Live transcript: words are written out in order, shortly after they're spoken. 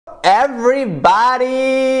everybody?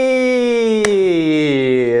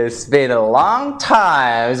 It's been a long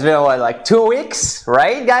time. It's been what, like 2 weeks,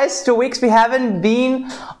 right guys? 2 weeks we haven't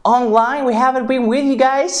been online. We haven't been with you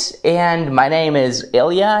guys. And my name is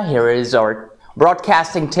Ilya. Here is our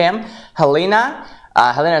broadcasting team, Helena.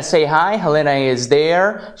 Helena, say hi. Helena is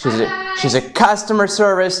there. She's a customer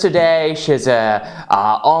service today. She's a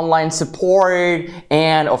online support,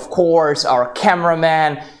 and of course our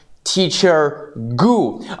cameraman, teacher,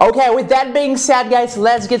 Goo. Okay, with that being said, guys,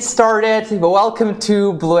 let's get started. Welcome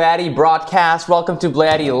to BLUETTI broadcast. Welcome to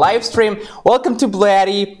BLUETTI live stream. Welcome to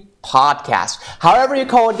BLUETTI podcast. However you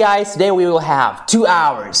call it, guys, today we will have 2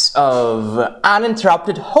 hours of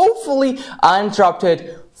uninterrupted, hopefully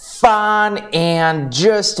uninterrupted, fun and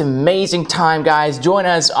just amazing time, guys. Join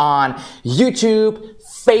us on YouTube,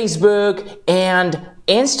 Facebook, and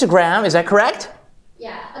Instagram. Is that correct?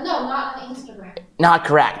 Yeah. No, not Instagram. Not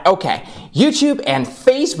correct. Okay. YouTube and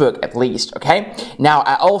Facebook at least. Okay. Now,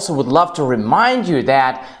 I also would love to remind you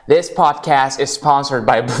that this podcast is sponsored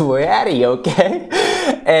by BLUETTI. Okay.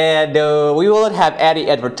 And we won't have any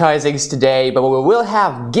advertisings today, but we will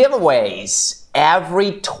have giveaways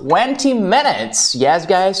every 20 minutes. Yes,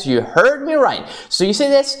 guys, you heard me right. So you see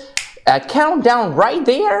this countdown right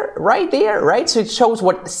there, right? So it shows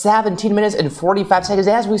what 17 minutes and 45 seconds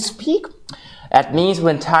as we speak. That means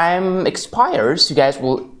when time expires, you guys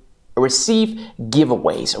will receive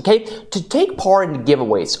giveaways, okay? To take part in the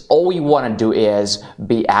giveaways, all you want to do is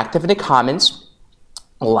be active in the comments,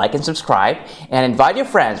 like and subscribe, and invite your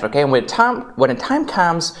friends, okay? And when the time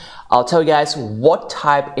comes, I'll tell you guys what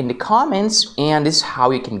type in the comments, and this is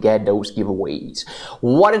how you can get those giveaways.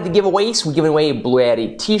 What are the giveaways? We're giving away a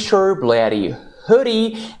BLUETTI t-shirt, BLUETTI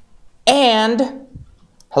hoodie, and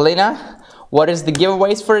Helena, what is the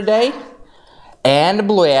giveaways for today? And a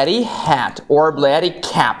BLUETTI hat or BLUETTI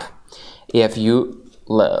cap, if you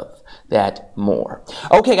love that more.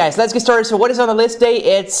 Okay, guys, let's get started. So what is on the list today?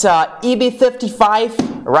 It's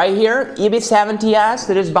EB55 right here, EB70S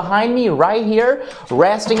that is behind me right here,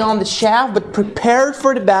 resting on the shaft but prepared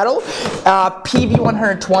for the battle.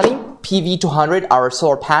 PV120, PV200, our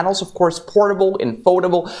solar panels, of course, portable and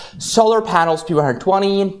foldable solar panels,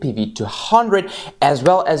 PV120 and PV200, as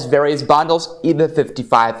well as various bundles,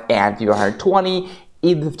 EB55 and PV120,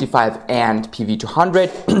 EB55 and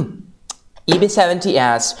PV200.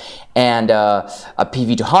 EB70S and a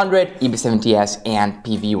PV200, EB70S and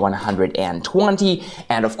PV120,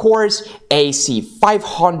 and of course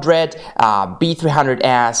AC500,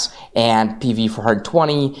 B300S and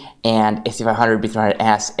PV420, and AC500,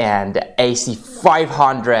 B300S and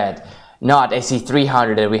AC500, not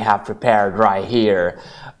AC300 that we have prepared right here.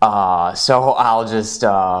 So I'll just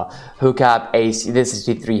hook up AC. This is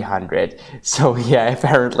AC300. So yeah,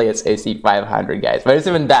 apparently it's AC500, guys. But it's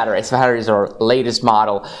even better. AC500 is our latest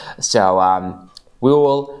model. So we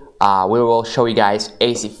will show you guys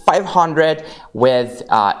AC500 with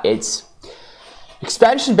its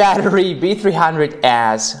expansion battery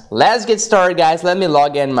B300S. Let's get started, guys. Let me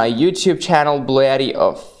log in my YouTube channel, BLUETTI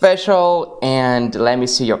Official, and let me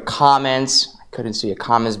see your comments. Couldn't see your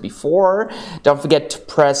comments before. Don't forget to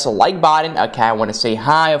press the like button. Okay, I want to say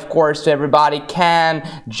hi, of course, to everybody. Ken,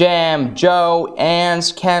 Jam, Joe,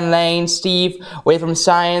 Ans, Ken Lane, Steve, Way from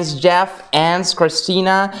Science, Jeff, Ans,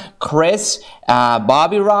 Christina, Chris,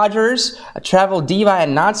 Bobby Rogers, Travel Diva,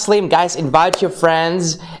 and Not Slim. Guys, invite your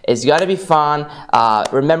friends. It's gonna be fun.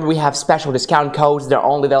 Remember, we have special discount codes. They're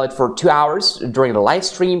only valid for 2 hours during the live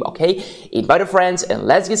stream. Okay, invite your friends, and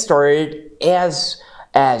let's get started.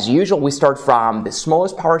 As usual, we start from the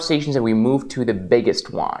smallest power stations and we move to the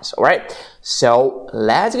biggest ones, all right? So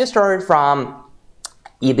let's get started from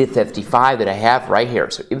EB55 that I have right here.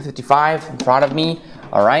 So EB55 in front of me,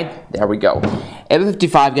 all right? There we go.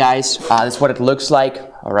 EB55, guys, that's what it looks like,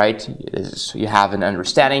 all right? You have an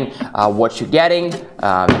understanding what you're getting. You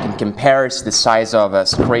can compare it to the size of a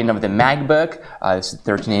screen of the MacBook. It's a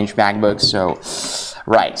 13-inch MacBook, so...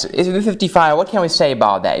 Right, so EB55, what can we say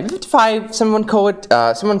about that? EB55, someone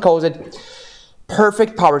calls it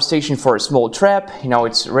perfect power station for a small trip. You know,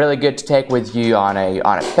 it's really good to take with you on a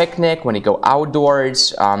picnic when you go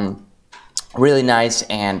outdoors. Really nice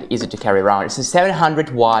and easy to carry around. It's a 700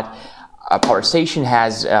 watt power station,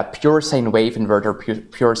 has a pure sine wave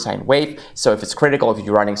inverter, pure sine wave. So if it's critical, if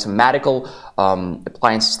you're running some medical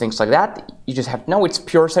appliances, things like that, you just have to know it's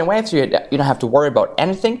pure sine wave, so you don't have to worry about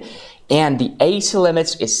anything. And the AC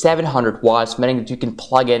limits is 700 watts, meaning that you can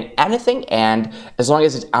plug in anything, and as long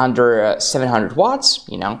as it's under 700 watts,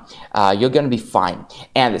 you know, you're gonna be fine.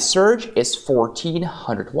 And the surge is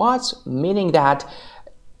 1400 watts, meaning that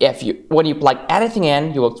when you plug anything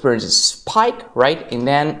in, you will experience a spike, right? And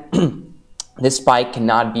then this spike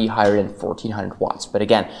cannot be higher than 1400 watts. But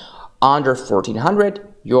again, under 1400,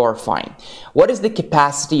 you're fine. What is the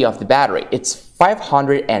capacity of the battery? It's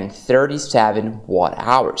 537 watt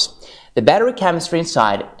hours. The battery chemistry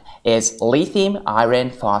inside is lithium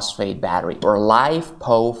iron phosphate battery, or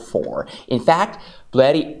LiFePO4. In fact,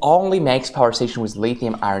 BLUETTI only makes power station with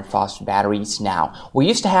lithium iron phosphate batteries now. We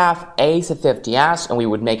used to have AC500&2 and we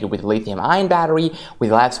would make it with lithium ion battery with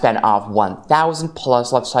a lifespan of 1000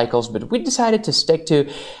 plus life cycles, but we decided to stick to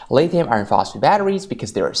lithium iron phosphate batteries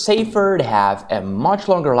because they're safer, they have a much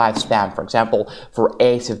longer lifespan. For example, for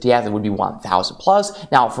AC500&2 it would be 1000 plus.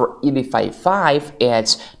 Now for EB55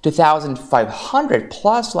 it's 2500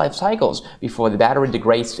 plus life cycles before the battery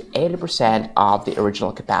degrades to 80% of the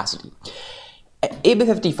original capacity.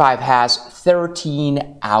 EB55 has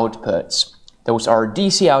 13 outputs. Those are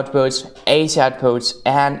DC outputs, AC outputs,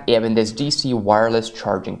 and even this DC wireless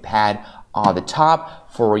charging pad on the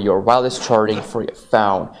top for your wireless charging for your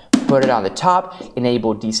phone. Put it on the top,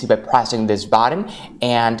 enable DC by pressing this button,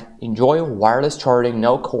 and enjoy wireless charging.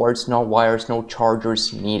 No cords, no wires, no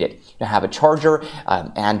chargers needed. You have a charger,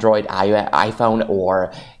 Android, iPhone,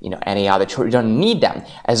 or any other charger. You don't need them.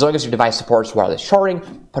 As long as your device supports wireless charging,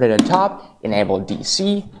 put it on top, enable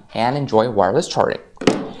DC, and enjoy wireless charging.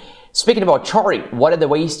 Speaking about charging, what are the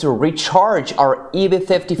ways to recharge our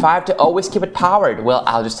EB55 to always keep it powered? Well,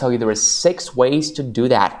 I'll just tell you there are 6 ways to do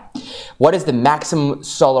that. What is the maximum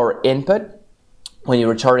solar input? When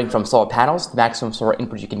you're charging from solar panels, the maximum solar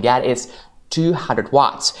input you can get is 200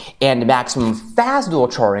 watts. And the maximum fast dual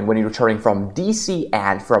charging when you're charging from DC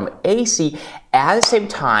and from AC at the same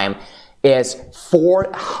time is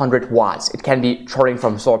 400 watts. It can be charging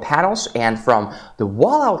from solar panels and from the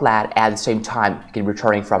wall outlet at the same time. You can be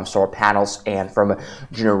charging from solar panels and from a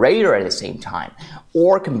generator at the same time,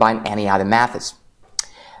 or combine any other methods.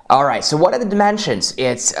 Alright, so what are the dimensions?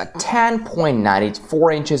 It's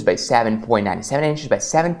 10.94 inches by 7.97 inches by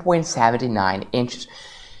 7.79 inches.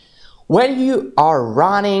 When you are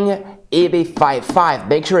running EB55,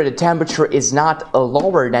 make sure the temperature is not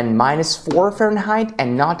lower than -4 Fahrenheit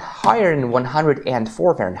and not higher than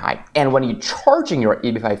 104 Fahrenheit. And when you're charging your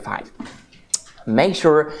EB55, make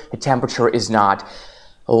sure the temperature is not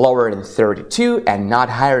lower than 32 and not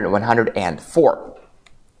higher than 104.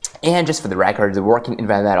 And just for the record, the working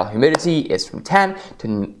environmental humidity is from 10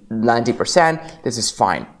 to 90%. This is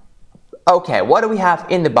fine. Okay, what do we have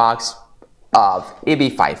in the box of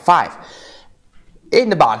EB55? In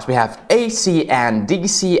the box we have AC and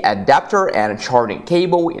DC adapter and a charging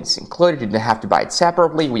cable. It's included, you don't have to buy it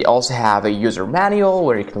separately. We also have a user manual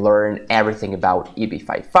where you can learn everything about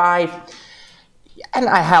EB55. And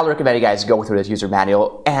I highly recommend you guys go through this user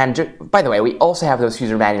manual. And by the way, we also have those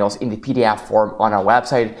user manuals in the PDF form on our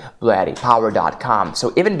website, BLUETTIpower.com.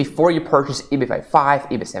 So even before you purchase EB55,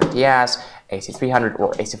 EB70S, AC300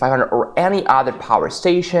 or AC500 or any other power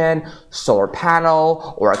station, solar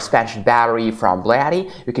panel, or expansion battery from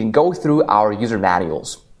BLUETTI, you can go through our user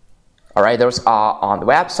manuals. Alright, those are on the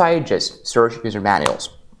website, just search user manuals.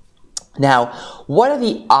 Now, what are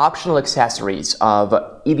the optional accessories of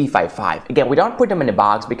EB55? Again, we don't put them in the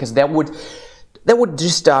box because that would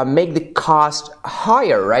just make the cost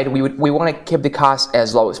higher, right? We want to keep the cost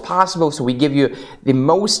as low as possible, so we give you the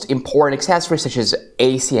most important accessories such as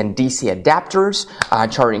AC and DC adapters,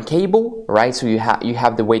 charging cable, right? So you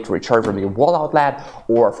have the way to recharge from your wall outlet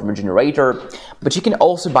or from a generator, but you can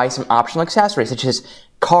also buy some optional accessories such as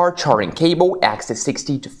car charging cable,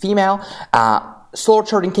 X60 to female, solar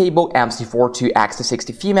charging cable MC4 to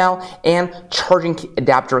X60 female, and charging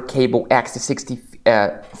adapter cable X60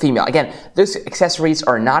 female. Again, those accessories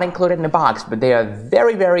are not included in the box, but they are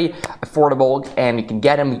very, very affordable and you can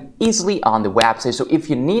get them easily on the website. So if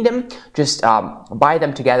you need them, just buy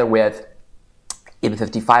them together with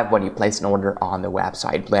EB55 when you place an order on the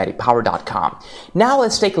website, BLUETTIpower.com. Now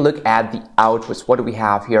let's take a look at the outputs. What do we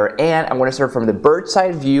have here? And I'm going to start from the bird's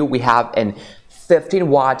eye view. We have an 15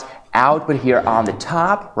 watt output here on the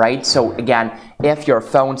top, right? So again, if your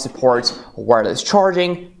phone supports wireless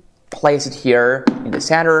charging, place it here in the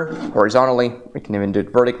center, horizontally. We can even do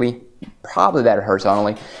it vertically, probably better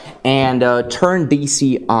horizontally. And turn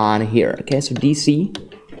DC on here. Okay, so DC,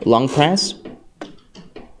 long press.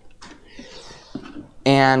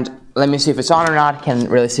 And let me see if it's on or not. Can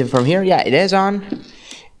really see it from here. Yeah, it is on.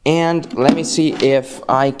 And let me see if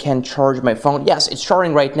I can charge my phone. Yes, it's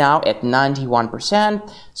charging right now at 91%.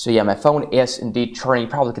 So yeah, my phone is indeed charging. You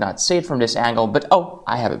probably cannot see it from this angle, but oh,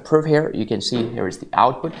 I have a proof here. You can see here is the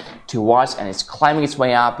output, 2 watts, and it's climbing its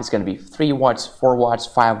way up. It's going to be 3 watts, 4 watts,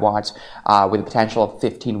 5 watts, with a potential of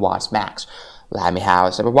 15 watts max. Let me have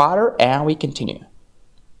a sip of water, and we continue.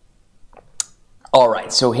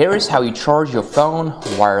 Alright, so here is how you charge your phone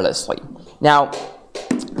wirelessly. Now,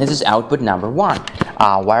 this is output number 1,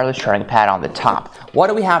 wireless charging pad on the top. What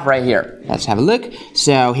do we have right here? Let's have a look.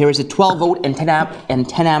 So here is a 12 volt and 10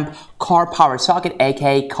 amp car power socket,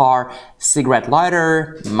 aka car cigarette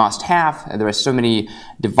lighter, must have. There are so many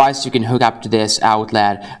devices you can hook up to this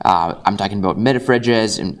outlet. I'm talking about mini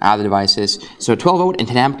fridges and other devices. So 12 volt and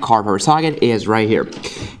 10 amp car power socket is right here.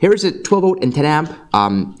 Here is a 12 volt and 10 amp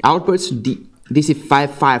outputs.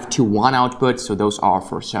 DC500&2 output, so those are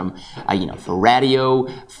for some, for radio,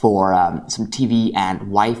 for some TV and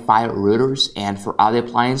Wi-Fi routers, and for other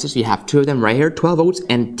appliances. You have 2 of them right here, 12 volts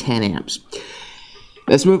and 10 amps.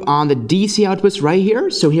 Let's move on the DC outputs right here.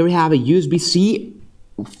 So here we have a USB-C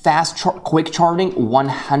quick charging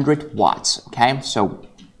 100 watts. Okay, so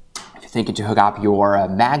if you're thinking to hook up your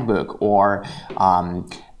MacBook or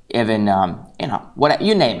even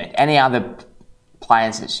you name it, any other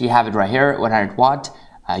appliances, you have it right here, 100 watt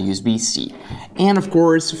USB-C, and of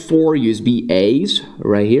course 4 USB-A's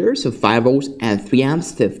right here, so 5 volts and 3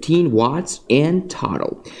 amps, 15 watts in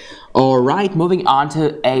total. Alright, moving on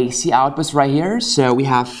to AC outputs right here. So we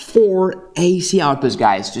have 4 AC outputs,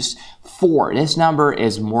 guys, just 4. This number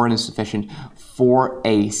is more than sufficient. 4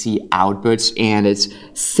 AC outputs, and it's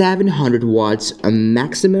 700 watts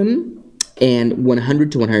maximum and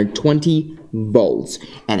 100 to 120 volts.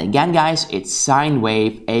 And again, guys, it's sine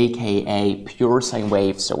wave, aka pure sine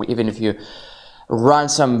wave. So even if you run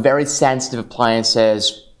some very sensitive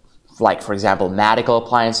appliances, like for example medical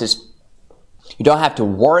appliances, you don't have to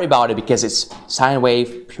worry about it because it's sine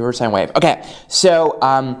wave, pure sine wave. Okay, so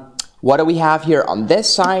what do we have here on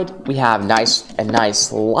this side? We have a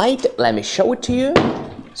nice light. Let me show it to you.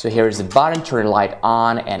 So here's the button, turn the light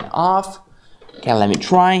on and off. Okay, let me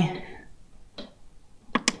try.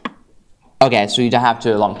 Okay, so you don't have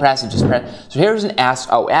to long press it, just press. So here's an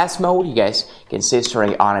SOS mode. You guys can see it's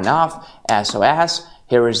turning on and off. SOS.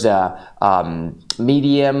 Here is the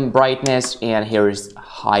medium brightness, and here is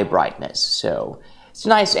high brightness. So it's a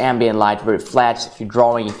nice ambient light, very flat. If you're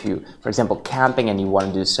drawing, if you, for example, camping and you want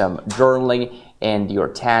to do some journaling in your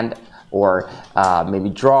tent, or maybe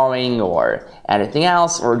drawing or anything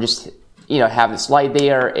else, or just have this light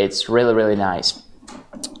there, it's really, really nice.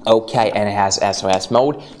 Okay, and it has SOS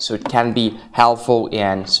mode, so it can be helpful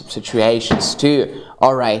in some situations too.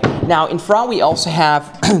 Alright, now in front we also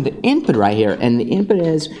have the input right here, and the input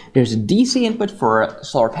is, there's a DC input for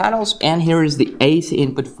solar panels, and here is the AC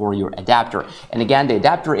input for your adapter. And again, the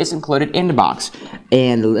adapter is included in the box,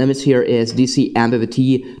 and the limits here is DC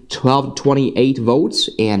ambivity 12 to 28 volts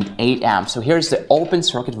and 8 amps. So here's the open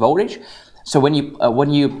circuit voltage. So when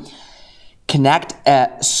you connect a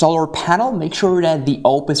solar panel, make sure that the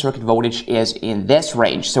open circuit voltage is in this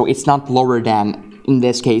range. So it's not lower than, in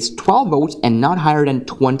this case, 12 volts and not higher than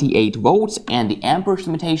 28 volts. And the amperage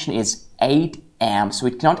limitation is 8 amps. So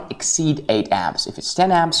it cannot exceed 8 amps. If it's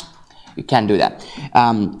 10 amps, you can't do that.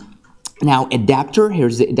 Now adapter,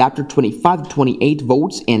 here's the adapter, 25 to 28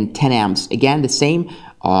 volts and 10 amps. Again, the same,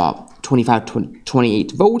 25 to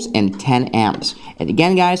 28 volts and 10 amps. And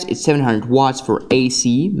again, guys, it's 700 watts for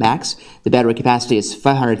AC max. The battery capacity is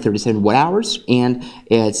 537 watt hours, and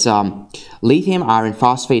it's lithium iron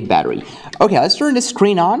phosphate battery. Okay, let's turn the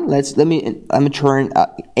screen on. Let me turn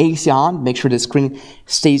AC on. Make sure the screen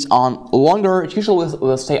stays on longer. It usually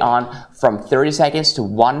will stay on from 30 seconds to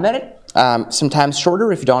 1 minute. Sometimes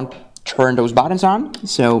shorter if you don't turn those buttons on.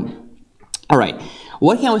 So, all right.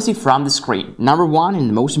 What can we see from the screen? Number 1, and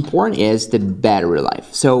the most important, is the battery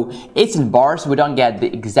life. So it's in bars, so we don't get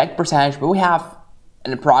the exact percentage, but we have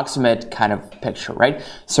an approximate kind of picture, right?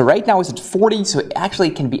 So right now it's at 40, so it actually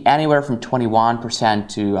can be anywhere from 21%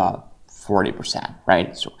 to 40%,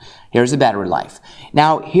 right? So here's the battery life.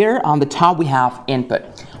 Now here on the top we have input.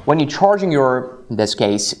 When you're charging your, in this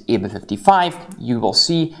case, EB55, you will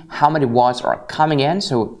see how many watts are coming in.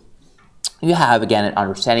 So you have, again, an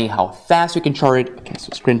understanding how fast you can charge it. Okay, so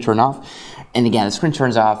screen turn off. And again, the screen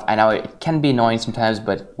turns off. I know it can be annoying sometimes,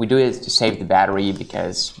 but we do it to save the battery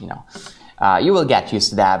because, you will get used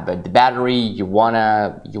to that. But the battery, you want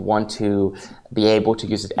to be able to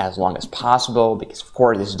use it as long as possible because, of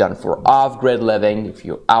course, this is done for off-grid living. If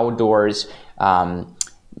you're outdoors,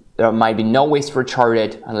 there might be no ways to recharge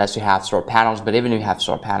it unless you have solar panels. But even if you have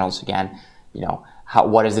solar panels, again,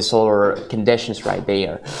 what is the solar conditions right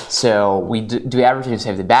there. So we do everything to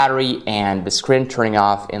save the battery, and the screen turning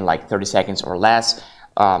off in like 30 seconds or less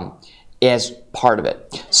is part of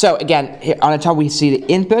it. So again, here on the top we see the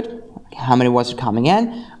input, how many watts are coming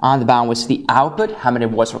in. On the bottom we see the output, how many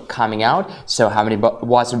watts are coming out. So how many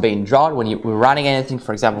watts are being drawn. When we're running anything,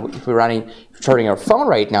 for example, if we're charging our phone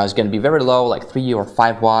right now, it's going to be very low, like 3 or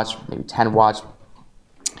 5 watts, maybe 10 watts.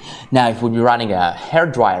 Now, if we'd be running a hair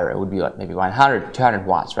dryer, it would be like maybe 100, 200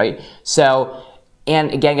 watts, right? So,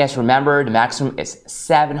 and again, guys, remember the maximum is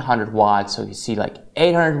 700 watts. So if you see like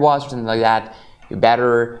 800 watts or something like that, you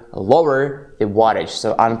better lower the wattage.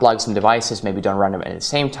 So unplug some devices, maybe don't run them at the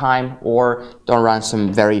same time, or don't run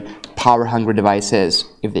some very power-hungry devices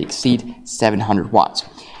if they exceed 700 watts.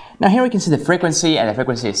 Now here we can see the frequency, and the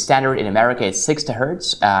frequency is standard in America. It's 60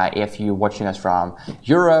 Hertz. If you're watching us from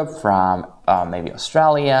Europe, from maybe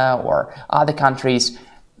Australia or other countries,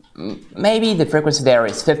 maybe the frequency there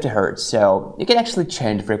is 50 Hertz. So you can actually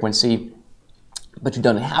change the frequency, but you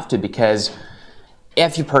don't have to, because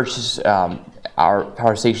if you purchase our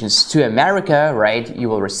power stations to America, right, you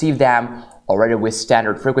will receive them already with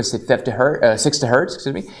standard frequency 60 Hertz,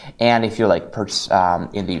 excuse me. And if you like purchase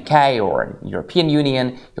in the UK or in European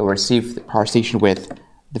Union, you'll receive the power station with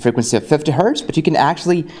the frequency of 50 Hertz, but you can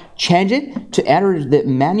actually change it to enter the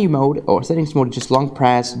menu mode or settings mode. Just long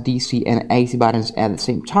press DC and AC buttons at the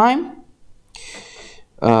same time.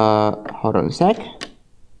 Hold on a sec.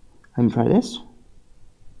 Let me try this.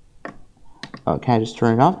 Oh, can I just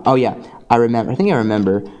turn it off? Oh yeah, I remember. I think I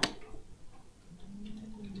remember.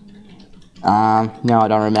 No, I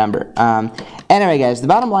don't remember. Anyway, guys, the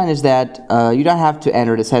bottom line is that you don't have to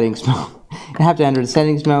enter the settings mode. You don't have to enter the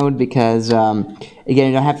settings mode because, again,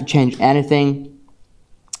 you don't have to change anything.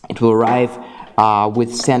 It will arrive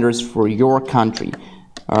with standards for your country.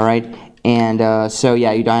 All right, and so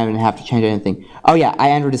yeah, you don't even have to change anything. Oh yeah, I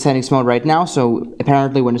entered the settings mode right now. So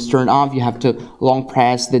apparently, when it's turned off, you have to long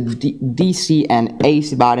press the DC and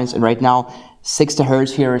AC buttons, and right now, 60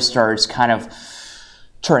 Hertz here starts kind of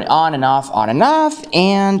turn on and off,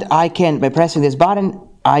 and I can, by pressing this button,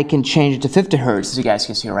 I can change it to 50 Hertz, as you guys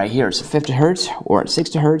can see right here. So 50 Hertz or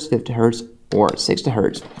 60 Hertz, 50 Hertz or 60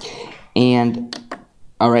 Hertz. And,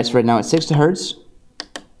 alright, so right now it's 60 Hertz.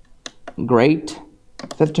 Great.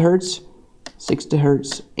 50 Hertz, 60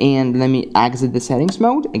 Hertz. And let me exit the settings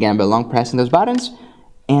mode, again, by long pressing those buttons.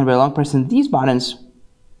 And by long pressing these buttons,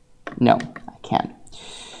 no, I can't.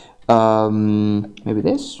 Maybe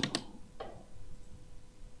this.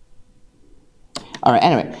 Alright,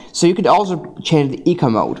 anyway, so you could also change the eco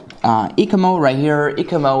mode. Eco mode right here,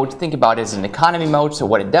 eco mode, think about it as an economy mode. So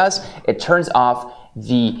what it does, it turns off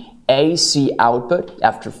the AC output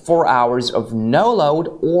after 4 hours of no load,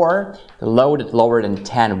 or the load is lower than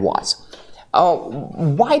 10 watts.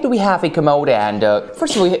 Why do we have eco mode? And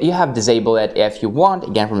first of all, you have disabled it if you want.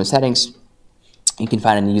 Again, from the settings, you can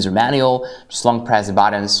find it in the user manual. Just long press the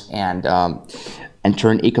buttons and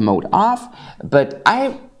turn eco mode off. But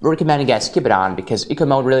I recommend you guys keep it on, because eco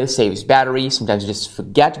mode really saves battery. Sometimes you just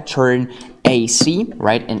forget to turn AC,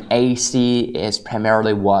 right? And AC is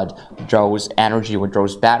primarily what draws energy, what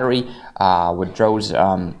draws battery,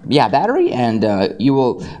 battery, and you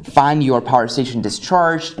will find your power station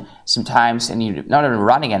discharged sometimes, and you're not even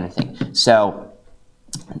running anything. So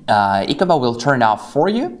eco mode will turn off for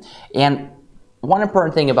you. And one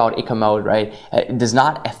important thing about eco mode, right, it does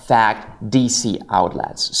not affect DC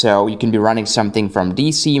outlets. So you can be running something from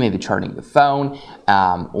DC, maybe charging the phone,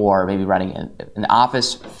 or maybe running an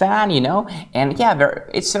office fan, you know, and yeah,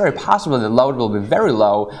 it's very possible the load will be very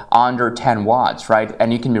low, under 10 watts, right,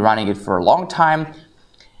 and you can be running it for a long time.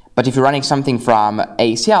 But if you're running something from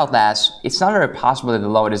AC outlets, it's not very possible that the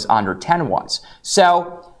load is under 10 watts.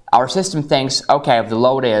 So our system thinks, okay, if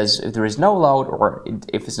there is no load, or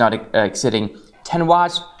if it's not exceeding 10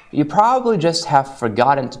 watts, you probably just have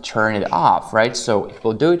forgotten to turn it off, right? So it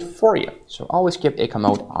will do it for you. So always keep eco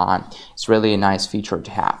mode on. It's really a nice feature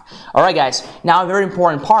to have. All right, guys, now a very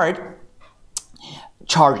important part,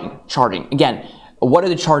 charging. Again, what are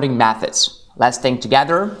the charging methods? Let's think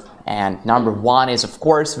together. And number one is, of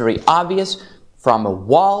course, very obvious, from a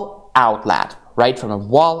wall outlet, right? From a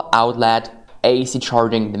wall outlet, AC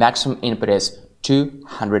charging, the maximum input is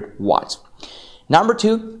 200 watts. Number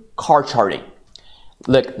two, car charging.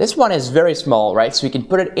 Look, this one is very small, right? So you can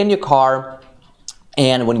put it in your car,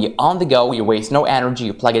 and when you're on the go, you waste no energy.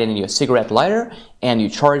 You plug it into your cigarette lighter, and you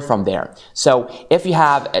charge from there. So if you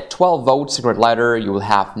have a 12-volt cigarette lighter, you will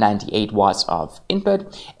have 98 watts of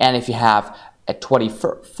input. And if you have a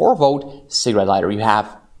 24-volt cigarette lighter, you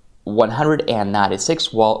have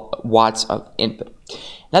 196 watts of input.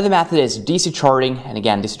 Another method is DC charging, and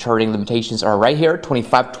again, DC charging limitations are right here,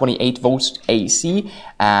 25, 28 volts AC,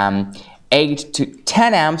 8 to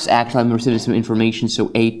 10 amps. Actually, I'm receiving some information, so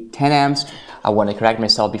 8, 10 amps. I want to correct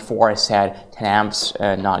myself before I said 10 amps,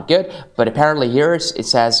 not good, but apparently here it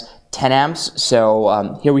says 10 amps,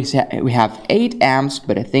 so here we have 8 amps,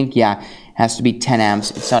 but I think, yeah, it has to be 10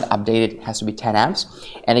 amps. It's not updated, it has to be 10 amps.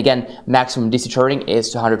 And again, maximum DC charging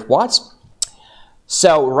is 200 watts.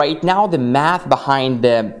 So right now the math behind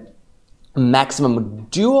the maximum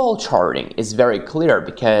dual charging is very clear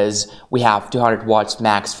because we have 200 watts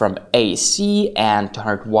max from AC and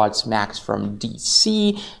 200 watts max from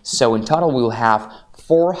DC. So in total we will have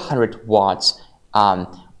 400 watts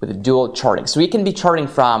with a dual charging. So we can be charging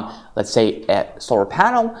from, let's say, a solar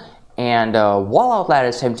panel and a wall outlet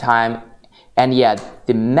at the same time, and yet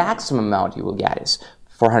the maximum amount you will get is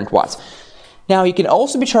 400 watts. Now you can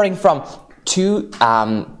also be charging from two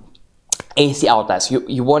AC outlets.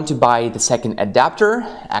 You want to buy the second adapter,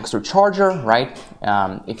 extra charger, right?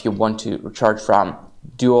 If you want to recharge from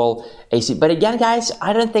dual AC. But again, guys,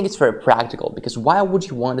 I don't think it's very practical because why would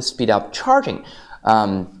you want to speed up charging?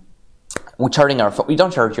 We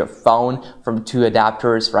don't charge your phone from two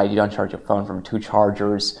adapters, right? You don't charge your phone from two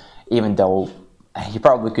chargers, even though you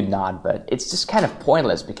probably could not, but it's just kind of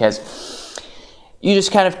pointless because you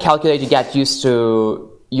just kind of calculate, you get used to,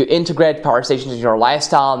 you integrate power stations in your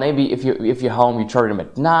lifestyle. Maybe if you're home, you charge them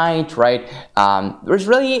at night, right? There's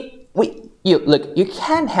really, look, you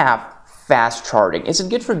can have fast charging. Is it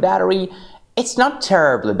good for battery? It's not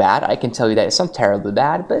terribly bad. I can tell you that it's not terribly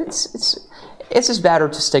bad, but it's just better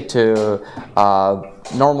to stick to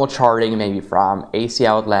normal charging, maybe from AC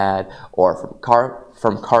outlet or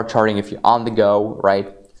from car charging if you're on the go,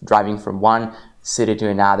 right? Driving from one city to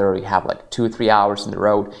another, you have like 2-3 hours on the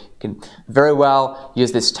road. You can very well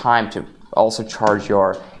use this time to also charge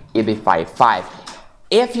your EB55.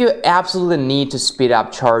 If you absolutely need to speed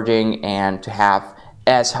up charging and to have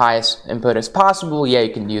as high input as possible, yeah,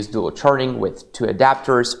 you can use dual charging with two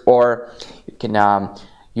adapters, or you can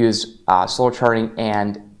use solar charging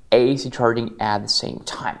and AC charging at the same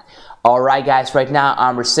time. Alright guys, right now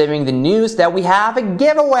I'm receiving the news that we have a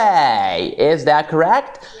giveaway. Is that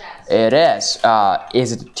correct? Yes. It is.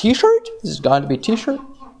 Is it a t-shirt? Is it going to be a t-shirt?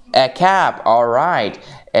 A cap. Alright.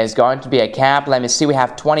 It's going to be a cap. Let me see. We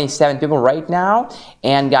have 27 people right now.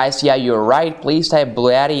 And guys, yeah, you're right. Please type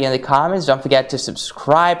BLUETTI in the comments. Don't forget to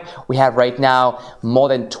subscribe. We have right now more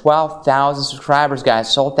than 12,000 subscribers, guys.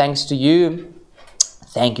 So thanks to you.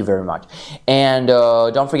 Thank you very much. And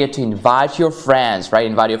don't forget to invite your friends, right?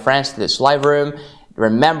 Invite your friends to this live room.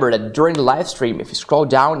 Remember that during the live stream, if you scroll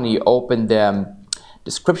down and you open the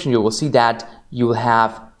description, you will see that you will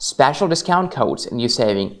have special discount codes and you're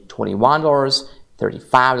saving $21,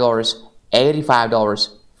 $35, $85,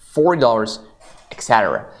 $40,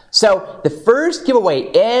 etc. So the first giveaway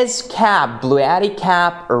is cap, BLUETTI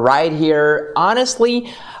cap right here.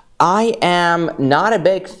 Honestly, I am not a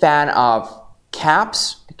big fan of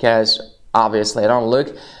caps because obviously they don't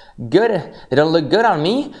look good. They don't look good on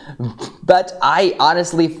me, but I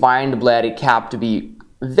honestly find the BLUETTI cap to be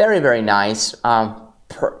very, very nice.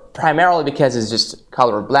 Primarily because it's just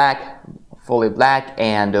color black, fully black,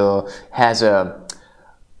 and has a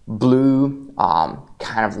blue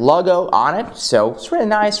kind of logo on it. So it's really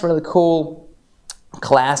nice, really cool,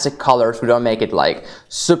 classic colors. We don't make it like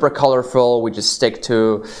super colorful. We just stick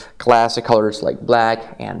to classic colors like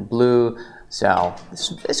black and blue. So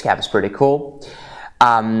this cap is pretty cool.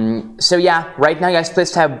 So yeah, right now guys,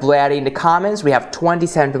 please type BLUETTI in the comments. We have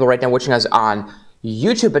 27 people right now watching us on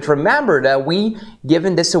YouTube, but remember that we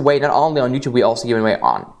giving this away not only on YouTube, we also give it away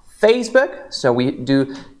on Facebook. So we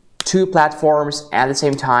do two platforms at the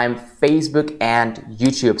same time, Facebook and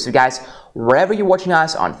YouTube. So guys, wherever you're watching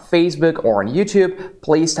us on Facebook or on YouTube,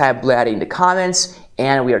 please type BLUETTI in the comments,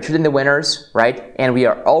 and we are choosing the winners, right? And we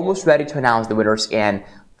are almost ready to announce the winners in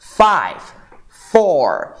 5,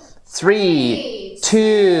 4, 3,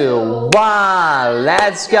 2, 1,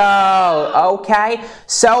 let's go. Okay,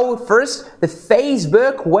 so first the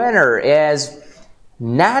Facebook winner is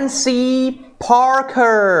Nancy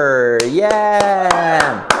Parker.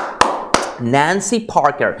 Yeah, Nancy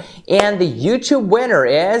Parker. And the YouTube winner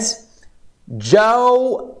is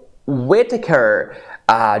Joe Whitaker.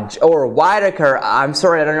 Or Whitaker. I'm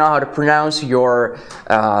sorry, I don't know how to pronounce your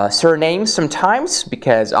surname sometimes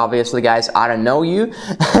because obviously, guys, I don't know you.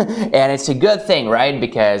 And it's a good thing, right?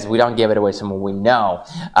 Because we don't give it away to someone we know.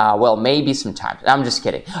 Well, maybe sometimes. I'm just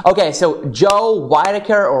kidding. Okay, so Joe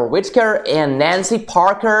Whitaker or Whitaker and Nancy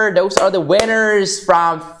Parker, those are the winners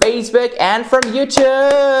from Facebook and from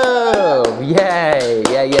YouTube. Yay,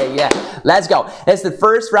 yeah. Let's go. That's the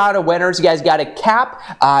first round of winners. You guys got a cap.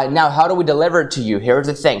 Now, how do we deliver it to you? Here's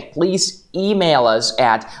the thing. Please email us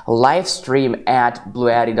at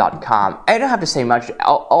livestream@bluetti.com. I don't have to say much.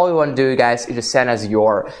 All you want to do, guys, is just send us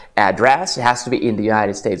your address. It has to be in the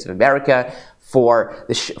United States of America. For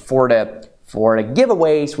the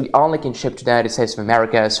giveaways, we only can ship to the United States of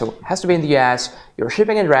America, so it has to be in the US. Your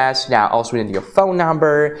shipping address. Now, also we need your phone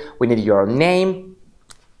number. We need your name.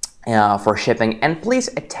 for shipping. And please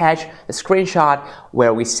attach the screenshot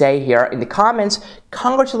where we say here in the comments,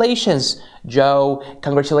 congratulations Joe,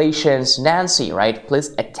 congratulations Nancy, right? Please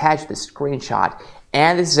attach the screenshot.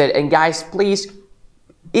 And this is it. And guys, please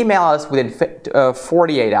email us within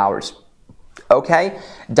 48 hours. Okay?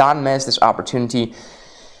 Don't miss this opportunity.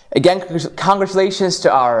 Again, congratulations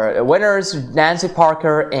to our winners, Nancy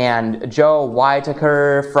Parker and Joe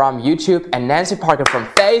Whitaker from YouTube and Nancy Parker from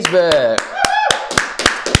Facebook.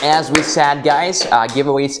 As we said, guys,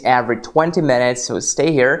 giveaways every 20 minutes, so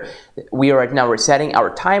stay here. We are right now resetting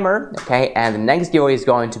our timer, okay? And the next giveaway is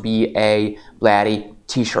going to be a BLUETTI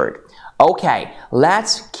t-shirt. Okay,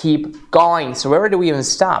 let's keep going. So where do we even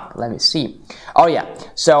stop? Let me see. Oh yeah,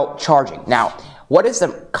 so charging. Now, what is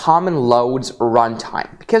the common loads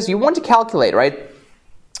runtime? Because you want to calculate, right?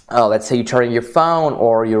 Let's say you're charging your phone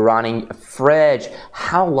or you're running a fridge.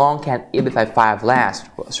 How long can EB55 last?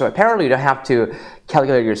 So apparently you don't have to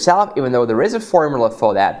calculate it yourself, even though there is a formula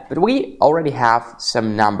for that. But we already have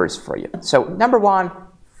some numbers for you. So number one,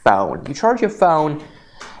 phone. You charge your phone,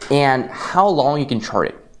 and how long you can charge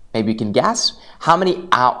it. Maybe you can guess how many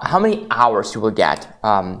hours you will get,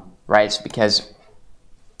 right? So because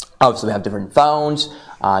obviously we have different phones,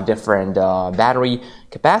 different battery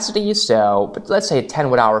capacity. So, but let's say a 10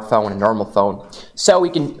 watt-hour phone, a normal phone. So we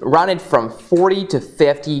can run it from 40 to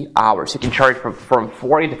 50 hours. You can charge from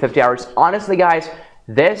 40 to 50 hours. Honestly, guys,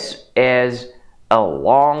 this is a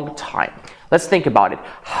long time. Let's think about it.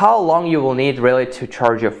 How long you will need really to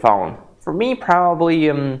charge your phone? For me, probably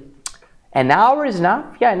an hour is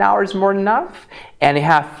enough. Yeah, an hour is more than enough. And you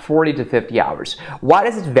have 40 to 50 hours. Why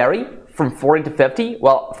does it vary from 40 to 50?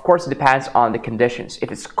 Well, of course, it depends on the conditions.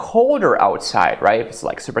 If it's colder outside, right? If it's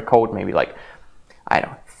like super cold, maybe like, I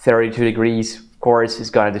don't know, 32 degrees, of course, it's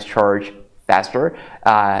gonna discharge faster.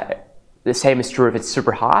 The same is true if it's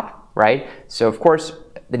super hot, right? So, of course,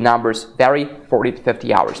 the numbers vary, 40 to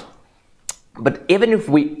 50 hours. But even if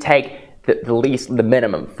we take the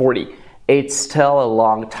minimum, 40, it's still a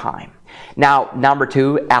long time. Now, number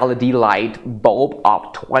two, LED light bulb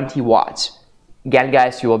of 20 watts. Again,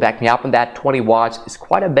 guys, you will back me up on that. 20 watts is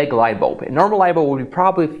quite a big light bulb. A normal light bulb would be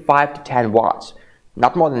probably 5 to 10 watts.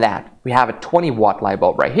 Not more than that. We have a 20 watt light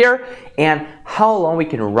bulb right here. And how long we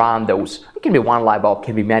can run those? It can be one light bulb,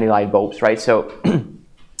 can be many light bulbs, right? So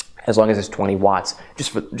as long as it's 20 watts,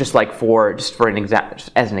 just for an example,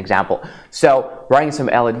 as an example. So running some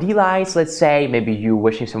LED lights, let's say, maybe you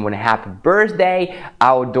wishing someone a happy birthday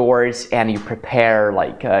outdoors, and you prepare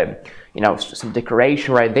like you know, some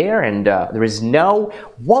decoration right there, and there is no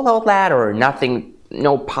wall outlet or nothing,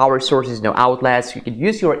 no power sources, no outlets. You can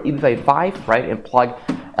use your EB55, right, and plug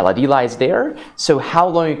LED lights there. So how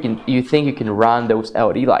long you think you can run those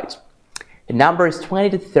LED lights? The number is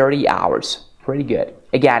 20 to 30 hours. Pretty good.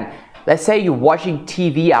 Again, let's say you're watching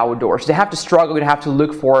TV outdoors. You have to struggle. You have to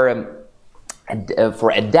look for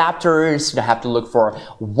adapters. You have to look for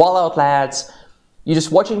wall outlets. You're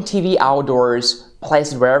just watching TV outdoors,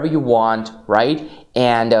 place it wherever you want, right?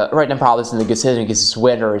 And right now probably it's in the good season because it's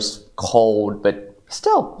winter, it's cold, but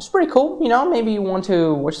still, it's pretty cool. You know, maybe you want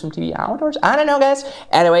to watch some TV outdoors. I don't know, guys.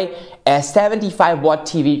 Anyway, a 75 watt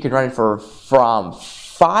TV, you can run it for from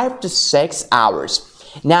 5 to 6 hours.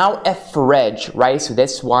 Now a fridge, right? So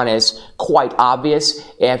this one is quite obvious.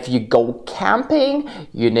 If you go camping,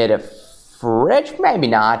 you need a fridge, maybe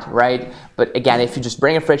not, right? But again, if you just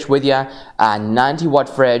bring a fridge with you, a 90 watt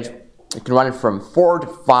fridge, you can run it from 4 to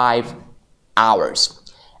 5 hours.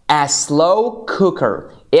 A slow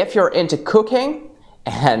cooker, if you're into cooking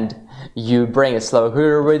and you bring a slow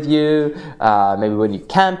cooker with you, maybe when you're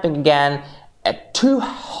camping again, a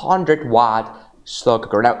 200 watt slow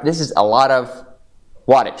cooker. Now this is a lot of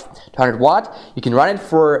wattage. 200 watt, you can run it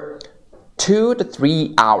for 2 to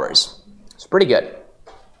 3 hours. It's pretty good.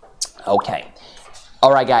 Okay.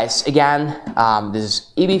 Alright guys, again, this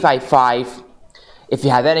is EB55. If you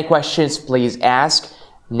have any questions, please ask.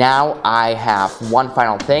 Now I have one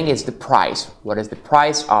final thing, is the price. What is the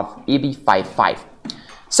price of EB55?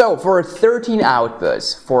 So for 13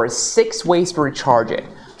 outputs, for 6 ways to recharge it,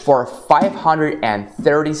 for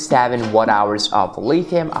 537 watt-hours of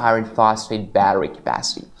lithium iron phosphate battery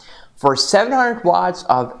capacity, for 700 watts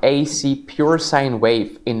of AC pure sine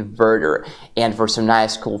wave inverter, and for some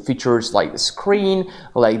nice cool features like the screen,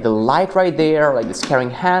 like the light right there, like this carrying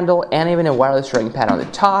handle, and even a wireless charging pad on the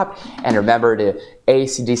top. And remember, the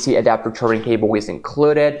AC-DC adapter charging cable is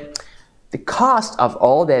included. The cost of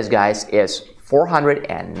all this, guys, is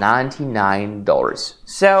 $499.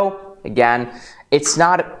 So again, it's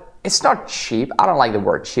not cheap. I don't like the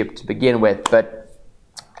word cheap to begin with, but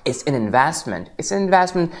it's an investment. It's an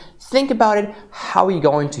investment. Think about it. How are you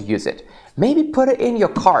going to use it? maybe put it in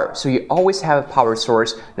your car so you always have a power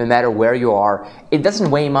source no matter where you are. It doesn't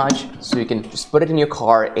weigh much, so you can just put it in your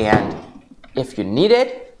car, and if you need it,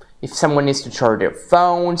 if someone needs to charge their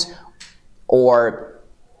phones, or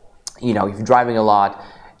you know, if you're driving a lot,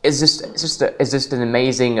 it's just an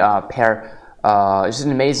amazing it's just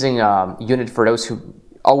an amazing unit for those who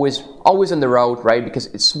always on the road, right? Because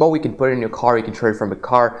it's small, you can put it in your car, you can charge it from the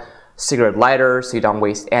car. Cigarette lighter, so you don't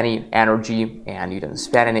waste any energy and you don't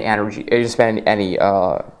spend any energy, you don't spend any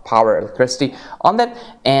power, electricity on that.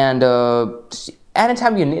 And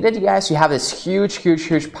anytime you need it, you guys, you have this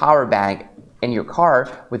huge power bank in your car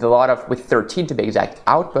with 13 to be exact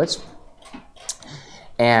outputs.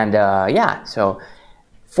 And yeah, so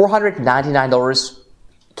 $499.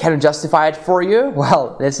 Can you justify it for you?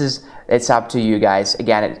 Well, it's up to you guys.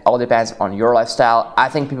 Again, it all depends on your lifestyle. I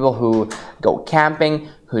think people who go camping,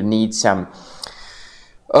 who need some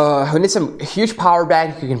huge power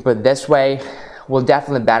bank, you can put it this way, will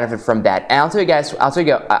definitely benefit from that. And I'll tell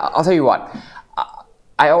you what,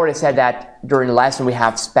 I already said that during the live stream we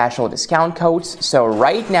have special discount codes. So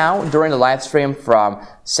right now during the live stream from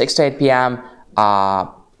 6 to 8 p.m.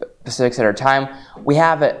 Pacific Standard Time, we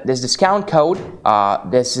have this discount code.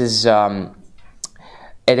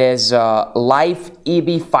 It is Live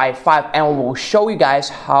EB55, and we will show you guys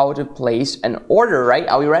how to place an order, right?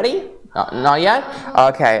 Are we ready? Not yet?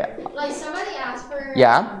 Okay. Like somebody asked for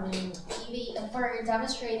for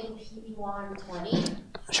demonstrating PB120.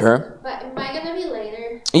 Sure. But am I gonna be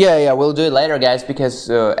later? Yeah, we'll do it later, guys, because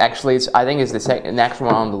actually I think it's the next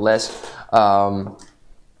one on the list.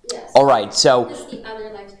 Yes. All right, so. This is the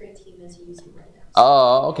other live stream team is using right now.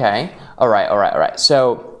 Oh, okay. All right.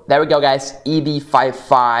 So. There we go, guys,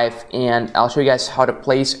 EB55, and I'll show you guys how to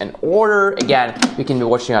place an order. Again, you can be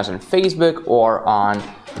watching us on Facebook or on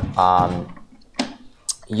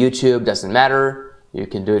YouTube, doesn't matter. You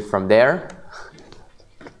can do it from there.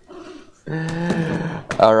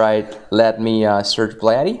 All right, let me search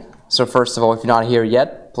BLUETTI. So first of all, if you're not here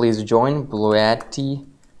yet, please join BLUETTI,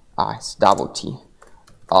 it's double T,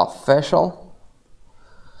 official.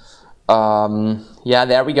 Yeah,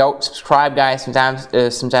 there we go. Subscribe, guys. Sometimes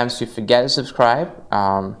you forget to subscribe.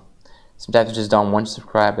 Sometimes you just don't want to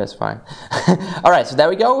subscribe. That's fine. All right, so there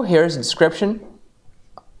we go. Here's the description.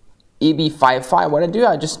 EB55. What I do,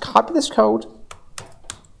 I just copy this code,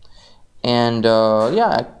 and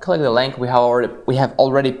yeah, I click the link. We have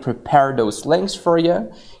already prepared those links for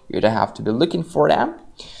you. You don't have to be looking for them.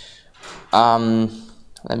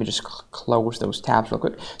 Let me just close those tabs real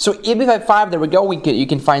quick. So EB55, there we go. You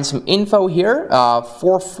can find some info here.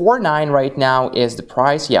 $449 right now is the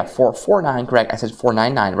price. Yeah, $449, correct. I said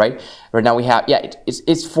 $499, right? Right now we have, yeah, it's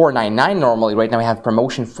 $499 normally. Right now we have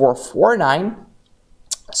promotion $449.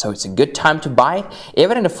 So it's a good time to buy,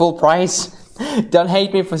 even in the full price. Don't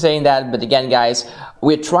hate me for saying that, but again, guys,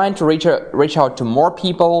 we're trying to reach out to more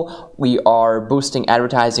people. We are boosting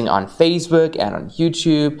advertising on Facebook and on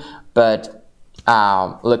YouTube, but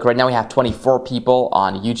look, right now we have 24 people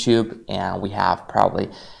on YouTube, and we have probably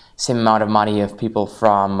same amount of money of people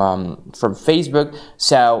from Facebook.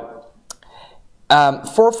 So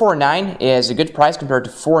 $449 is a good price compared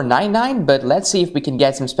to $499, but let's see if we can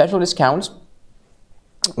get some special discounts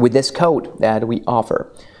with this code that we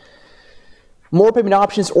offer. More payment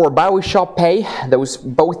options or buy with shop pay,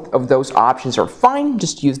 both of those options are fine.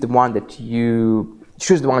 Just use the one that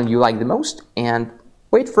choose the one you like the most, and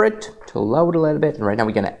wait for it to load a little bit. And right now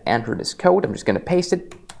we're gonna enter this code. I'm just gonna paste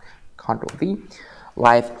it. Control V.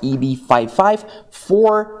 Live EB55.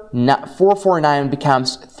 $449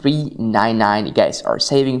 becomes $399. You guys are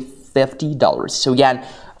saving $50. So again,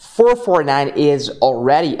 $449 is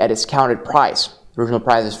already a discounted price. The original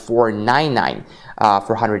price is $499,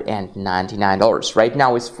 $499. Right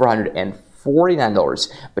now it's $449.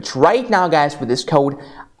 But right now, guys, with this code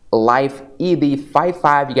Live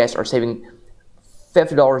EB55, you guys are saving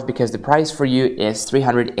 $50 because the price for you is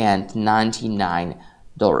 $399.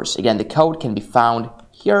 Again, the code can be found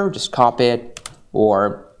here. Just copy it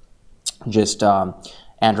or just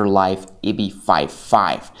enter Live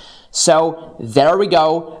EB55. So there we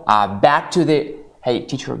go. Back to the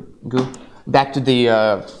teacher Gu. Back to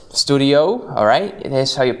the studio. All right, it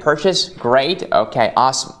is how you purchase. Great. Okay,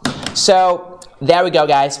 awesome. So there we go,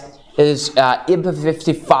 guys. It is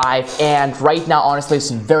EB55, and right now, honestly, it's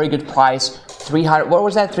a very good price. What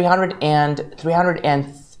was that?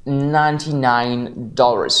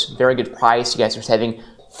 $399. Very good price. You guys are saving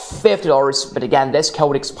 $50. But again, this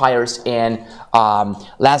code expires in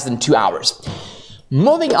less than 2 hours.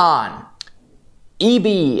 Moving on,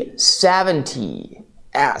 EB70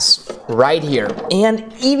 right here,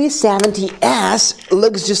 and EB70S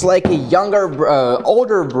looks just like a younger,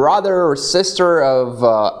 older brother or sister of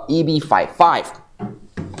EB55.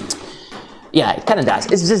 Yeah, it kind of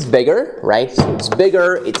does. It's just bigger, right? So it's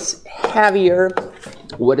bigger, it's heavier.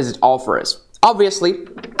 What does it offer us? Obviously,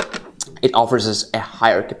 it offers us a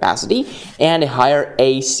higher capacity and a higher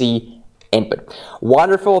AC input.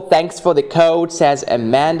 Wonderful, thanks for the code, says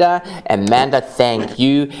Amanda. Amanda, thank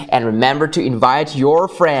you. And remember to invite your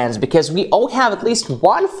friends, because we all have at least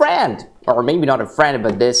one friend, or maybe not a friend,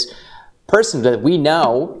 but this person that we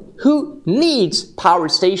know who needs power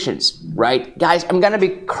stations, right? Guys, I'm gonna be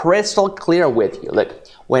crystal clear with you. Look,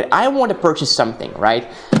 when I want to purchase something, right?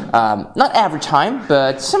 Not every time,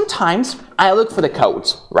 but sometimes I look for the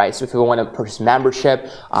codes, right? So if you want to purchase membership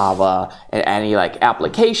of any like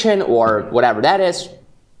application or whatever that is,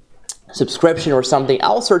 subscription or something,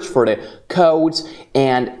 I'll search for the codes,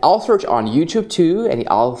 and I'll search on YouTube too, and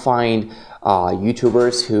I'll find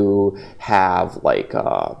YouTubers who have like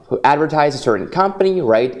who advertise a certain company,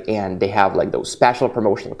 right? And they have like those special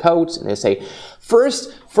promotional codes, and they say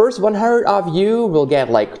first 100 of you will get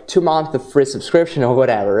like 2 months of free subscription or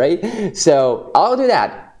whatever, right? So I'll do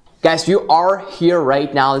that. Guys, you are here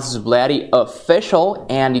right now. This is BLUETTI official,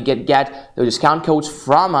 and you get the discount codes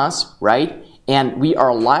from us, right? And we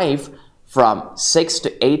are live from 6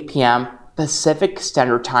 to 8 p.m. Pacific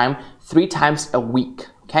Standard Time 3 times a week.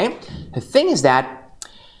 Okay, the thing is that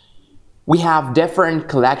we have different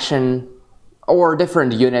collection or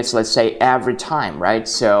different units, let's say, every time, right?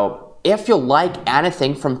 So if you like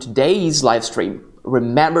anything from today's live stream,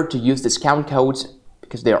 remember to use discount codes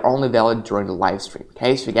because they are only valid during the live stream.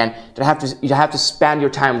 Okay, so again, you have to spend your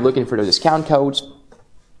time looking for the discount codes.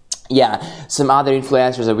 Yeah, some other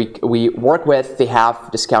influencers that we work with, they have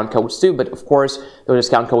discount codes too, but of course, those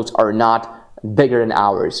discount codes are not bigger than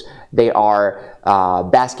ours. They are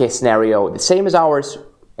best case scenario the same as ours,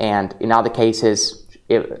 and in other cases,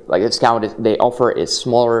 like the discount they offer is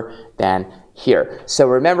smaller than here. So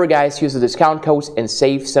remember, guys, use the discount codes and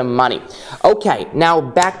save some money. Okay, now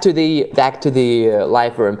back to the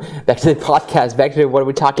live room, back to the podcast, back to what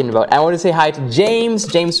we're talking about. I want to say hi to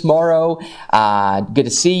James Morrow. Good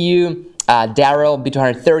to see you. Daryl,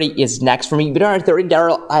 B230 is next for me. B230,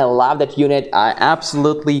 Daryl, I love that unit. I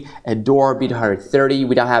absolutely adore B230.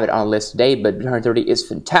 We don't have it on the list today, but B230 is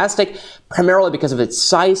fantastic, primarily because of its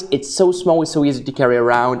size. It's so small, it's so easy to carry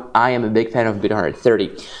around. I am a big fan of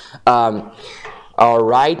B230. All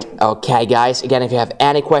right, okay, guys. Again, if you have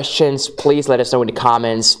any questions, please let us know in the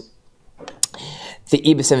comments. The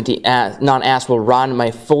EB70 will run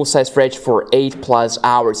my full-size fridge for 8+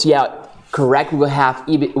 hours. Yeah. Correct, we have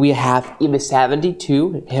EB70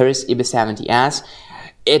 too. Here is EB70S.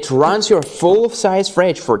 It runs your full-size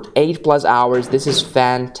fridge for 8+ hours. This is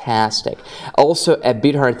fantastic. Also a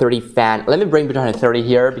B230 fan. Let me bring B230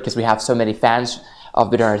 here because we have so many fans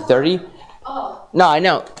of B230. Oh. No, I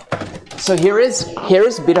know. So here is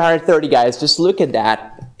B230, guys. Just look at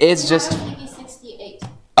that. It's just. PV68.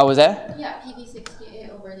 Oh, was that? Yeah, PV68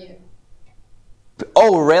 over there.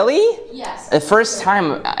 Oh, really? Yes. The first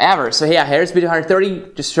time ever. So yeah, here's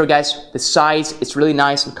B230. Just to show you guys the size. It's really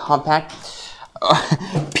nice and compact.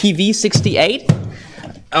 PV68.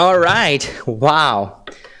 All right. Wow.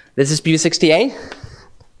 This is PV68.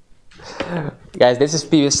 Guys, this is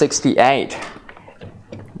PV68.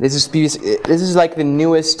 This is like the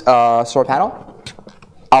newest solar panel.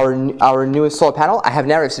 Our newest solar panel. I have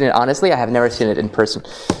never seen it, honestly. I have never seen it in person.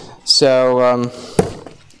 So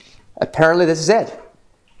apparently this is it.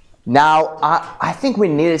 Now, I think we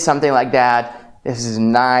needed something like that. This is a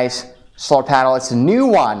nice solar panel. It's a new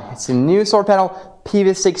one. It's a new solar panel,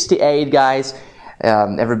 PV68, guys.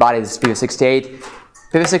 Everybody, this is PV68.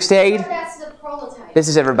 PV68. That's the prototype. This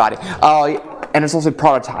is everybody. Oh, and it's also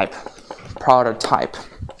prototype. Prototype.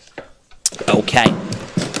 Okay.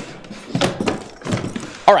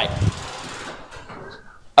 All right.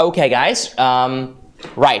 Okay, guys.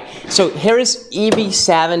 Right, so here is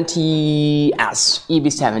EB70S.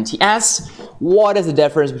 EB70S. What is the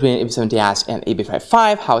difference between EB70S and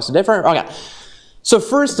EB55? How is it different? Okay, so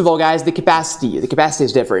first of all, guys, the capacity. The capacity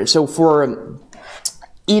is different. So for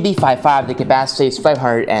EB55, the capacity is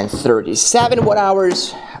 537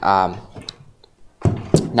 watt-hours.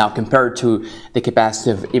 Now compared to the capacity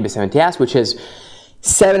of EB70S, which is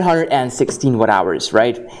 716 watt-hours,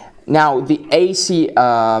 right? Now the AC,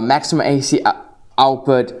 maximum AC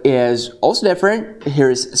output is also different. Here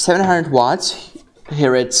is 700 watts.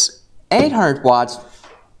 Here it's 800 watts.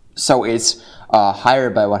 So it's higher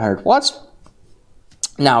by 100 watts.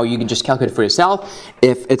 Now you can just calculate for yourself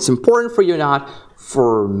if it's important for you or not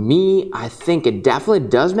For me, I think it definitely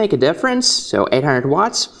does make a difference. So 800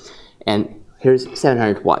 watts, and here's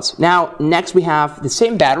 700 watts. Now, next we have the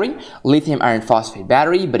same battery, lithium iron phosphate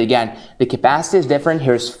battery, but again, the capacity is different.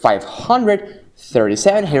 Here's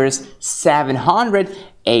 537, here's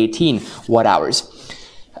 718 watt hours.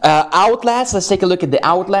 Outlets, let's take a look at the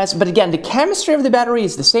outlets. But again, the chemistry of the battery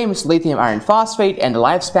is the same as lithium iron phosphate, and the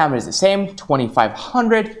lifespan is the same,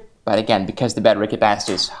 2500. But again, because the battery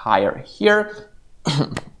capacity is higher here,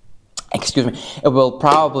 excuse me, it will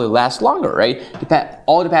probably last longer, right?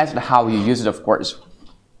 All depends on how you use it, of course.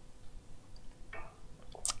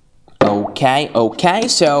 Okay,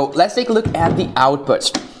 so let's take a look at the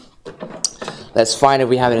outputs. Let's find if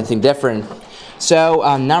we have anything different.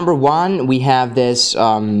 So number one, we have this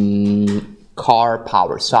car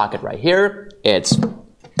power socket right here. It's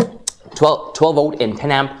 12 volt and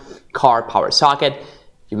 10 amp car power socket.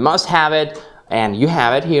 You must have it, and you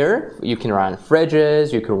have it here. You can run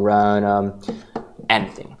fridges, you can run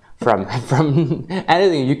anything from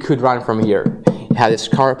anything you could run from here. You have this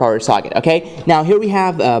car power socket. Okay, now here we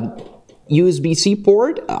have USB-C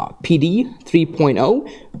port, PD 3.0,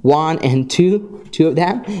 1 and 2 of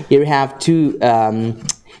them. Here we have two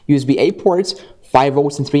USB-A ports, 5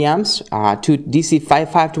 volts and 3 amps, two DC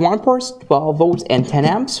 551 ports, 12 volts and 10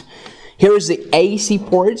 amps. Here is the AC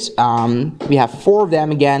ports. We have 4 of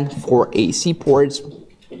them again, 4 AC ports,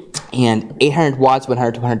 and 800 watts,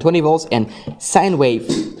 100 to 120 volts, and sine wave,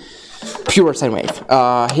 pure sine wave.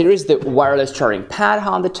 Here is the wireless charging pad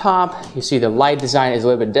on the top. You see the light design is a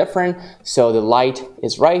little bit different. So the light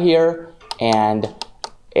is right here, and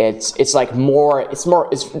it's like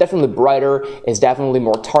it's definitely brighter. It's definitely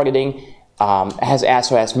more targeting. It has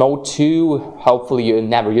SOS mode 2. Hopefully you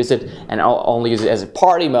never use it and only use it as a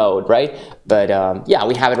party mode, right? But yeah,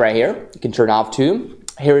 we have it right here. You can turn off too.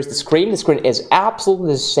 Here is the screen. The screen is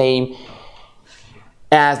absolutely the same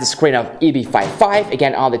as the screen of EB55.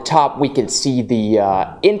 Again, on the top we can see the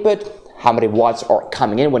input, how many watts are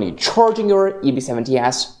coming in when you're charging your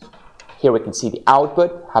EB70S. Here we can see the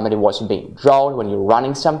output, how many watts are being drawn when you're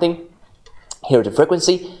running something. Here's the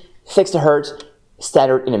frequency, 60 Hertz.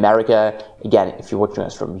 Standard in America. Again, if you're watching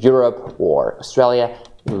us from Europe or Australia,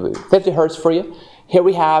 it will be 50 Hertz for you. Here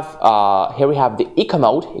we have the eco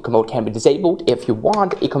mode. Eco mode can be disabled if you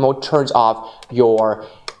want. Eco mode turns off your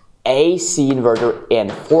AC inverter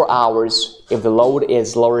in 4 hours if the load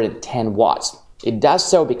is lower than 10 watts. It does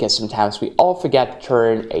so because sometimes we all forget to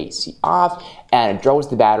turn AC off and it draws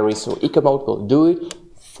the battery, so eco mode will do it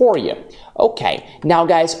for you. Okay, now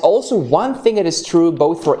guys, also one thing that is true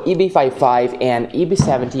both for EB55 and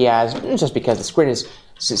EB70S, just because the screen is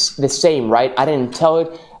the same, right? I didn't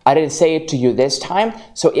say it to you this time.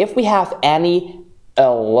 So if we have any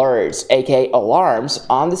alerts, aka alarms,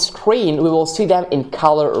 on the screen, we will see them in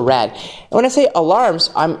color red. And when I say alarms,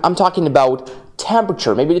 I'm talking about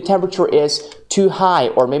temperature. Maybe the temperature is too high,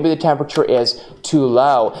 or maybe the temperature is too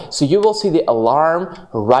low. So you will see the alarm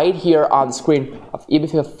right here on the screen of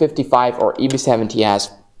EB55 or EB70S.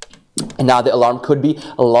 And now the alarm could be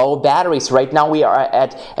low batteries. Right now we are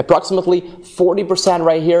at approximately 40%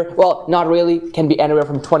 right here. Well, not really, can be anywhere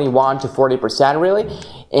from 21 to 40% really.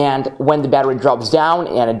 And when the battery drops down,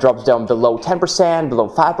 and it drops down below 10%, below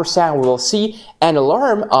 5%, we will see an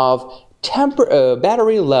alarm of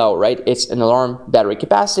battery low, right? It's an alarm battery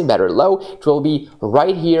capacity, battery low. It will be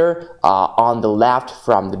right here on the left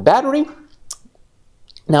from the battery.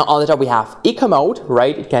 Now on the top we have eco mode,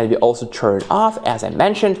 right? It can be also turned off, as I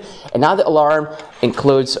mentioned. And now the alarm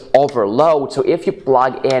includes overload. So if you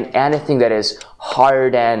plug in anything that is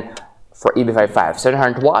higher than, for EB55,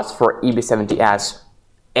 700 watts, for EB70S,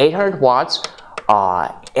 800 watts,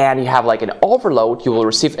 and you have like an overload, you will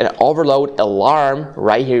receive an overload alarm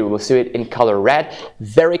right here. You will see it in color red,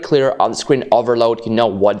 very clear on the screen. Overload, you know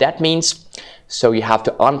what that means. So you have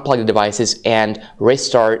to unplug the devices and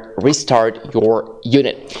restart your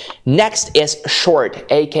unit. Next is short,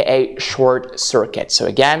 aka short circuit. So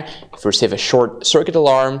again, if you receive a short circuit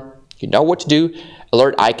alarm, you know what to do.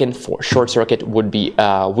 Alert icon for short circuit would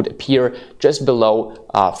appear just below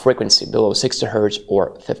frequency, below 60 Hertz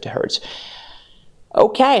or 50 Hertz.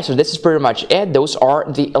 Okay, so this is pretty much it. Those are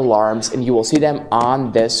the alarms, and you will see them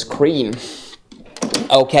on the screen.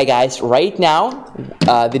 Okay guys, right now,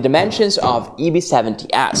 the dimensions of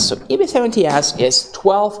EB70S. So EB70S is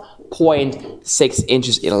 12.6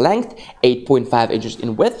 inches in length, 8.5 inches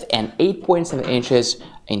in width, and 8.7 inches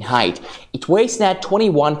in height. It weighs net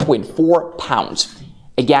 21.4 pounds.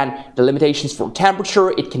 Again, the limitations for temperature,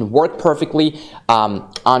 it can work perfectly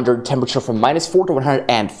under temperature from -4 to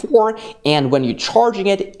 104, and when you're charging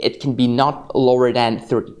it, it can be not lower than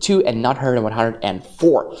 32 and not higher than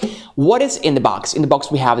 104. What is in the box? In the box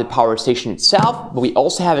we have the power station itself, but we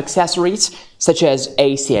also have accessories such as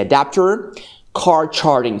AC adapter, car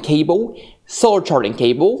charging cable, solar charging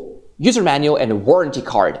cable, user manual, and a warranty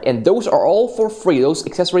card, and those are all for free. Those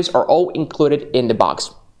accessories are all included in the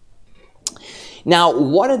box. Now,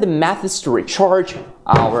 what are the methods to recharge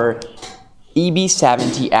our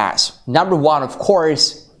EB70S? Number one, of course,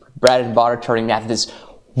 bread and butter charging method is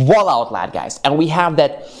wall outlet, guys, and we have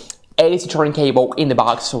that AC charging cable in the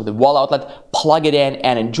box, so the wall outlet, plug it in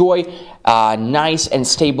and enjoy nice and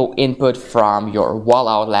stable input from your wall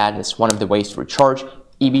outlet. It's one of the ways to recharge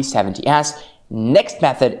EB70S. Next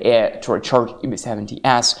method to recharge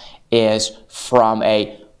EB70S is from a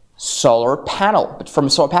solar panel. But from a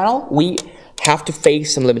solar panel, we have to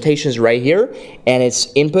face some limitations right here, and it's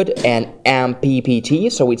input and MPPT,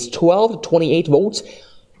 so it's 12 to 28 volts,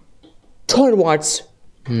 200 watts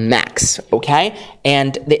max, okay?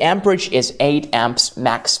 And the amperage is 8 amps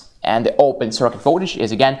max, and the open circuit voltage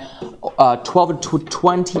is again 12 to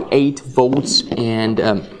 28 volts, and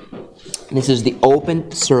this is the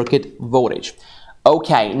open circuit voltage.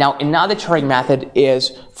 Okay, now another charging method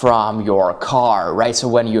is from your car, right? So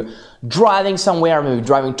when you're driving somewhere, maybe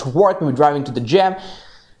driving to work, maybe driving to the gym,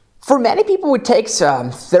 for many people it takes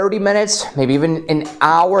 30 minutes, maybe even an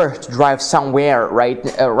hour to drive somewhere,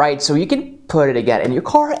 right? So you can put it again in your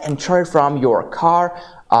car and charge from your car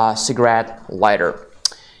cigarette lighter.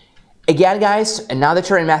 Again, guys, another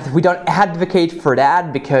charging method, we don't advocate for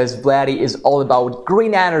that because BLUETTI is all about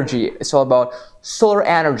green energy. It's all about solar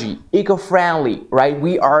energy, eco-friendly, right?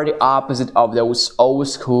 We are the opposite of those old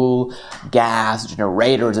school gas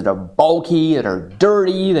generators that are bulky, that are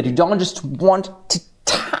dirty, that you don't just want to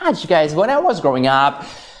touch, guys. When I was growing up,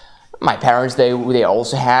 my parents, they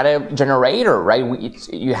also had a generator, right?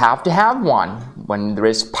 You have to have one. When there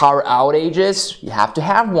is power outages, you have to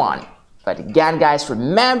have one. But again, guys,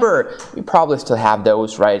 remember, you probably still have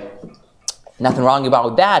those, right? Nothing wrong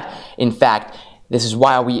about that. In fact, this is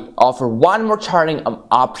why we offer one more charging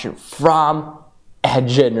option from a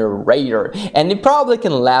generator. And you probably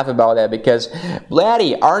can laugh about that because,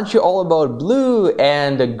 BLUETTI, aren't you all about blue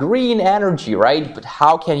and the green energy, right? But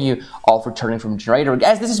how can you offer charging from a generator?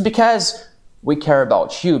 Guys, this is because we care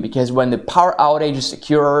about you, because when the power outages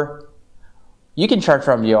occur, you can charge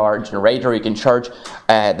from your generator, you can charge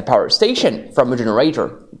the power station from a generator.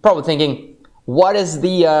 You're probably thinking, what's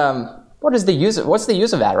the use of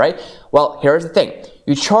that, right? Well, here's the thing.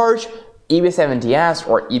 You charge EB70S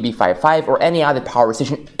or EB55 or any other power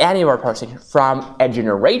station, anywhere power station from a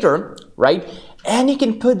generator, right? And you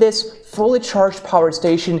can put this fully charged power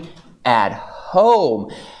station at home,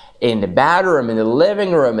 in the bedroom, in the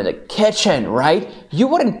living room, in the kitchen, right? You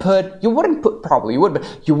would not put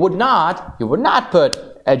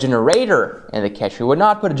a generator in the kitchen. You would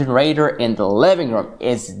not put a generator in the living room.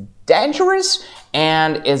 It's dangerous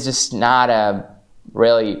and it's just not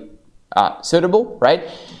really suitable, right?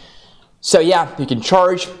 So yeah, you can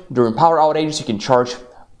charge during power outages. You can charge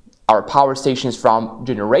our power stations from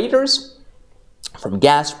generators, from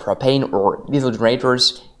gas, propane, or diesel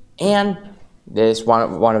generators, and this is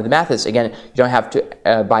one of the methods. Again, you don't have to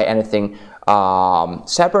buy anything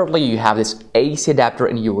separately. You have this AC adapter,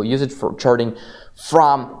 and you will use it for charging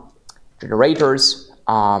from generators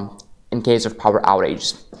in case of power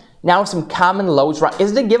outages. Now, some common loads.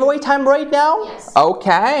 Is the giveaway time right now? Yes.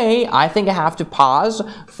 Okay, I think I have to pause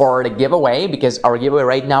for the giveaway because our giveaway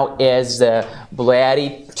right now is the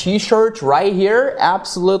BLUETTI t-shirt right here.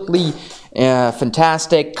 Absolutely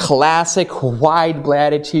fantastic, classic white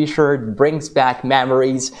BLUETTI t-shirt, brings back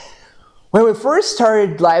memories. When we first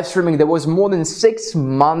started live streaming, that was more than 6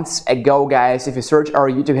 months ago, guys. If you search our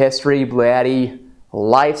YouTube history, BLUETTI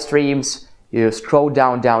live streams, you scroll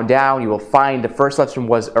down, you will find the first live stream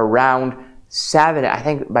was around 7, I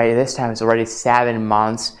think by this time it's already 7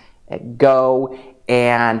 months ago,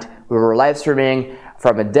 and we were live streaming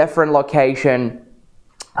from a different location,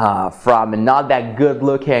 from a not that good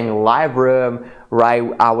looking live room, right?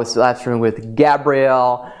 I was live streaming with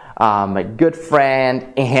Gabriel, my good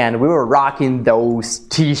friend, and we were rocking those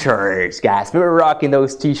t-shirts, guys. We were rocking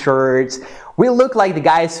those t-shirts. We look like the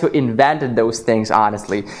guys who invented those things,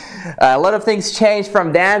 honestly. A lot of things changed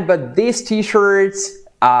from then, but these t-shirts,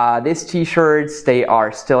 they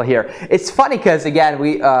are still here. It's funny because, again,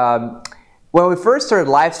 when we first started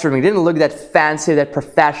live streaming, it didn't look that fancy, that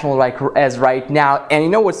professional like as right now. And you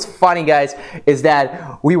know what's funny, guys, is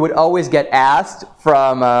that we would always get asked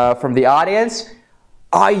from the audience,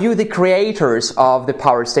 Are you the creators of the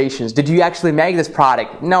power stations? Did you actually make this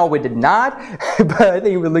product? No, we did not, but I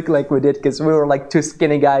think we look like we did because we were like two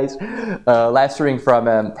skinny guys live streaming from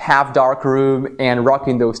a half dark room and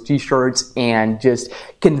rocking those t-shirts and just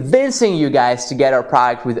convincing you guys to get our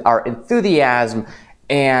product with our enthusiasm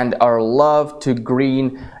and our love to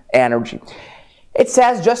green energy. It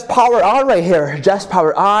says just power on right here. Just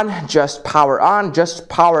power on, just power on, just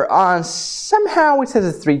power on. Somehow it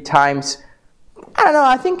says it 3 times. I don't know,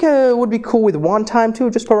 I think it would be cool with 1 time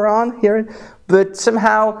too, just power on here. But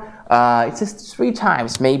somehow it says 3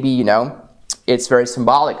 times. Maybe, you know, it's very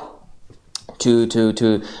symbolic to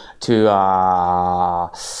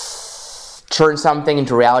turn something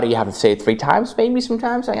into reality. You have to say it 3 times, maybe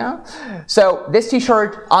sometimes, I don't know. So this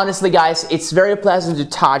t-shirt, honestly guys, it's very pleasant to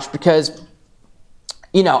touch because,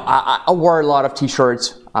 you know, I wore a lot of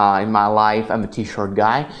t-shirts in my life. I'm a t-shirt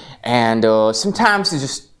guy, and sometimes it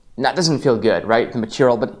just doesn't feel good, right? The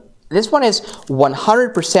material, but this one is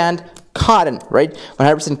 100% cotton, right?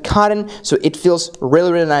 100% cotton, so it feels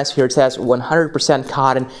really, really nice. Here it says 100%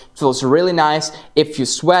 cotton. It feels really nice. If you're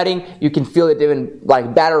sweating, you can feel it even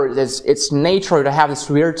like better. It's natural to have this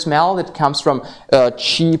weird smell that comes from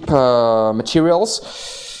cheap materials.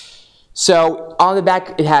 So on the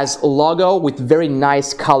back, it has a logo with very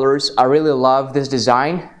nice colors. I really love this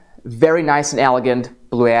design. Very nice and elegant.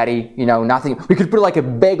 BLUETTI, you know, nothing. We could put like a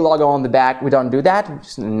big logo on the back. We don't do that.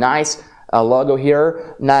 Just a nice logo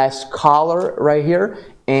here, nice collar right here,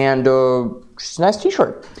 and just a nice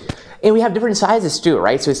t-shirt. And we have different sizes too,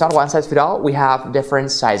 right? So it's not one size fits all. We have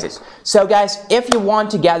different sizes. So guys, if you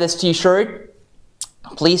want to get this t-shirt,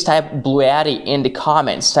 please type BLUETTI in the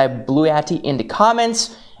comments. Type BLUETTI in the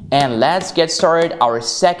comments, and let's get started. Our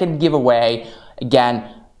second giveaway, again,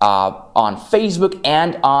 on Facebook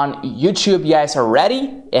and on YouTube. You guys are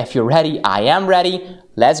ready? If you're ready, I am ready.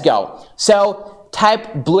 Let's go. So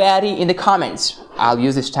type BLUETTI in the comments. I'll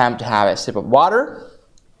use this time to have a sip of water.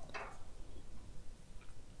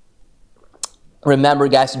 Remember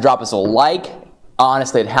guys to drop us a like.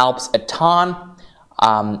 Honestly, it helps a ton.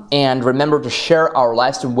 And remember to share our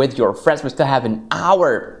live stream with your friends. We still have an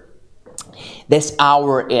hour. This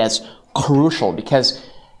hour is crucial because,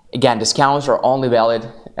 again, discounts are only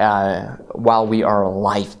valid while we are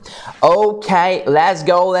live. Okay, let's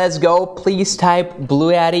go, let's go. Please type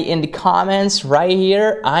BLUETTI in the comments right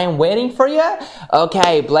here. I'm waiting for you.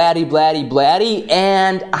 Okay, BLUETTI, BLUETTI, BLUETTI,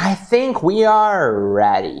 and I think we are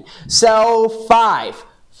ready. So 5,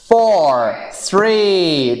 4,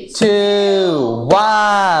 3, 2,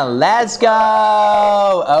 1, let's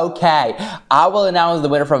go. Okay, I will announce the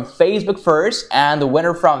winner from Facebook first, and the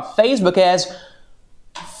winner from Facebook is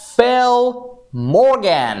Phil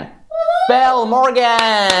Morgan. Phil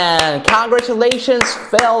Morgan! Congratulations,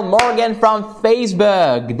 Phil Morgan from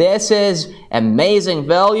Facebook. This is amazing,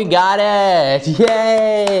 Phil. You got it.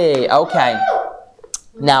 Yay! Okay.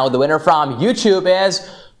 Now the winner from YouTube is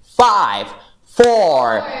 5,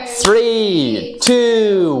 4, 3,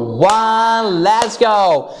 2, 1. Let's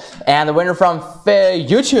go. And the winner from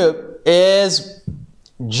YouTube is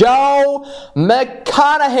Joe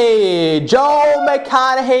McConaughey. Joe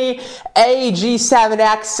McConaughey,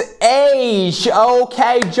 AG7X.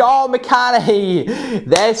 Okay, Joe McConaughey.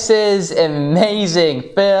 This is amazing.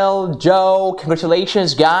 Phil, Joe,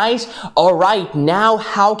 congratulations, guys. All right, now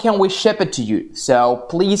how can we ship it to you? So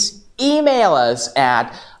please email us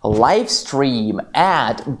at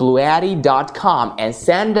livestream@bluetti.com and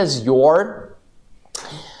send us your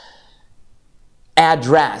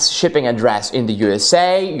address, shipping address in the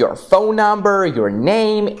USA, your phone number, your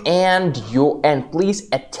name, and please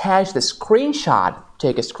attach the screenshot.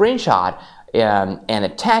 Take a screenshot and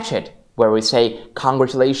attach it where we say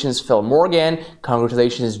congratulations Phil Morgan,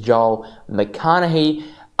 congratulations Joe McConaughey.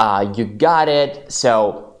 You got it.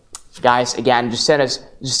 So guys, again,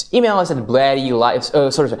 just email us at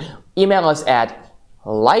email us at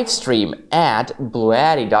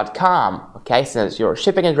livestream@bluetti.com. Okay, so that's your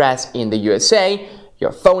shipping address in the USA,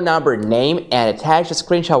 your phone number, name, and attach a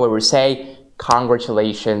screenshot where we say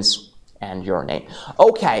congratulations and your name.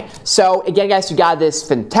 Okay, so again, guys, you got this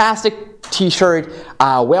fantastic t-shirt.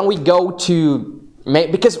 When we go to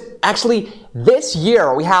make, because actually this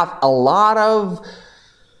year we have a lot of,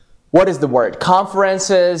 what is the word,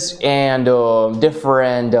 conferences and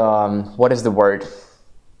different, what is the word,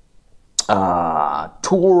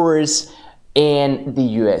 tours in the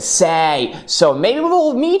USA. So maybe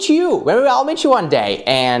we'll meet you. Maybe I'll meet you one day.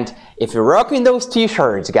 And if you're rocking those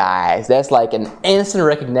t-shirts, guys, that's like an instant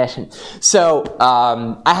recognition. So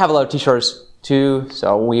I have a lot of t-shirts too.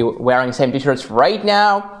 So we're wearing the same t-shirts right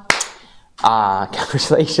now.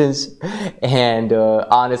 Congratulations, and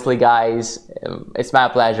honestly guys, it's my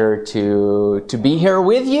pleasure to be here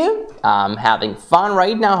with you. Having fun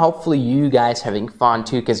right now. Hopefully you guys having fun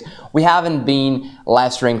too, because we haven't been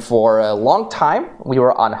live streaming for a long time. We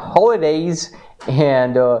were on holidays,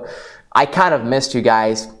 and I kind of missed you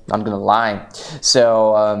guys, not gonna lie.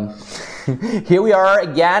 So here we are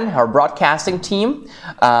again, our broadcasting team,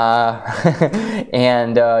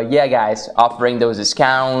 and yeah guys, offering those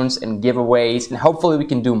discounts and giveaways, and hopefully we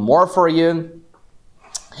can do more for you.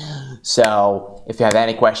 So if you have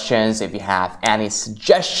any questions, if you have any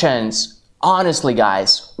suggestions, honestly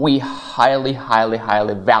guys, we highly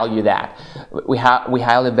value that. We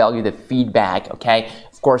highly value the feedback, okay?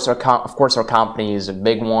 Of course, our company is a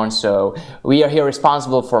big one, so we are here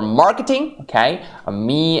responsible for marketing, okay?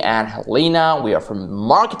 Me and Helena, we are from the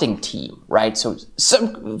marketing team, right? So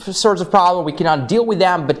some sorts of problem, we cannot deal with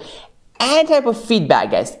them, but any type of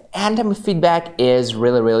feedback, guys, any type of feedback is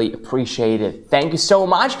really appreciated. Thank you so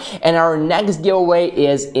much. And our next giveaway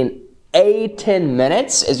is in 18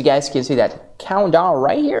 minutes. As you guys can see that countdown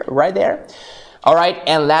right here, right there. All right,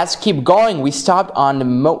 and let's keep going. We stopped on the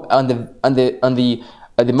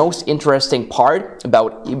most interesting part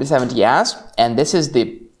about EB70S, and this is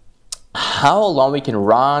the how long we can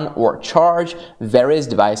run or charge various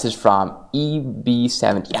devices from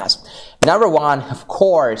EB70S. Number one, of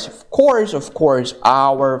course,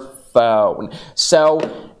 our phone. So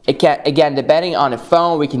again, depending on the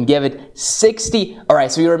phone, we can give it 60. All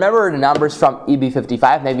right, so you remember the numbers from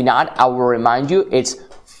EB55? Maybe not. I will remind you. It's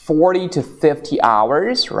 40 to 50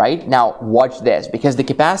 hours, right? Now, watch this, because the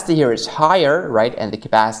capacity here is higher, right? And the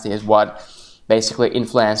capacity is what basically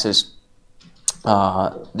influences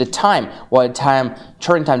the time, what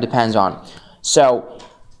charging time depends on. So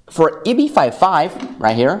for EB55,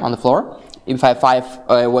 right here on the floor,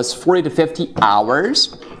 EB55 was 40 to 50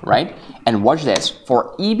 hours, right? And watch this,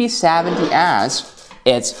 for EB70S,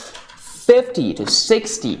 it's 50 to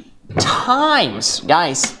 60 times,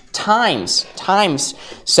 guys, times.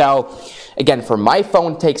 So again, for my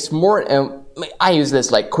phone, it takes more. I use this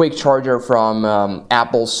like quick charger from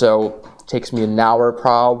Apple, so it takes me an hour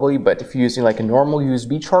probably. But if you're using like a normal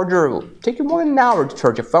USB charger, it will take you more than an hour to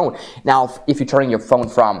charge your phone. Now, if you're charging your phone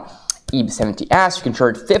from EB70S, you can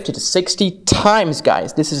charge 50 to 60 times,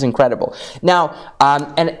 guys. This is incredible. Now,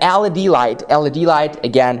 an LED light,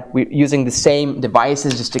 again, we're using the same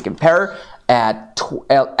devices just to compare.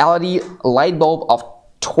 LED light bulb of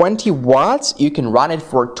 20 watts, you can run it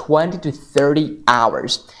for 20 to 30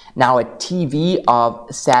 hours. Now a TV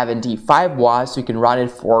of 75 watts, you can run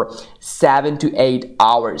it for 7 to 8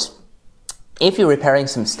 hours. If you're repairing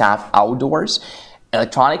some stuff outdoors,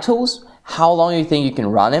 electronic tools, how long do you think you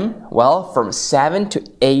can run them? Well, from 7 to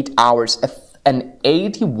 8 hours. An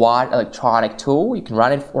 80-watt electronic tool, you can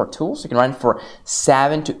run it for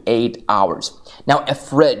 7 to 8 hours. Now a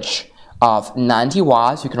fridge of 90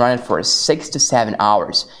 watts, you can run it for 6 to 7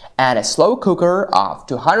 hours. And a slow cooker of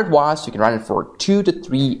 200 watts, you can run it for 2 to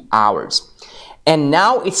 3 hours. And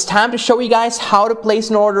now it's time to show you guys how to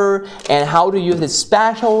place an order and how to use the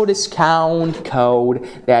special discount code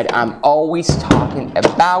that I'm always talking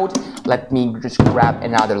about. Let me just grab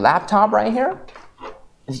another laptop right here.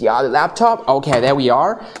 The other laptop. Okay, there we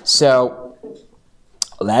are. So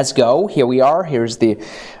let's go. Here we are. Here's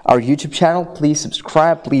our YouTube channel. Please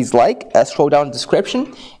subscribe. Please like. Scroll down the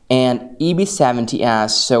description. And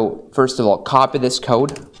EB70S. So first of all, copy this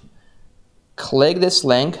code. Click this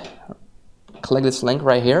link. Click this link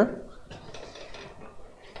right here.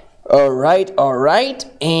 All right.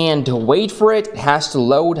 And wait for it. It has to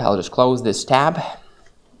load. I'll just close this tab.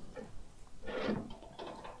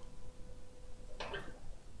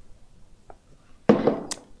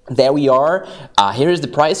 There we are. Here is the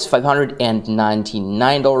price,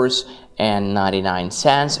 $599.99, and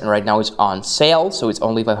right now it's on sale, so it's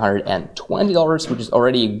only $520, which is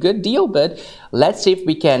already a good deal. But let's see if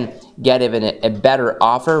we can get even a better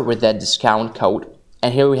offer with that discount code.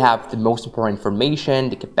 And here we have the most important information: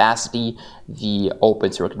 the capacity, the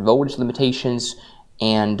open circuit voltage limitations,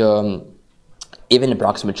 and even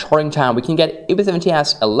approximate charging time. We can get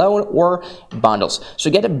EB70S alone or bundles.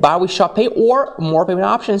 So get a buy with Shop Pay or more payment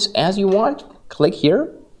options as you want. Click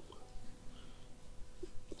here.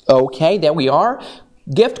 Okay, there we are.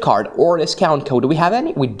 Gift card or discount code. Do we have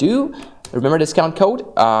any? We do. Remember discount code?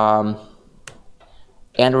 And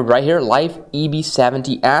right here, Live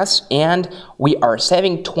EB70S, and we are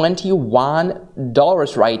saving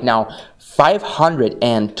 $21 right now.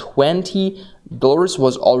 $520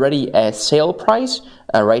 was already a sale price.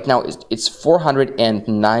 Right now it's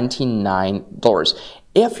 $499.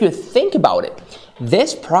 If you think about it,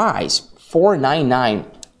 this price $499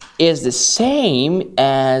 is the same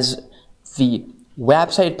as the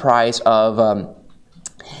website price of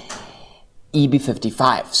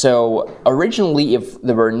EB55. So originally, if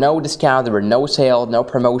there were no discount, there were no sale, no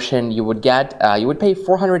promotion, you would get you would pay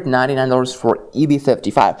 $499 for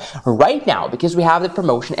EB55. Right now, because we have the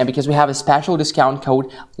promotion and because we have a special discount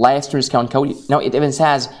code, livestream discount code, no, it even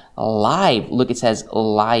says live. Look, it says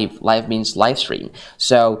live. Live means live stream.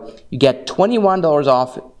 So you get $21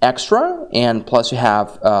 off extra, and plus you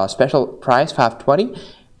have special price $520,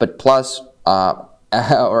 but plus or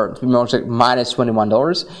to be more exact, minus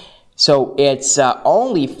 $21. So it's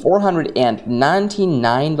only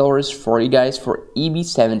 $499 for you guys for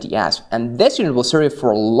EB70S. And this unit will serve you for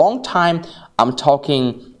a long time. I'm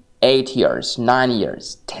talking 8 years, 9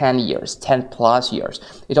 years, 10 years, 10 plus years.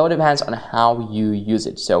 It all depends on how you use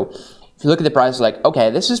it. So if you look at the price, like, okay,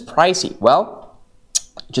 this is pricey. Well,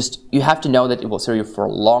 just you have to know that it will serve you for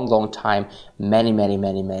a long, long time, many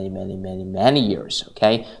years,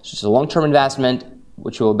 okay? So it's a long-term investment,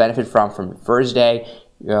 which you will benefit from the first day.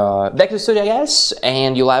 Back to the studio, I guess,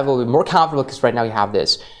 and your life will be more comfortable because right now you have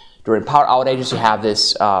this, during power outages, you have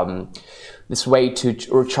this this way to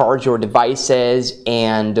recharge your devices,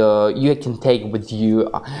 and you can take it with you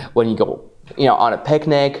when you go, on a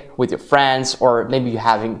picnic with your friends, or maybe you're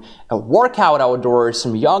having a workout outdoors,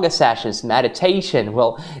 some yoga sessions, meditation.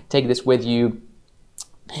 Well, take this with you,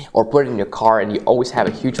 or put it in your car, and you always have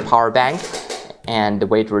a huge power bank and the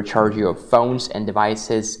way to recharge your phones and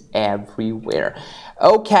devices everywhere.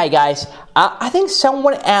 Okay, guys, I think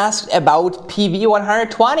someone asked about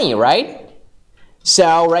PV120, right?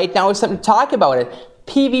 So right now it's time to talk about it.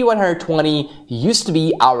 PV120 used to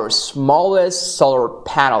be our smallest solar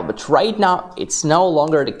panel, but right now it's no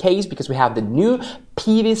longer the case because we have the new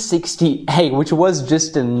PV68, which was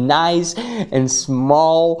just a nice and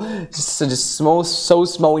small, so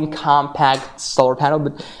small and compact solar panel,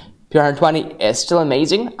 but PV120 is still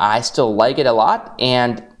amazing. I still like it a lot.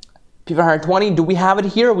 And PV120, do we have it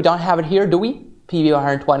here? We don't have it here, do we?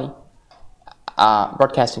 PV120.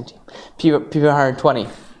 Broadcasting team. PV120.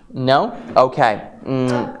 No? Okay.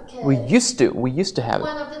 We used to have it.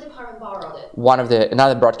 One of the department borrowed it.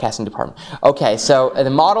 Another broadcasting department. Okay, so the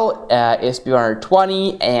model is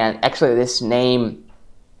PV120, and actually this name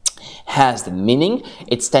has the meaning.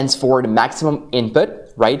 It stands for the maximum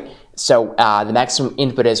input, right? So the maximum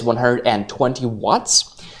input is 120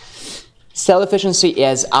 watts. Cell efficiency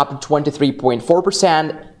is up to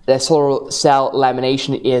 23.4%. The solar cell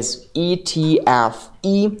lamination is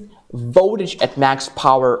ETFE. Voltage at max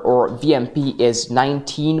power, or VMP, is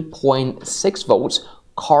 19.6 volts.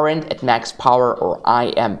 Current at max power, or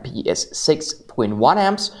IMP, is 6.1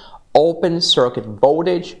 amps. Open circuit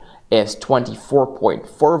voltage is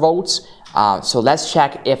 24.4 volts. So let's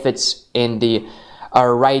check if it's in the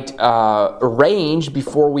right range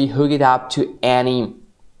before we hook it up to any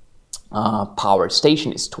power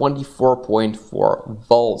station. Is 24.4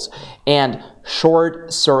 volts, and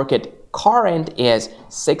short circuit current is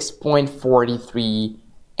 6.43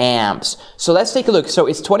 amps. So let's take a look. So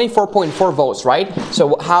it's 24.4 volts, right?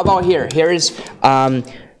 So how about here? Here is 12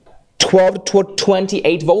 to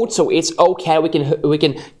 28 volts. So it's okay. We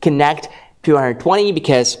can connect PV120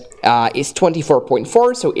 because it's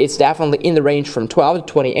 24.4. So it's definitely in the range from 12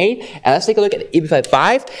 to 28. And let's take a look at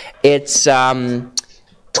EB55. It's 12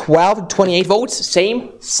 to 28 volts.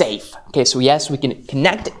 Same, safe. Okay. So yes, we can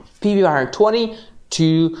connect PV120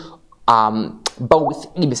 to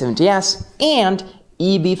both EB70S and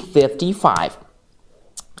EB55.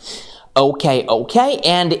 Okay,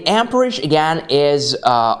 and the amperage again is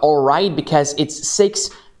alright because it's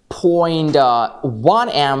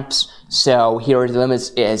 6.1 amps. So here the limits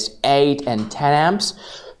is 8 and 10 amps.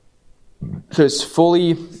 So it's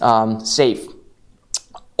fully safe.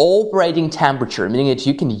 Operating temperature, meaning that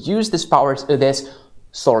you can use this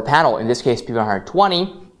solar panel, in this case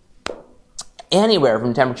PV120, anywhere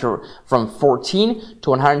from temperature from 14 to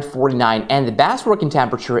 149, and the best working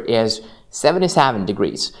temperature is 77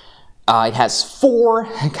 degrees. It has 4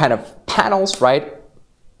 kind of panels, right?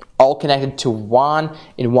 All connected to one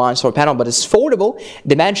solar panel, but it's foldable.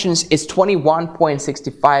 Dimensions is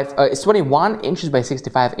 21.65. It's 21 inches by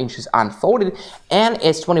 65 inches unfolded, and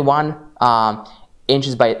it's 21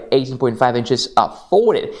 inches by 18.5 inches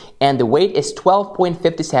folded. And the weight is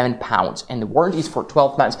 12.57 pounds, and the warranty is for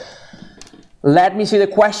 12 months. Let me see the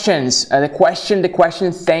questions. The question.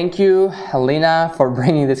 Thank you, Helena, for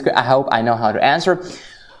bringing this. I hope I know how to answer.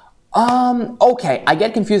 Okay, I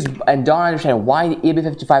get confused and don't understand why the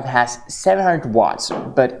EB55 has 700 watts,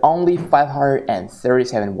 but only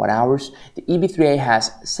 537 watt hours. The EB3A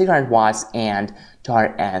has 600 watts and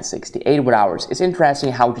 268 watt hours. It's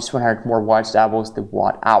interesting how just 100 more watts doubles the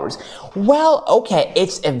watt hours. Well, okay,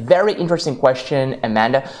 it's a very interesting question,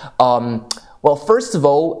 Amanda. Well, first of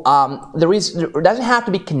all, there doesn't have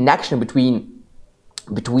to be connection between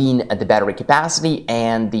the battery capacity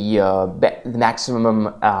and the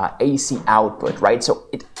maximum AC output, right? So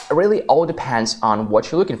it really all depends on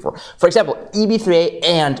what you're looking for. For example, EB3A,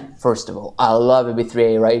 and first of all, I love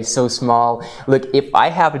EB3A, right? It's so small. Look, if I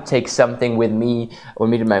have to take something with me or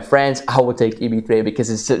meet with my friends, I will take EB3A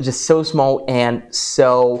because it's just so small and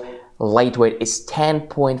so lightweight. It's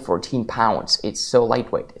 10.14 pounds. It's so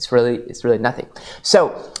lightweight. It's really nothing.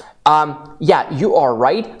 So yeah, you are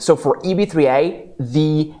right. So for EB3A,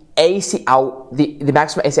 the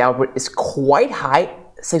maximum AC output is quite high,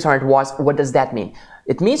 600 watts. What does that mean?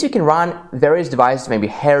 It means you can run various devices, maybe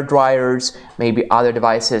hair dryers, maybe other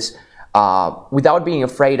devices, without being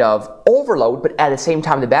afraid of overload, but at the same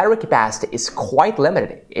time, the battery capacity is quite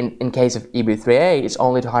limited. In case of EB3A, it's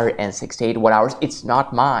only 268 watt hours. It's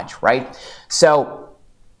not much, right? So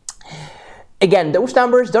again, those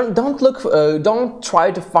numbers, don't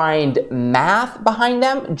try to find math behind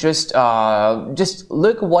them. Just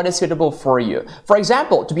look what is suitable for you. For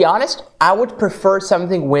example, to be honest, I would prefer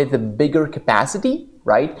something with a bigger capacity,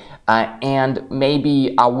 right? And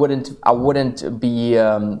maybe I wouldn't be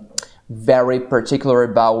very particular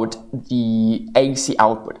about the AC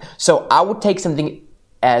output. So I would take something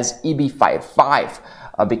as EB55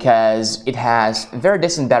 because it has very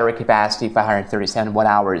decent battery capacity, 537 watt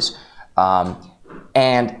hours.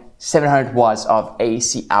 And 700 watts of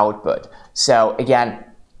AC output. So again,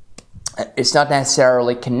 it's not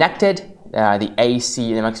necessarily connected. The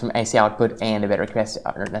maximum AC output and the battery capacity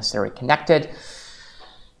are not necessarily connected.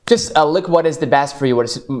 Just look what is the best for you, what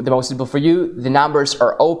is the most suitable for you. The numbers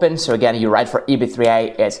are open. So again, you're right, for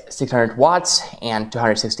EB3A, it's 600 watts and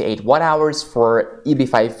 268 watt hours. For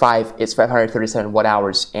EB55, it's 537 watt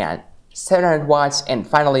hours and 700 watts. And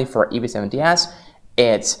finally, for EB70S,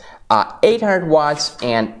 it's 800 watts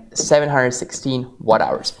and 716 watt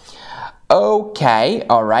hours. Okay,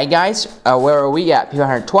 all right, guys. Where are we at?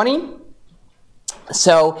 P120.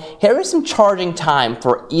 So here is some charging time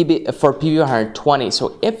for PV120.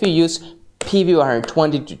 So if you use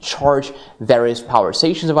PV120 to charge various power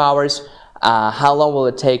stations of ours, how long will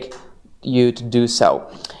it take you to do so?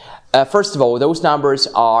 First of all, those numbers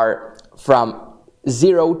are from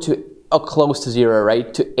 0 to close to 0,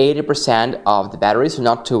 right, to 80% of the battery, so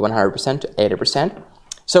not to 100%, to 80%.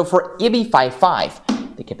 So for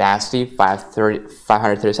EB55, the capacity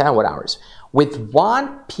 537 watt hours. With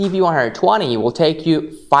one PV120, it will take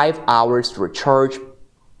you 5 hours to recharge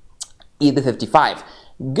EB55.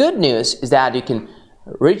 Good news is that you can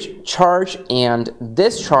recharge and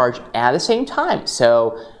discharge at the same time.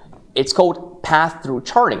 So it's called pass-through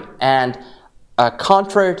charging. And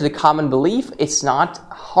contrary to the common belief, it's not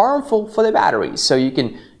harmful for the battery. So you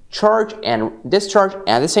can charge and discharge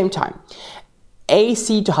at the same time.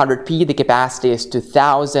 AC to 100p, the capacity is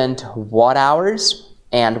 2000 watt hours.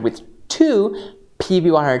 And with two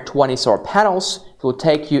PV120 solar panels, it will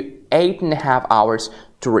take you 8.5 hours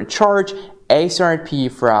to recharge AC 100p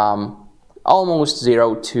from almost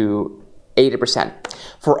 0 to 80%.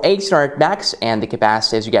 For AC 100 max, and the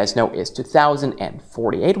capacity, as you guys know, is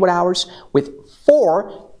 2048 watt hours. With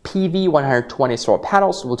 4 PV120 solar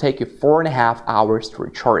panels, it will take you 4.5 hours to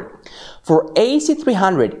recharge. For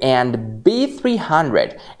AC300 and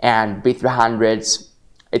B300's,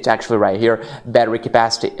 it's actually right here, battery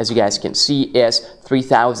capacity, as you guys can see, is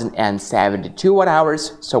 3072 watt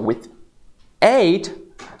hours. So with 8,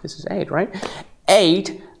 this is 8, right?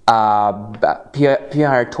 8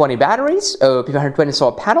 P120 batteries, P120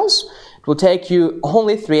 solar panels, it will take you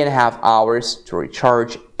only 3.5 hours to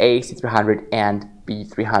recharge AC300 and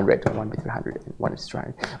B300, one B300 and one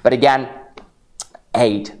B300. But again,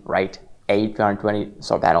 8, right? 8 P120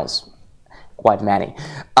 solar panels, quite many.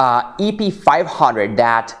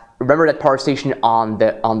 EP500, remember that power station on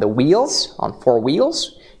the wheels, on 4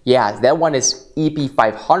 wheels? Yeah, that one is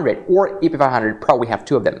EP500 or EP500 Pro. We have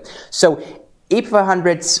 2 of them. So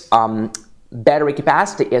EP500's battery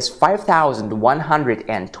capacity is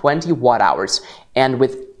 5120 watt hours, and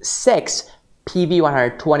with 6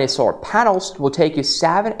 PV120 solar panels, it will take you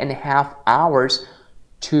 7.5 hours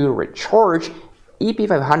to recharge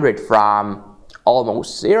EP500 from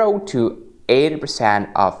almost 0 to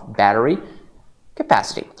 80% of battery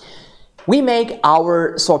capacity. We make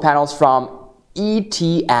our solar panels from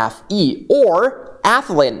ETFE or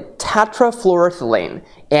ethylene tetrafluoroethylene.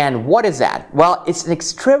 And what is that? Well, it's an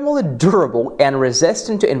extremely durable and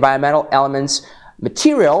resistant to environmental elements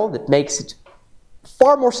material that makes it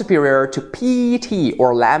far more superior to PET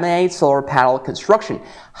or laminated solar panel construction.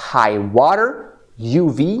 High water,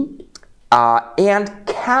 UV, and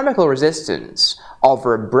chemical resistance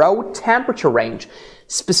over a broad temperature range,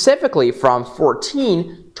 specifically from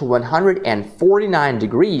 14 to 149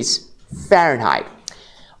 degrees Fahrenheit.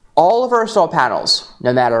 All of our solar panels,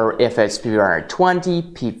 no matter if it's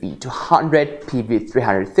PV120, PV200,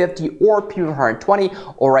 PV350, or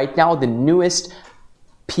PV120, or right now the newest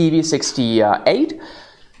PV68,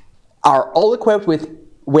 are all equipped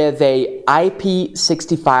with a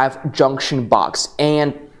IP65 junction box.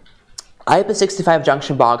 And IP65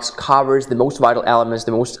 junction box covers the most vital elements,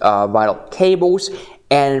 the most vital cables,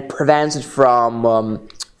 and prevents it from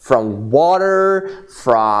water,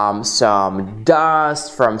 from some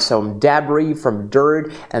dust, from some debris, from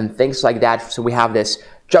dirt, and things like that. So we have this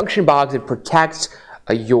junction box that protects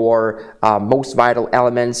your most vital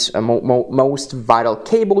elements, most vital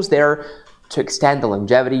cables there to extend the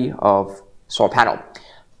longevity of solar panel.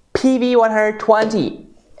 PV120,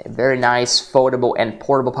 a very nice foldable and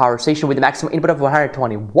portable power station with a maximum input of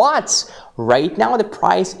 120 watts. Right now the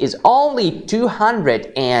price is only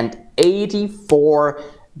 $284.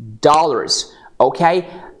 Okay,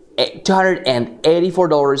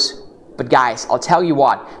 $284. But guys, I'll tell you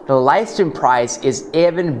what, the live stream price is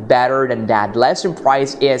even better than that. The live stream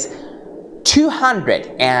price is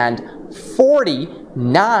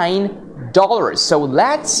 $249. So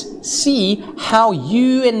let's see how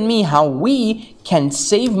you and me, how we can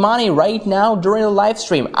save money right now during the live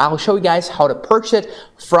stream. I'll show you guys how to purchase it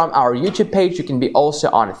from our YouTube page. You can be also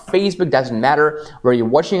on Facebook, doesn't matter where you're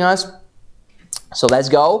watching us. So let's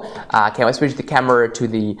go. Can I switch the camera to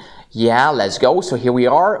the, yeah, let's go. So here we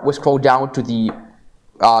are. We scroll down to the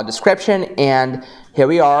description, and here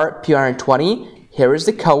we are, PV120. Here is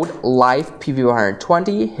the code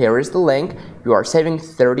LIVEPV120. Here is the link. You are saving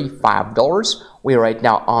 $35. We are right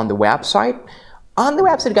now on the website. On the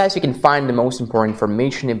website, guys, you can find the most important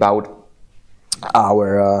information about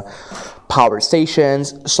our power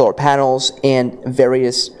stations, solar panels, and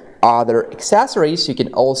various other accessories. You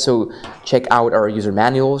can also check out our user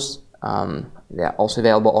manuals. They're also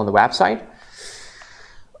available on the website.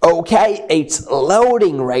 Okay, it's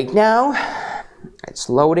loading right now. It's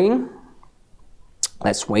loading.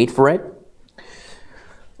 Let's wait for it.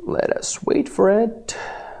 Let us wait for it.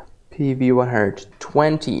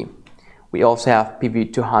 PV120. We also have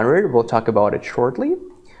PV200. We'll talk about it shortly.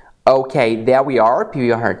 Okay, there we are,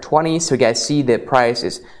 PV120. So you guys see the price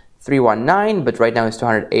is $319, but right now it's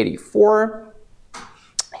 $284.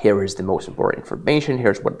 Here is the most important information.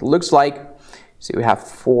 Here's what it looks like. So we have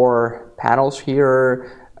 4 panels here,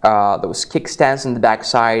 those kickstands in the back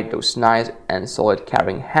side, those nice and solid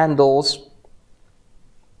carrying handles.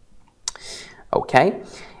 Okay,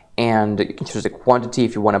 and you can choose the quantity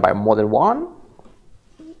if you want to buy more than one.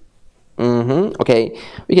 Okay,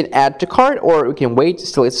 we can add to cart, or we can wait.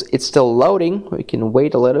 Still, it's still loading. We can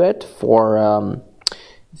wait a little bit for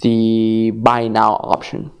the buy now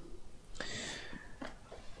option.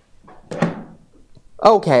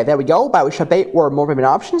 Okay, there we go. Buy with Shop Pay or more payment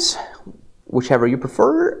options, whichever you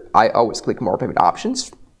prefer. I always click more payment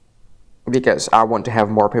options because I want to have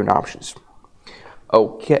more payment options.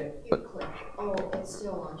 Okay. You click. Oh, it's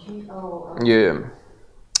still launching. Oh. Yeah,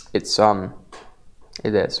 it's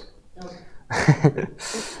it is. Okay.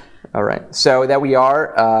 All right. So there we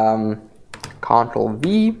are. Control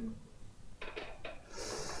V.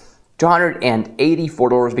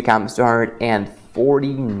 $284 becomes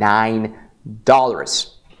 $249.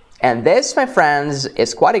 And this, my friends,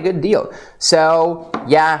 is quite a good deal. So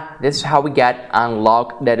yeah, this is how we get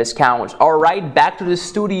unlock the discounts. All right, back to the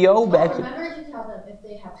studio. Back to... Remember to tell them if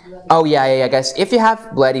they have BLUETTI. Oh yeah, guys. If you have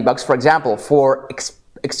BLUETTI bucks, for example, for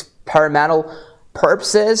experimental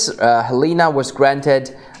purposes, Helena was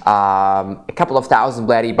granted a couple of thousand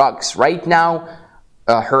BLUETTI bucks. Right now,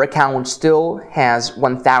 her account still has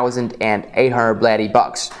 1,800 BLUETTI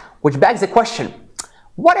bucks, which begs the question: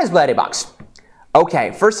 what is BLUETTI bucks?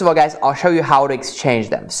 Okay, first of all, guys, I'll show you how to exchange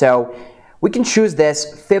them. So we can choose this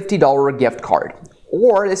 $50 gift card,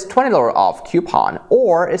 or this $20 off coupon,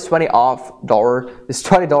 or this $20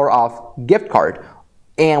 off gift card.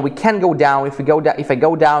 And we can go down. If I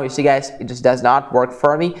go down, you see, guys, it just does not work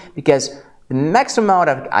for me because the maximum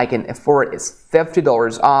amount I can afford is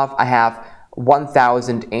 $50 off. I have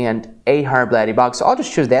 1,800 BLUETTI bucks. So I'll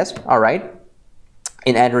just choose this. All right,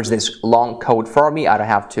 it enters this long code for me. I don't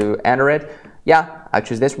have to enter it. Yeah, I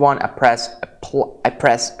choose this one. I press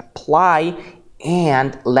apply,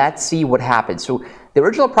 and let's see what happens. So The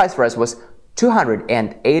original price for us was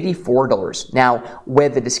 $284. Now,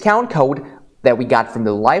 with the discount code that we got from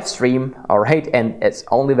the live stream, all right, and it's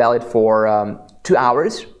only valid for 2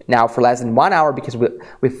 hours, now for less than 1 hour because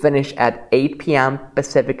we finish at 8 p.m.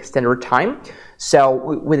 Pacific Standard Time.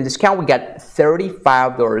 So with the discount, we got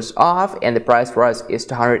 $35 off, and the price for us is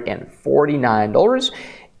 $249.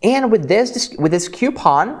 And with this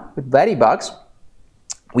coupon, with BLUETTI,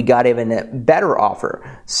 we got even a better offer.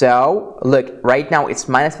 So look, right now it's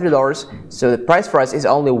minus $50, so the price for us is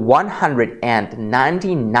only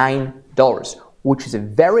 $199, which is a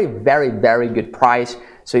very, very, very good price.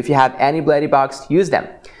 So if you have any BLUETTI, use them.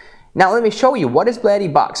 Now let me show you what is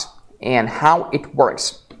BLUETTI and how it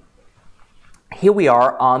works. Here we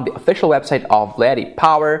are on the official website of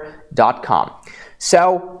BLUETTIpower.com.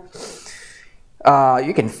 So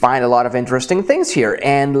you can find a lot of interesting things here,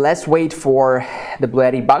 and let's wait for the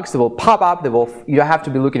BLUETTI that will pop up. You don't have to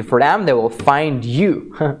be looking for them, they will find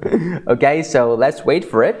you. Okay, so let's wait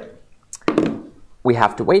for it. We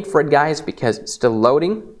have to wait for it, guys, because it's still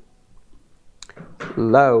loading.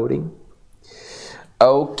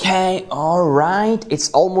 Okay, all right, it's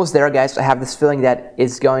almost there, guys. I have this feeling that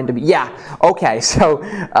it's going to be, yeah, okay, so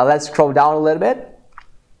let's scroll down a little bit.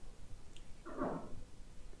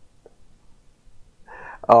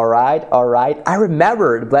 All right. I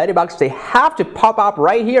remember the BLUETTI, they have to pop up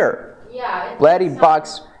right here. Yeah.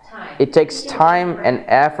 BLUETTI, it takes time and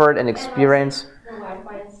effort and experience. The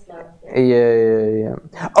Wi-Fi is slow. Yeah.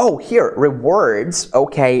 Oh, here, rewards.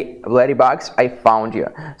 Okay, BLUETTI, I found you.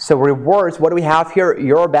 So rewards, what do we have here?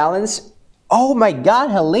 Your balance. Oh my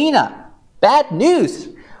God, Helena, bad news.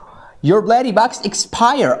 Your BLUETTI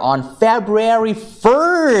expire on February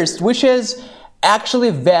 1st, which is actually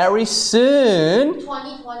very soon.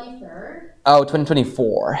 2024? Oh,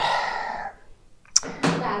 2024.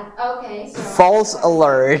 Okay. So False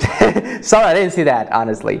alert. Sorry, I didn't see that,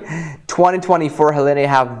 honestly. 2024, Helena, you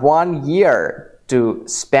have 1 year to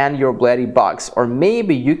spend your BLUETTI, or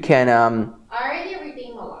maybe you can I already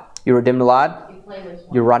redeemed a lot. You redeemed a lot? You play with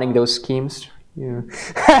one. You're running those schemes? Yeah.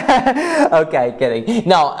 Okay, kidding.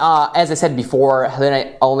 No, as I said before,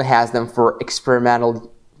 Helena only has them for experimental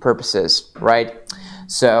purposes, right?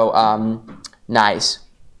 So nice.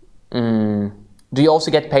 Do you also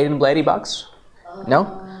get paid in BLUETTI?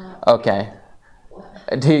 No? Okay.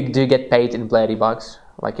 Do you get paid in BLUETTI,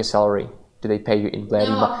 like your salary? Do they pay you in BLUETTI?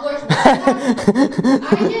 No, of course not.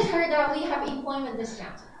 I just heard that we have employment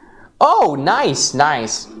discount. Oh, nice. My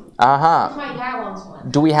dad wants one.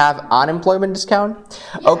 Do we have unemployment discount?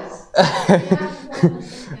 Yes.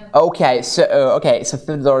 Okay, so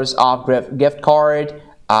 $50 off gift card,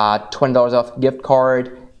 $20 off gift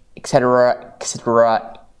card, etc.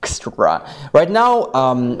 Right now,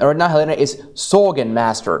 Helena is Slogan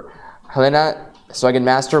Master. Helena, Slogan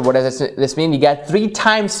Master. What does this mean? You get 3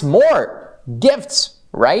 times more gifts,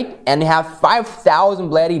 right? And you have 5,000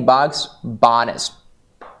 BLUETTI bonus.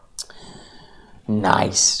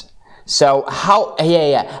 Nice. So how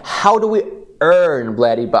do we earn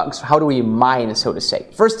BLUETTI? How do we mine, so to say?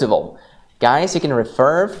 First of all, guys, you can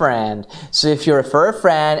refer a friend. So if you refer a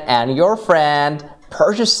friend and your friend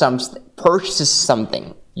purchases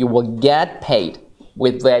something, you will get paid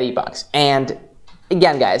with BLUETTI. And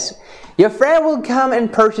again, guys, your friend will come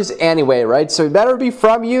and purchase anyway, right? So it better be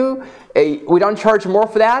from you. We don't charge more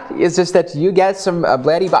for that. It's just that you get some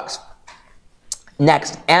BLUETTI.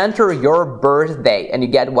 Next, enter your birthday and you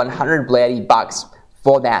get 100 BLUETTI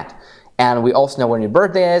for that. And we also know when your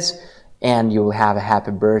birthday is, and you will have a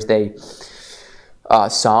happy birthday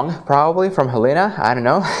song probably from Helena. I don't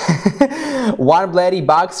know. 1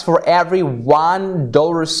 BLUETTI for every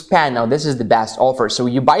 $1 spent. Now this is the best offer. So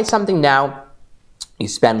you buy something now, you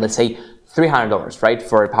spend, let's say, $300, right,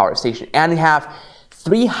 for a power station, and you have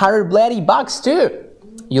 300 BLUETTI too.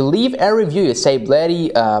 You leave a review. You say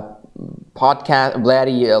BLUETTI podcast,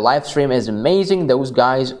 BLUETTI live stream is amazing. Those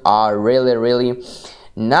guys are really, really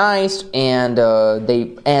nice, and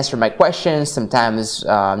they answer my questions, sometimes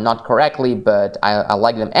not correctly, but I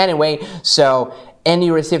like them anyway. So, and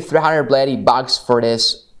you receive 300 BLUETTI for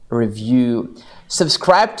this review.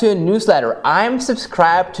 Subscribe to a newsletter. I'm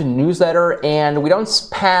subscribed to newsletter, and we don't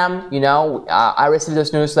spam, you know. I receive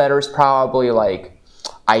those newsletters probably, like,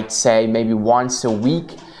 I'd say maybe once a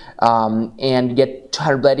week, and you get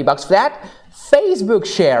 200 BLUETTI for that. Facebook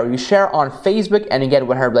share. You share on Facebook and you get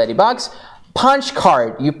 100 BLUETTI. Punch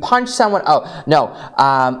card. You punch someone. Oh, no.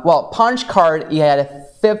 Well, punch card, you had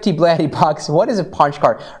 50 BLUETTI. What is a punch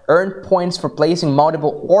card? Earn points for placing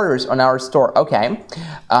multiple orders on our store. Okay.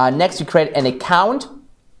 Next, you create an account.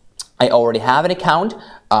 I already have an account.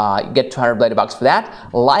 You get 200 BLUETTI bucks for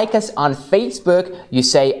that. Like us on Facebook. You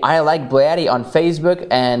say I like BLUETTI on Facebook,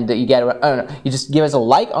 and you get you just give us a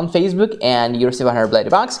like on Facebook, and you receive 100 BLUETTI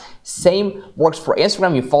bucks. Same works for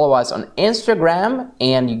Instagram. You follow us on Instagram,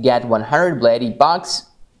 and you get 100 BLUETTI bucks.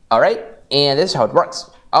 All right, and this is how it works.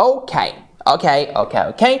 Okay.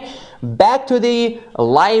 Back to the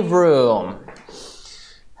live room.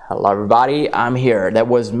 Hello everybody, I'm here. That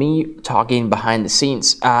was me talking behind the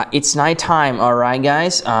scenes. It's nighttime, alright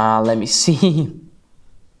guys? Let me see.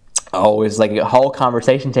 Oh, it's like a whole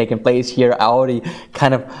conversation taking place here. I already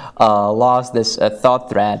kind of lost this thought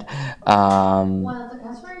thread. One of the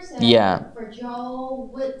customers said for Joe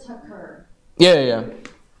Whittaker. Yeah.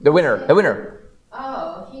 The winner.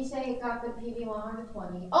 Oh, he said he got the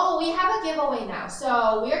PV120. Oh, we have a giveaway now.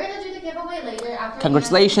 So we're going to do the giveaway later. After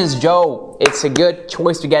Congratulations, Joe. It's a good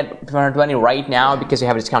choice to get PV120 right now because you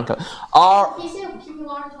have a discount code. He said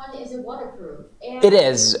PV120 is waterproof. And it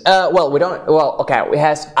is. Okay. It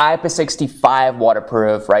has IP65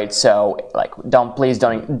 waterproof, right? So, like, please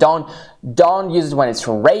don't use it when it's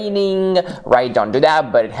raining, right? Don't do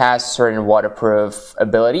that. But it has certain waterproof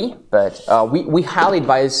ability. But we highly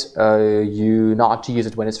advise you not to use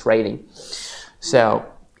it when it's raining. So,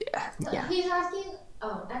 yeah. He's asking.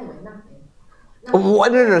 Oh, anyway, nothing.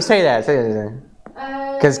 What? No, say that.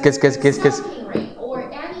 Because. Soaking rain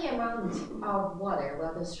or any amount of water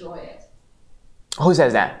will destroy it. Who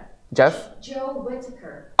says that? Jeff? Joe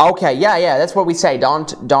Whittaker. Okay, yeah, that's what we say.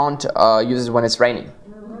 Don't use it when it's raining.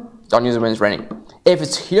 Don't use it when it's raining. If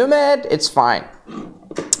it's humid, it's fine,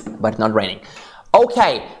 but not raining.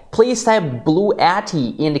 Okay, please type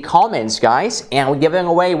BLUETTI in the comments, guys, and we're giving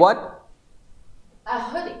away what? A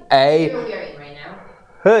hoodie. You're wearing right now.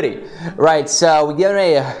 Hoodie, right? So we're giving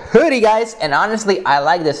away a hoodie, guys, and honestly, I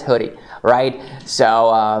like this hoodie, right? So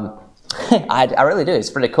I really do. It's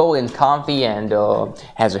pretty cool and comfy, and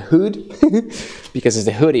has a hood because it's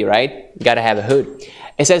a hoodie, right? You gotta have a hood.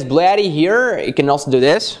 It says BLUETTI here. You can also do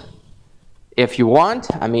this if you want.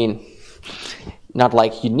 I mean, not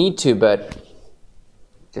like you need to, but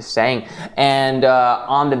just saying. And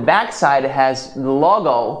on the back side, it has the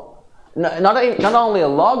logo. Not only a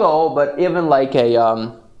logo, but even like a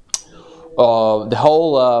the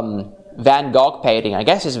whole Van Gogh painting. I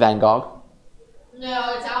guess it's Van Gogh.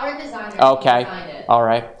 No, it's our designer. Okay. He designed it. All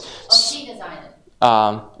right. Oh, she designed it.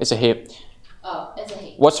 It's a he. Oh, it's a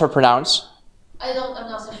he. What's her pronounce? I'm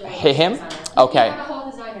not so sure. Him? Okay. We have a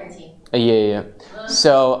whole designer team. Yeah.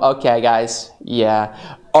 So, okay, guys. Yeah.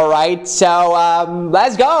 All right. So,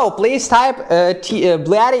 let's go. Please type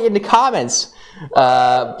BLUETTI in the comments.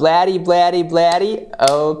 BLUETTI.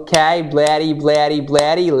 Okay,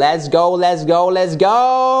 BLUETTI. Let's go,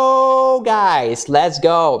 guys. Let's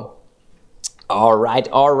go. All right.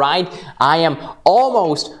 I am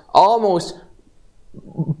almost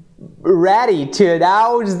ready to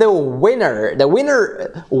announce the winner.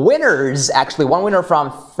 Winners, actually, one winner from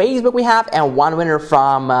Facebook we have, and one winner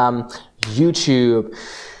from YouTube.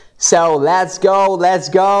 So let's go.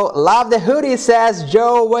 Love the hoodie, says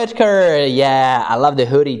Joe Whittaker. Yeah, I love the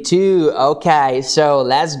hoodie too. Okay, so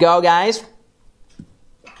let's go, guys.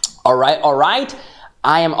 All right.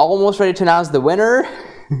 I am almost ready to announce the winner.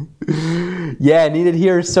 Yeah, needed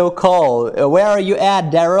here is so cold. Where are you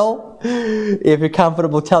at, Daryl? If you're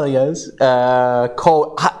comfortable telling us.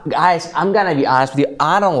 Cold. Guys, I'm gonna be honest with you.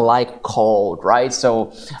 I don't like cold, right?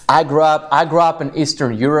 So I grew up in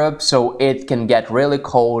Eastern Europe, so it can get really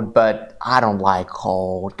cold, but I don't like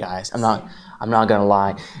cold, guys. I'm not gonna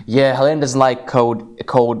lie. Yeah, Helene doesn't like cold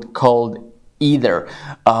either.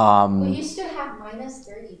 We used to have minus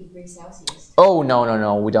 30 degrees Celsius. Oh,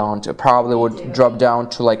 no, we don't. It probably would drop down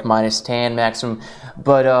to like minus 10 maximum.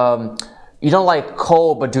 But you don't like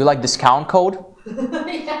cold, but do you like discount cold?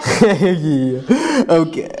 Yeah.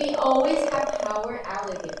 Okay. We always have power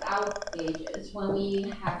outages when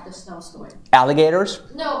we have the snowstorm. Alligators?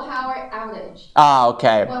 No, power outage. Ah,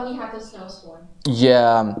 okay. When we have the snowstorm.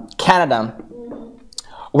 Yeah, Canada.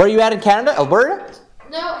 Where are you at in Canada? Alberta?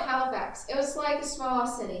 No, Halifax. It was like a small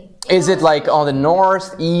city. Is it like on the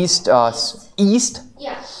north, east, east?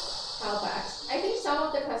 Yeah, Halifax. I think some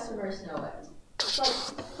of the customers know it. It's like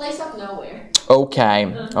a place of nowhere.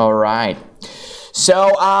 Okay, all right.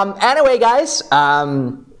 So, anyway, guys,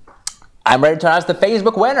 I'm ready to announce the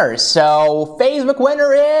Facebook winner. So, Facebook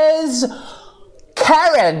winner is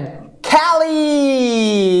Karen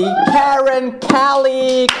Callie. Karen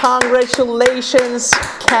Callie, congratulations,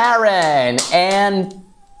 Karen. And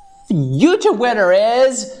the YouTube winner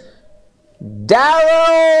is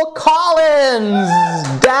Daryl Collins.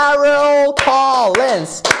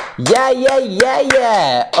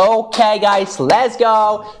 Yeah. Okay, guys, let's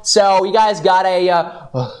go. So you guys got a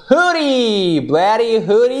hoodie, BLUETTI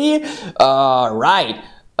hoodie. Right.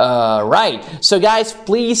 So guys,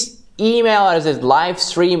 please email us at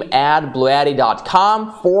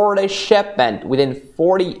livestream@bluetti.com for the shipment within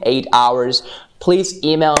 48 hours. Please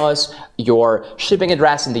email us your shipping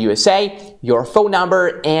address in the USA, your phone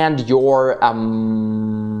number, and your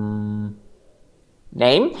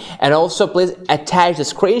name, and also please attach the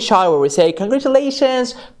screenshot where we say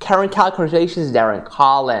congratulations, Karen congratulations, Darren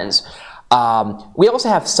Collins. We also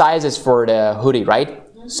have sizes for the hoodie, right?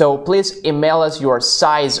 So please email us your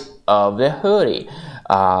size of the hoodie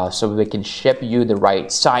so we can ship you the right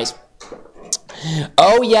size.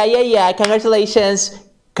 Oh yeah, congratulations.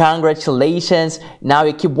 Now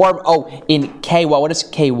you keep warm. Oh, in KY, what does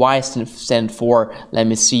KY stand for? Let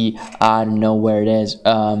me see. I don't know where it is.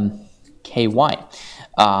 KY.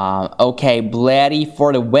 Okay, BLUETTI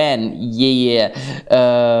for the win. Yeah.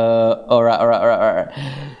 Alright.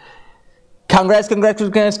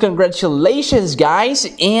 Congratulations, guys.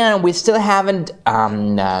 And we still haven't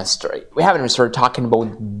started talking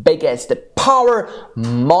about the power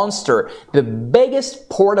monster, the biggest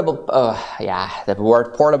portable. The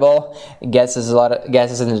word portable gets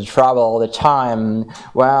us into trouble all the time.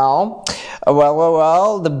 Well,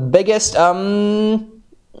 the biggest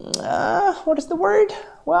what is the word?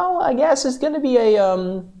 Well, I guess it's gonna be a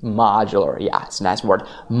modular. Yeah, it's a nice word.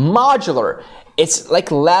 Modular. It's like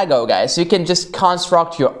Lego, guys. You can just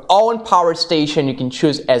construct your own power station. You can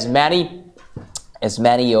choose as many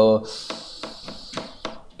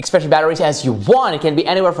especially batteries as you want. It can be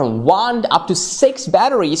anywhere from 1 up to 6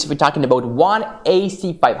 batteries. If we're talking about one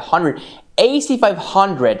AC500,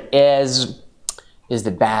 AC500 is the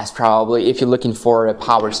best probably if you're looking for a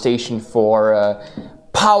power station for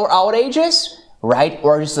power outages, right?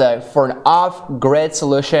 Or just for an off-grid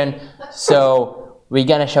solution. So we're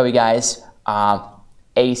gonna show you guys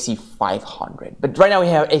AC500. But right now we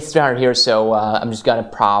have AC300 here, so I'm just gonna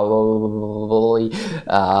probably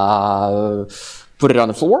put it on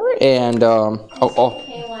the floor and KY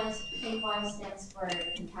stands for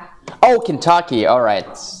Kentucky. Oh, Kentucky. All right.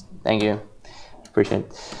 Thank you. Appreciate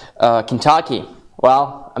it. Kentucky.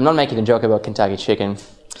 Well, I'm not making a joke about Kentucky chicken,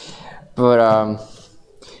 but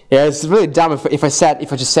yeah, it's really dumb if I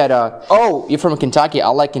just said, oh, you're from Kentucky, I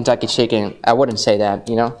like Kentucky chicken. I wouldn't say that,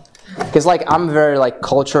 you know, because like I'm very like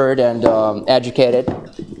cultured and educated.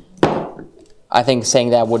 I think saying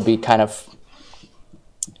that would be kind of,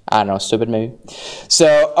 I don't know, stupid maybe.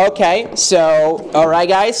 So okay, so all right,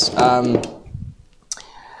 guys.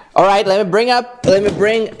 All right, let me bring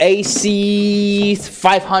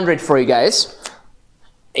AC500 for you guys.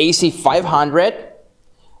 AC500.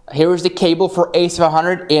 Here is the cable for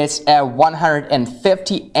AC500. It's a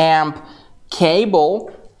 150 amp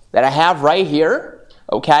cable that I have right here.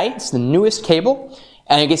 Okay, it's the newest cable,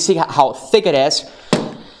 and you can see how thick it is.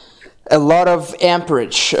 A lot of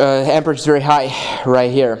amperage. Amperage is very high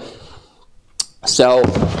right here. So,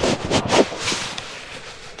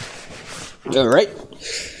 all right.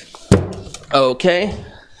 Okay.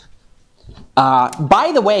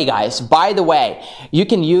 By the way, guys, you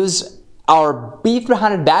can use our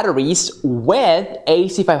B300 batteries with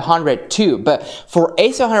AC500 too. But for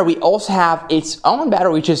AC500, we also have its own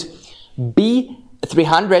battery, which is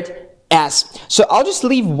B300S. So I'll just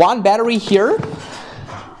leave one battery here.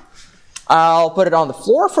 I'll put it on the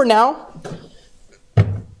floor for now.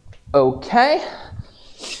 Okay.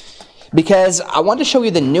 Because I want to show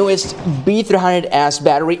you the newest B300S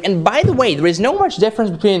battery. And by the way, there is no much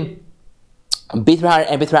difference between B300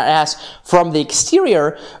 and B300S from the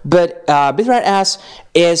exterior, but B300S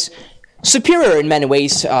is superior in many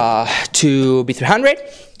ways to B300.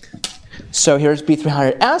 So here's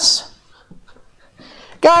B300S.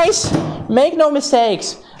 Guys, make no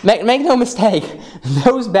mistakes. Make no mistake.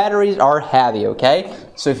 Those batteries are heavy. Okay.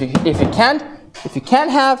 So if you can't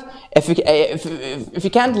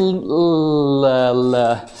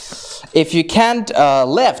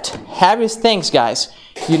lift heavy things, guys,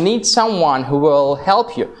 you need someone who will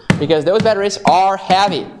help you, because those batteries are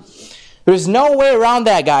heavy. There's no way around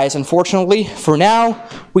that, guys. Unfortunately, for now,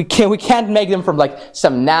 we can't make them from like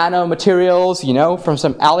some nano materials, you know, from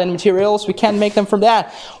some alien materials. We can't make them from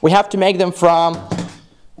that. We have to make them from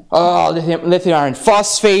lithium iron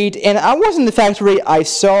phosphate. And I was in the factory. I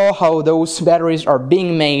saw how those batteries are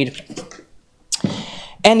being made.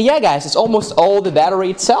 And yeah, guys, it's almost all the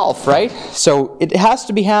battery itself, right? So it has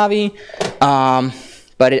to be heavy,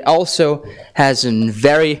 but it also has a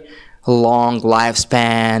very long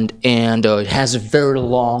lifespan, and it has a very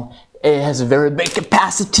big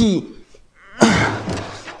capacity.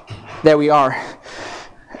 There we are.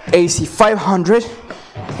 AC500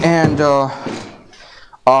 and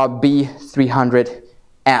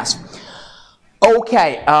B300S.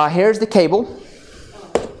 Okay, here's the cable.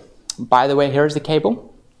 By the way, here's the cable.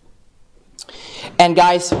 And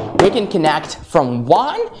guys, we can connect from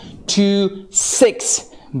 1 to 6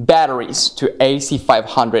 batteries to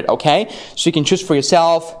AC500, okay? So you can choose for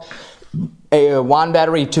yourself 1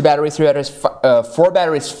 battery, 2 batteries, 3 batteries, 4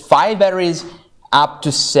 batteries, 5 batteries, up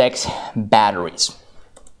to 6 batteries.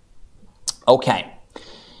 Okay,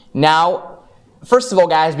 now, first of all,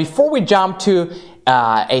 guys, before we jump to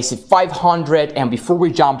AC500 and before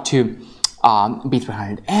we jump to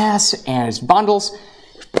B300S and its bundles,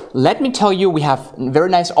 let me tell you, we have very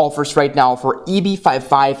nice offers right now for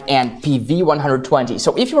EB55 and PV120.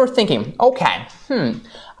 So if you were thinking, okay,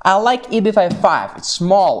 I like EB55, it's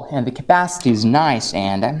small and the capacity is nice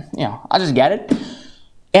and, you know, I'll just get it.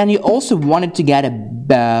 And you also wanted to get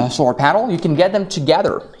a solar panel, you can get them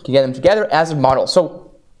together. You can get them together as a model.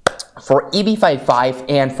 So for EB55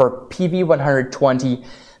 and for PV120,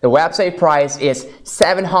 the website price is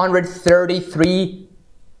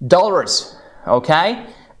 $733, okay?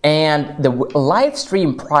 And the live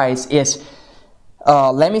stream price is,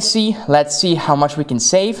 let's see how much we can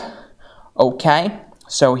save. Okay,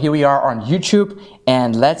 so here we are on YouTube,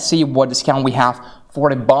 and let's see what discount we have for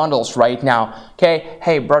the bundles right now. Okay,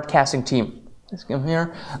 hey, broadcasting team, let's come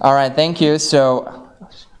here. All right, thank you. So,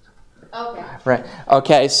 Okay. right.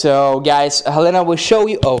 Okay, so guys, Helena will show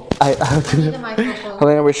you. Oh,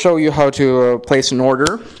 Helena will show you how to place an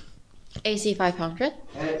order. AC500.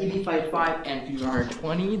 EB55 and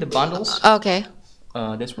PV120, the bundles. Okay.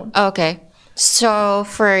 This one. Okay. So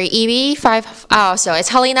for EB5, so it's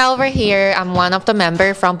Helena over here. I'm one of the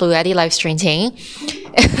members from BLUETTI livestream team.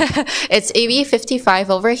 It's EB55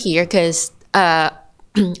 over here because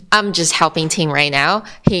I'm just helping Tim right now.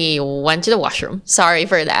 He went to the washroom. Sorry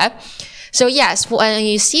for that. So yes, when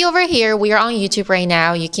you see over here, we are on YouTube right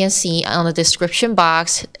now. You can see on the description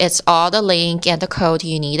box, it's all the link and the code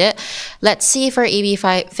you need it. Let's see for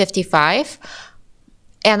EB55.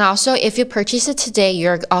 And also, if you purchase it today,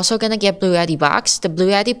 you're also going to get BLUETTI box. The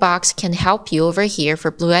BLUETTI box can help you over here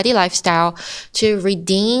for BLUETTI Lifestyle to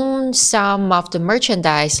redeem some of the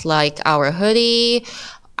merchandise like our hoodie.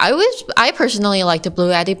 I personally like the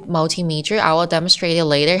BLUETTI multimeter. I will demonstrate it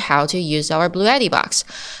later how to use our BLUETTI box.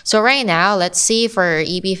 So right now, let's see for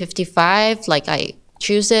EB55, like I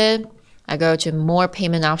choose it. I go to more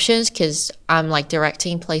payment options because I'm like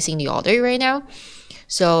directing placing the order right now.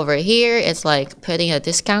 So over here, it's like putting a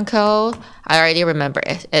discount code. I already remember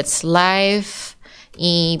it. It's live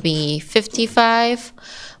EB55.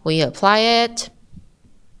 We apply it.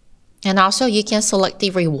 And also you can select the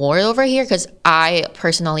reward over here because I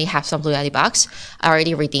personally have some BLUETTI box. I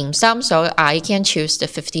already redeemed some, so I can choose the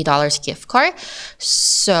 $50 gift card.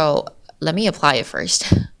 So let me apply it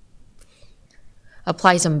first.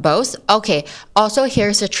 Apply them both. Okay, also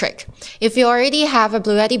here's a trick. If you already have a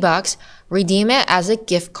BLUETTI box, redeem it as a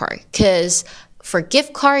gift card because for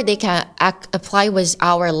gift card, they can apply with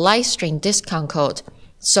our live stream discount code.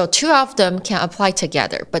 So 2 of them can apply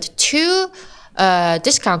together, but 2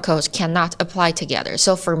 discount codes cannot apply together.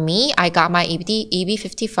 So for me, I got my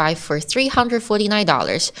EB55 for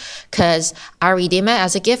 $349 because I redeem it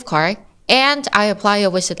as a gift card and I apply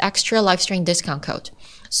it with an extra live stream discount code.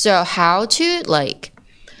 So how to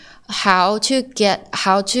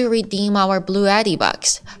redeem our BLUETTI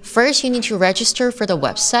box? First, you need to register for the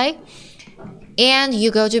website and you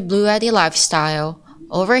go to BLUETTI Lifestyle.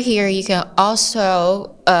 Over here, you can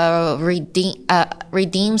also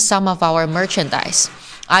redeem some of our merchandise.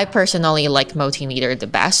 I personally like multimeter the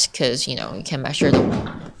best because, you know, you can measure the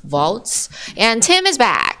volts. And Tim is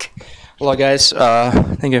back. Hello, guys.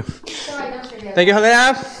 Thank you. Thank you,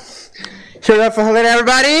 Helena. Show it up for Helena,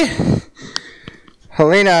 everybody.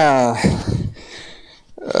 Helena.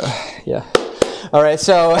 Yeah. All right,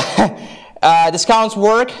 so discounts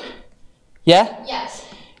work? Yeah? Yes.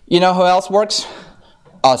 You know who else works?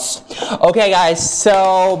 Us. Okay, guys,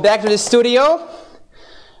 so back to the studio.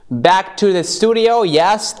 Back to the studio.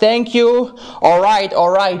 Yes, thank you. All right.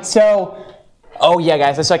 So, oh yeah,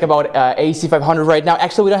 guys, let's talk about AC500 right now.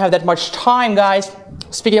 Actually, we don't have that much time, guys.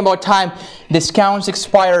 Speaking about time, discounts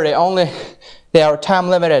expire. They are time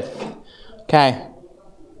limited. Okay.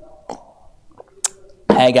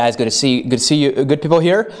 Hey guys, good to see you. Good people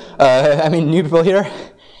here. I mean, new people here.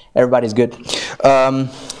 Everybody's good.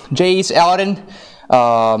 Jace Aladdin.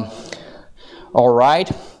 All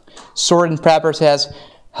right. Sword and Prepper says,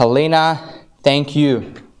 Helena, thank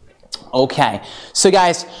you. Okay. So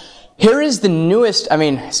guys, here is the newest. I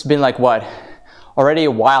mean, it's been like what? Already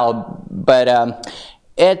a while, but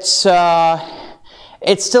it's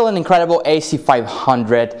it's still an incredible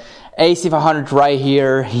AC500. AC500 right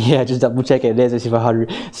here. Yeah, just double check it. It is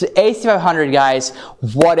AC500. So AC500, guys,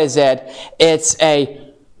 what is it? It's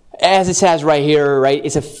a, as it says right here, right?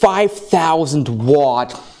 It's a 5,000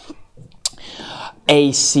 watt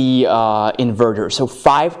AC inverter. So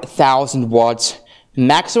 5,000 watts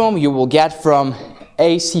maximum you will get from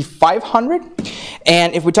AC500.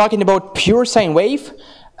 And if we're talking about pure sine wave,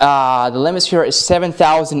 the limit here is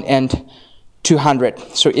 7,200.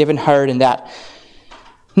 So even higher than that.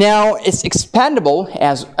 Now, it's expandable,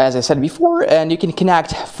 as I said before, and you can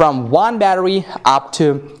connect from 1 battery up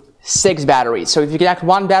to 6 batteries. So if you connect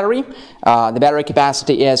 1 battery, the battery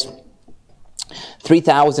capacity is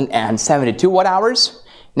 3,072 watt hours.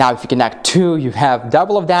 Now, if you connect 2, you have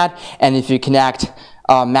double of that. And if you connect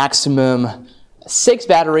maximum 6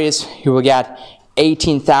 batteries, you will get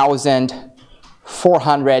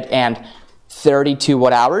 18,432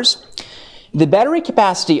 watt hours. The battery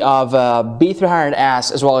capacity of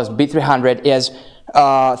B300S as well as B300 is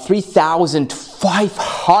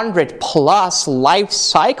 3,500 plus life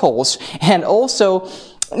cycles, and also,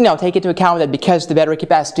 take into account that because the battery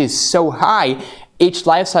capacity is so high, each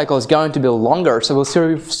life cycle is going to be longer. So we'll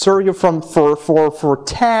serve you for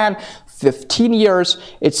 10, 15 years.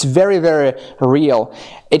 It's very, very real.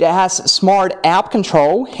 It has smart app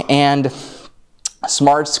control and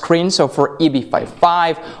smart screen. So for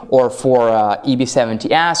EB55 or for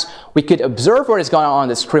EB70S, we could observe what is going on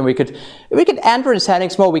the screen. We could enter the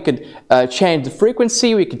settings mode. We could change the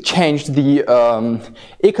frequency. We could change the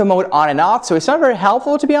eco mode on and off. So it's not very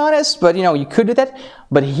helpful, to be honest, but you could do that.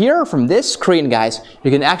 But here from this screen, guys,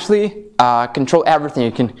 you can actually control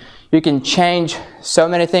everything. You can change so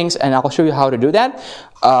many things, and I'll show you how to do that.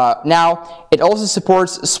 Now, it also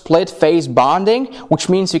supports split phase bonding, which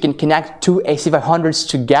means you can connect 2 AC500s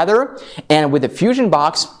together, and with the Fusion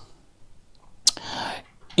box,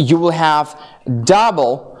 you will have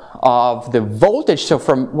double of the voltage. So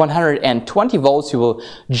from 120 volts, you will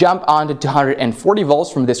jump on to 240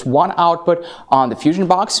 volts from this one output on the Fusion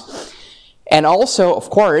box. And also, of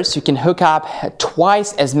course, you can hook up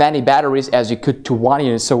twice as many batteries as you could to one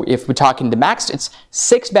unit. So if we're talking the max, it's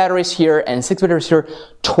 6 batteries here and 6 batteries here,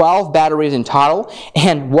 12 batteries in total.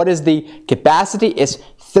 And what is the capacity? Is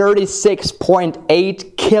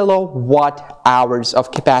 36.8 kilowatt hours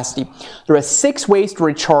of capacity. There are 6 ways to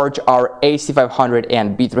recharge our AC500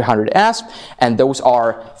 and B300S, and those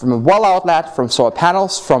are from a wall outlet, from solar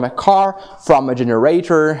panels, from a car, from a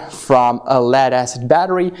generator, from a lead acid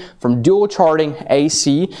battery, from dual charging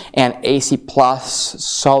AC and AC plus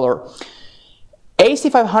solar.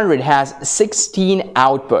 AC500 has 16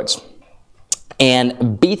 outputs.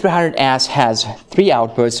 And B300S has 3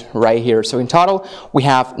 outputs right here. So in total, we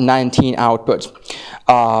have 19 outputs.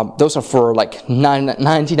 Those are for like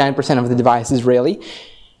 99% of the devices, really.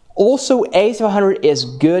 Also, AC500 is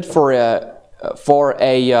good for a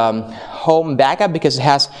home backup because it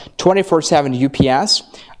has 24/7 UPS,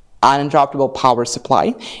 uninterruptible power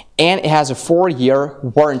supply, and it has a 4-year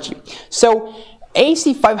warranty. So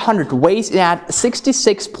AC500 weighs at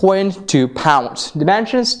 66.2 pounds.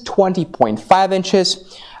 Dimensions 20.5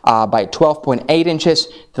 inches by 12.8 inches.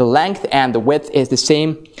 The length and the width is the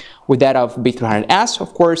same with that of B300S,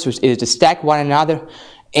 of course, which is to stack one another.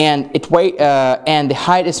 And and the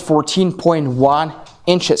height is 14.1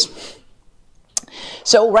 inches.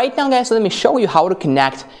 So right now, guys, let me show you how to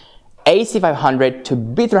connect AC500 to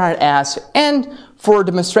B300S, and to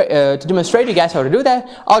demonstrate you guys how to do that,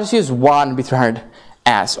 I'll just use one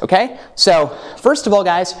B300S, okay? So, first of all,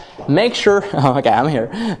 guys, make sure, okay, I'm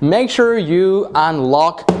here. Make sure you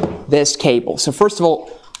unlock this cable. So first of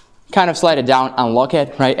all, kind of slide it down, unlock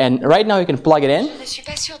it, right? And right now you can plug it in.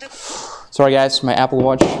 Sorry guys, my Apple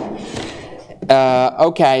Watch.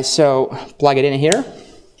 Okay, so plug it in here.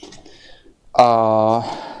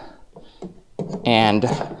 And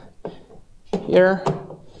here.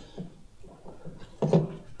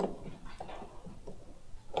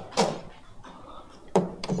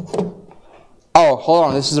 Oh, hold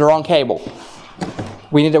on, this is the wrong cable.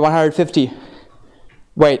 We need a 150.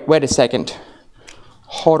 Wait a second.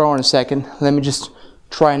 Hold on a second. Let me just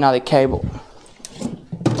try another cable.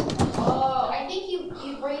 Oh, I think you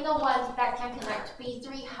bring the ones that can connect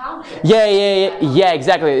B300. Yeah,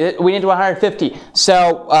 exactly. We need 150.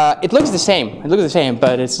 So it looks the same. It looks the same,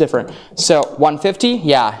 but it's different. So 150,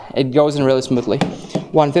 yeah, it goes in really smoothly.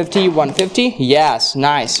 150, yes,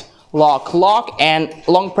 nice. Lock, and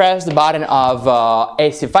long press the button of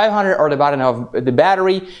AC500 or the button of the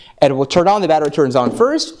battery. It will turn on. The battery turns on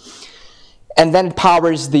first, and then it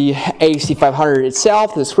powers the AC500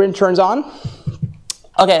 itself. The screen turns on,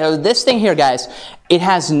 Okay, so this thing here, guys, it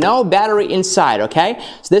has no battery inside, okay?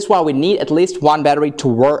 So this is why we need at least one battery to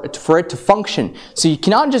work, for it to function. So you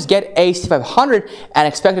cannot just get AC500 and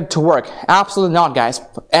expect it to work. Absolutely not, guys.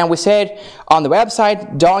 And we said on the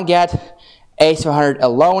website, don't get AC500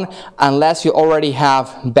 alone unless you already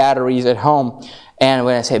have batteries at home. And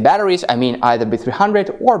when I say batteries, I mean either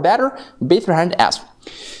B300 or better, B300S.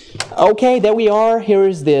 Okay, there we are. Here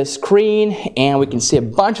is the screen, and we can see a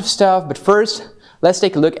bunch of stuff. But first, let's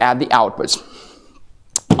take a look at the outputs.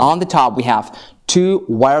 On the top, we have two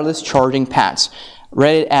wireless charging pads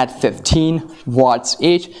rated at 15 watts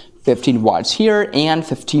each, 15 watts here and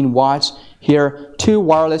 15 watts here, two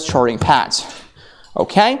wireless charging pads.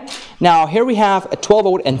 Okay, now here we have a 12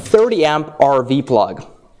 volt and 30 amp RV plug.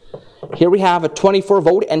 Here we have a 24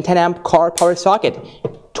 volt and 10 amp car power socket,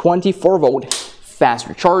 24 volt fast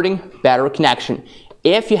charging battery connection.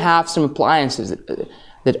 If you have some appliances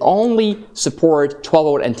that only support 12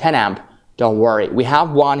 volt and 10 amp, don't worry. We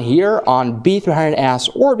have one here on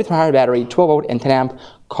B300S or B300 battery, 12 volt and 10 amp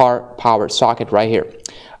car power socket right here.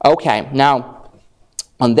 Okay, now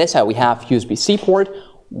on this side we have USB-C port,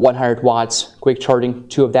 100 watts, quick charging,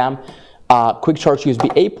 two of them. Quick charge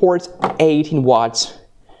USB-A ports, 18 watts,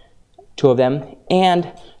 two of them.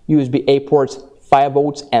 And USB-A ports, 5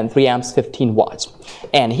 volts and 3 amps, 15 watts.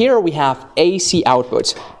 And here we have AC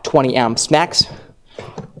outputs, 20 amps max,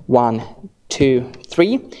 1, 2,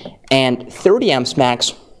 3, and 30 amps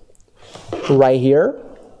max right here.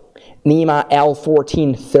 NEMA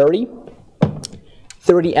L1430,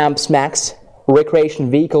 30 amps max, recreation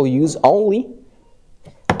vehicle use only,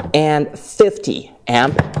 and 50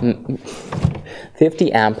 amp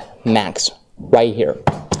max right here.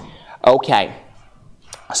 Okay,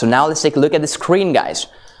 so now let's take a look at the screen, guys.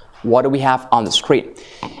 What do we have on the screen?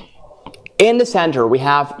 In the center, we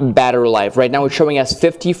have battery life. Right now, it's showing us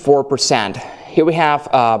 54%. Here we have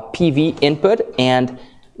PV input and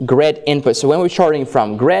grid input. So when we're charging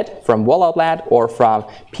from grid, from wall outlet, or from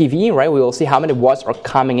PV, right, we will see how many watts are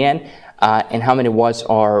coming in and how many watts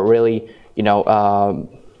are really, you know,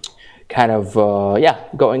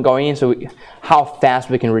 going in. So how fast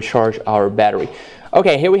we can recharge our battery.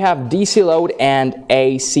 Okay, here we have DC load and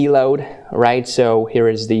AC load, right? So here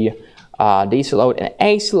is the DC load and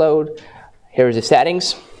AC load. Here is the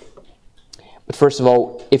settings. But first of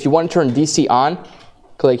all, if you want to turn DC on,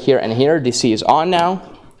 click here and here. DC is on now.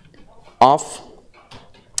 Off.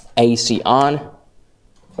 AC on.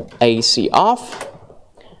 AC off.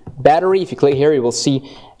 Battery, if you click here, you will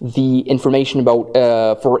see the information about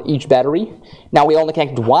for each battery. Now we only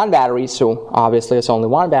connected one battery, so obviously it's only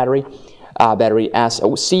one battery. Battery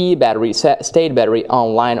SOC, battery state, battery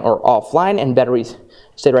online or offline, and battery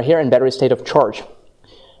state right here, and battery state of charge.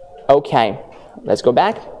 Okay, let's go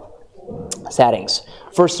back. Settings.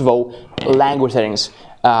 First of all, language settings.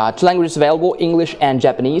 Two languages available, English and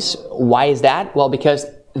Japanese. Why is that? Well, because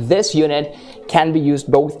this unit can be used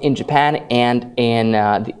both in Japan and in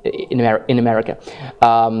America.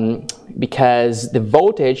 Because the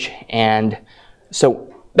voltage, and so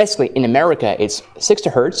basically in America it's 60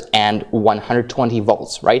 hertz and 120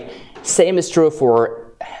 volts, right? Same is true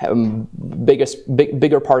for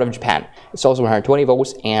bigger part of Japan. It's also 120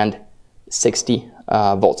 volts and 60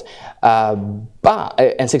 volts,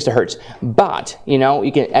 and 60 hertz. But you know,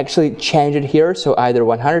 you can actually change it here. So either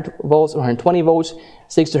 100 volts, 120 volts,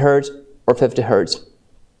 60 hertz, or 50 hertz.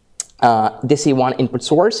 DC1 input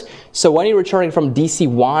source. So when you're recharging from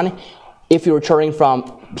DC1, if you're recharging from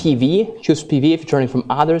PV, choose PV. If you're recharging from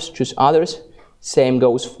others, choose others. Same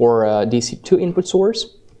goes for DC2 input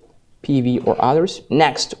source, PV or others.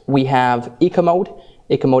 Next, we have eco mode.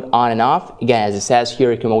 Eco mode on and off. Again, as it says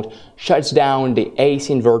here, eco mode shuts down the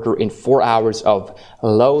AC inverter in 4 hours of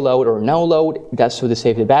low load or no load. That's to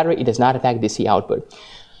save the battery. It does not affect DC output.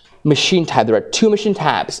 Machine type. There are two machine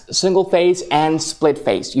types, single phase and split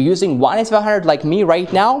phase. You're using one AC500 like me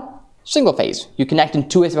right now, single phase. You connect in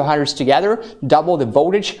two AC500s together, double the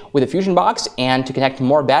voltage with a fusion box, and to connect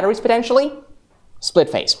more batteries potentially, split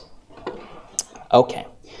phase. Okay.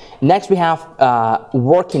 Next we have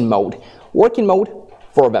working mode. Working mode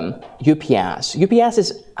for them, UPS. UPS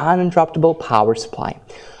is uninterruptible power supply.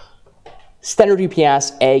 Standard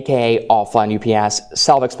UPS, aka offline UPS,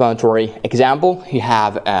 self-explanatory. Example, you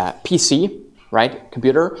have a PC, right,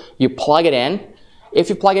 computer, you plug it in. If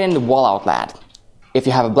you plug it in the wall outlet, if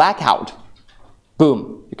you have a blackout,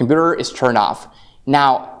 boom, your computer is turned off.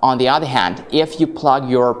 Now, on the other hand, if you plug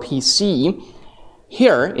your PC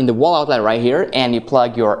here in the wall outlet right here, and you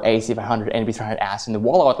plug your AC500 and B300S in the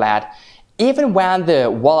wall outlet, even when the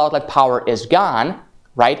wall outlet power is gone,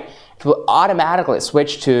 right, it will automatically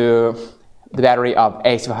switch to the battery of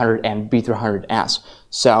AC500 and B300S.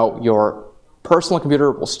 So your personal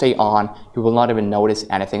computer will stay on. You will not even notice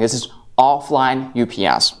anything. This is offline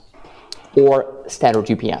UPS or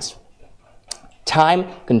standard UPS. Time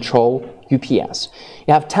control UPS.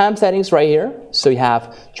 You have time settings right here. So you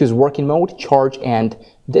have choose working mode, charge and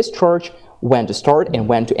discharge, when to start and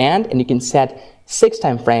when to end, and you can set 6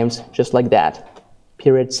 time frames just like that.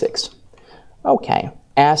 Period 6. Okay.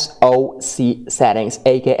 SOC settings,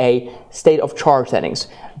 aka state of charge settings.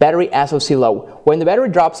 Battery SOC low. When the battery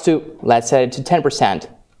drops to, let's set it to 10%.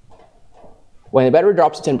 When the battery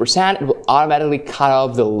drops to 10%, it will automatically cut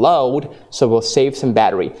off the load, so we'll save some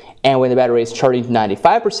battery. And when the battery is charging to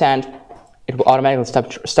 95%, it will automatically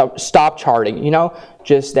stop charging. You know,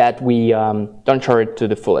 just that we don't charge it to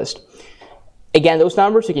the fullest. Again, those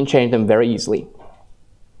numbers, you can change them very easily.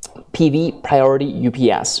 PV priority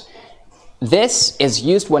UPS. This is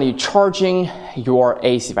used when you're charging your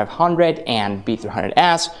AC500 and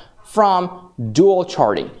B300S from dual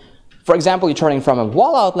charging. For example, you're charging from a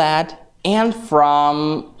wall outlet and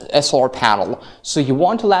from a solar panel. So you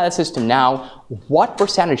want to let the system know what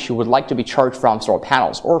percentage you would like to be charged from solar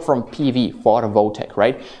panels or from PV, photovoltaic,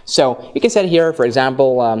 right? So you can set here, for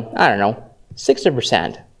example, I don't know,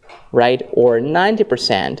 60%, right? Or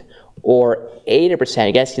 90% or 80%.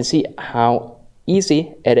 You guys can see how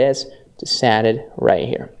easy it is to set it right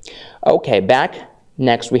here. Okay, back.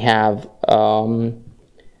 Next we have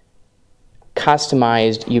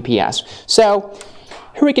customized UPS. So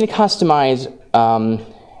here we can customize,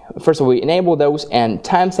 first of all, we enable those and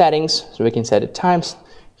time settings, so we can set it time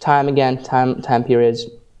periods,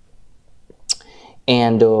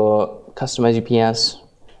 and customize UPS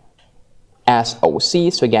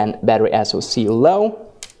SOC, so again, battery SOC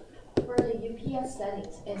low. For the UPS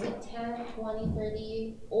settings, is it 10, 20,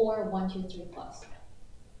 30, or 1, 2, 3 plus?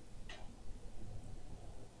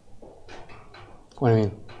 What do you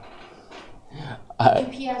mean?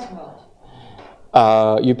 UPS mode.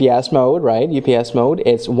 UPS mode, right? UPS mode,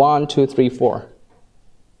 it's 1, 2, 3, 4.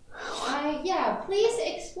 Yeah, please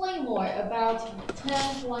explain more about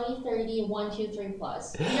 10, 20, 30, 1, 2, 3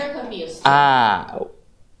 plus. You're confused.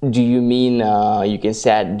 Do you mean you can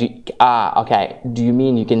set, okay. Do you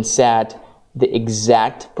mean you can set the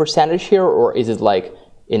exact percentage here, or is it like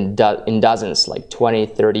in dozens, like 20,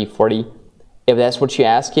 30, 40? If that's what you're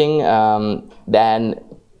asking, then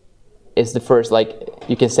it's the first, like,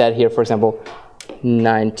 you can set here, for example,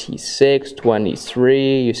 96,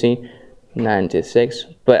 23, you see, 96,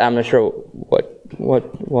 but I'm not sure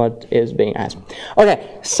what is being asked.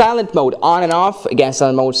 Okay, silent mode, on and off. Again,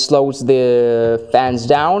 silent mode slows the fans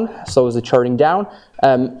down, slows the charging down.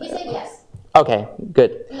 He said yes. Okay,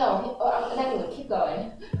 good. No, negative, keep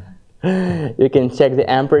going. You can check the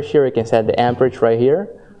amperage here, you can set the amperage right here.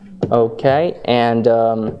 Okay, and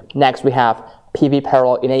next we have PV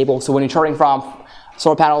parallel enable. So when you're charging from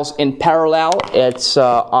solar panels in parallel, it's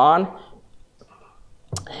on.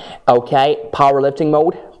 Okay, powerlifting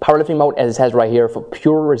mode. Powerlifting mode, as it says right here, for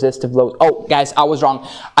pure resistive loads. Oh, guys, I was wrong.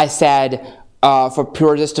 I said for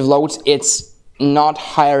pure resistive loads, it's not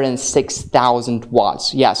higher than 6,000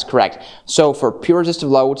 watts. Yes, correct. So for pure resistive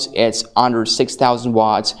loads, it's under 6,000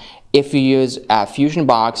 watts. If you use a Fusion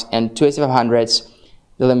box and 2 AC500s,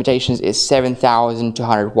 the limitations is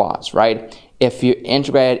 7,200 watts, right? If you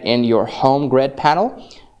integrate it in your home grid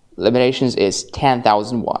panel, limitations is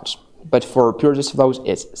 10,000 watts. But for pure resistive loads,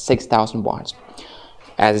 it's 6,000 watts,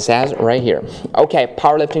 as it says right here. Okay,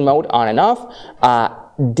 powerlifting mode, on and off.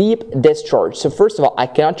 Deep discharge. So first of all, I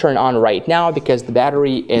cannot turn on right now because the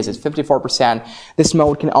battery is at 54%. This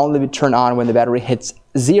mode can only be turned on when the battery hits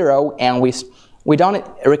 0, and we don't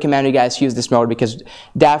recommend you guys use this mode because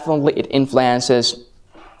definitely it influences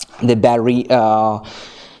the battery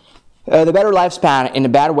lifespan in a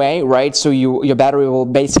bad way, right? So your battery will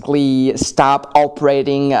basically stop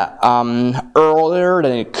operating earlier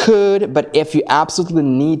than it could. But if you absolutely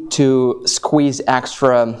need to squeeze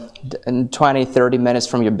extra 20-30 minutes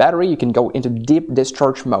from your battery, you can go into deep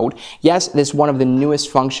discharge mode. Yes, this is one of the newest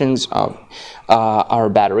functions of our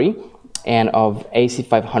battery and of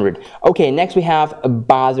AC500. Okay, next we have a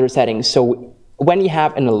buzzer settings. So when you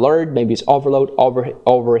have an alert, maybe it's overload,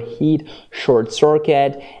 overheat, short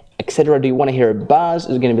circuit, etc. Do you want to hear a buzz?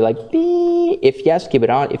 It's going to be like beep. If yes, keep it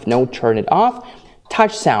on. If no, turn it off.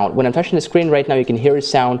 Touch sound. When I'm touching the screen right now, you can hear a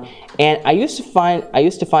sound. And I used to find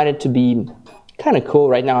it to be kind of cool.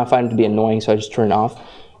 Right now, I find it to be annoying, so I just turn it off.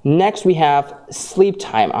 Next, we have sleep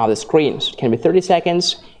time on the screen. So it can be 30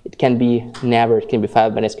 seconds. It can be never. It can be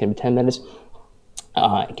 5 minutes. It can be 10 minutes.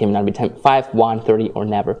 It can not be 5, 1, 30, or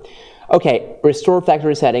never. Okay, restore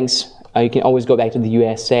factory settings. You can always go back to the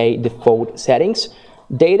USA default settings.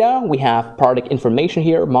 Data, we have product information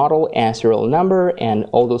here, model and serial number and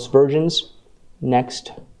all those versions.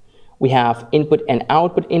 Next, we have input and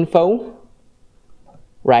output info,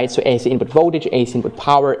 right? So AC input voltage, AC input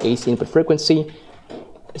power, AC input frequency.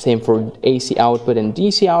 Same for AC output and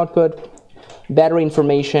DC output. Battery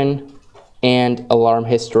information and alarm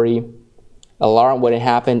history. Alarm, when it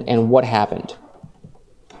happened and what happened.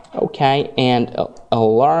 Okay, and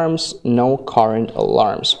alarms, no current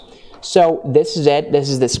alarms. So this is it. This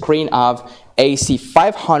is the screen of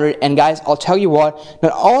AC500. And guys, I'll tell you what,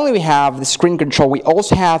 not only we have the screen control, we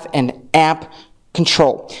also have an app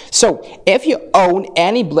control. So if you own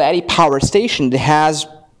any BLUETTI power station that has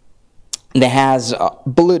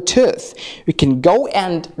Bluetooth, you can go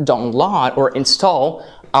and download or install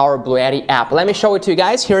our BLUETTI app. Let me show it to you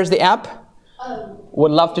guys. Here's the app.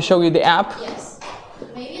 Would love to show you the app. Yes.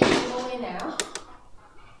 Maybe the giveaway now.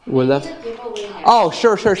 Would love. Giveaway now. Oh,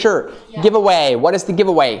 sure. Yeah. Giveaway. What is the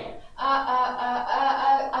giveaway? Cap.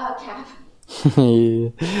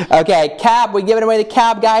 Okay, cap. We're giving away the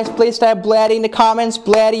cap, guys. Please type BLUETTI in the comments.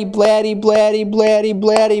 BLUETTI, BLUETTI, BLUETTI, BLUETTI,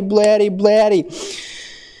 BLUETTI, BLUETTI, BLUETTI.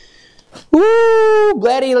 Woo!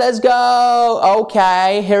 BLUETTI, let's go.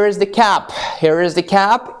 Okay, here is the cap. Here is the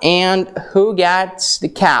cap. And who gets the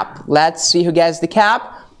cap? Let's see who gets the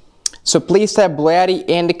cap. So please type BLUETTI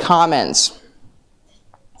in the comments.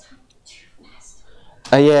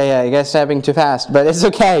 Yeah, you guys typing too fast, but it's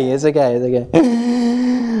okay. It's okay.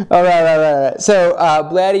 All right. So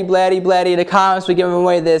BLUETTI in the comments. We're giving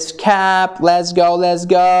away this cap. Let's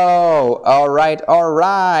go. All right.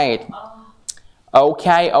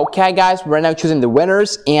 Okay, guys. We're now choosing the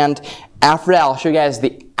winners, and after that, I'll show you guys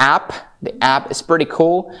the app. The app is pretty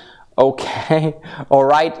cool. Okay. All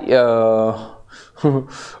right. All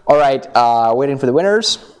right. Waiting for the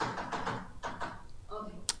winners.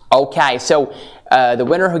 Okay. So the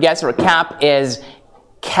winner who gets our cap is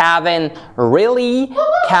Kevin Riley,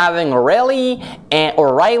 and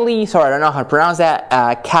or Riley. Sorry, I don't know how to pronounce that.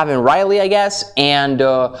 Kevin Riley, I guess. And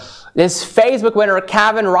this Facebook winner,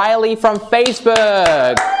 Kevin Riley from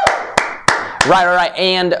Facebook. Right.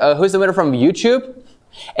 And who's the winner from YouTube?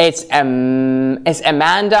 It's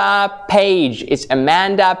Amanda Page. It's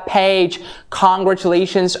Amanda Page.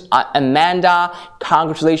 Congratulations, Amanda.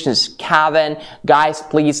 Congratulations, Kevin. Guys,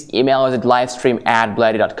 please email us at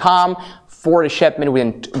livestream@bluetti.com for the shipment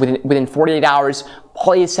within 48 hours.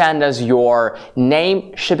 Please send us your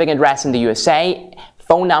name, shipping address in the USA,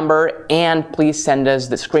 phone number, and please send us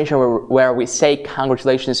the screenshot where we say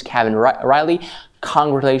congratulations, Kevin Riley.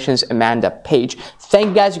 Congratulations, Amanda Page. Thank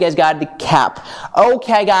you guys. You guys got the cap.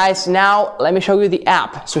 Okay, guys. Now let me show you the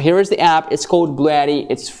app. So here is the app. It's called BLUETTI.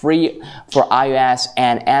 It's free for iOS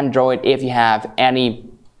and Android. If you have any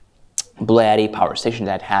BLUETTI power station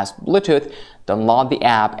that has Bluetooth, download the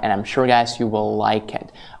app, and I'm sure, guys, you will like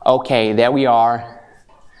it. Okay, there we are.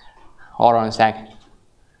 Hold on a sec.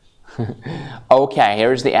 Okay,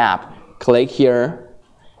 here's the app. Click here.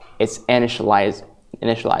 It's initializing.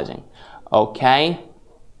 Okay.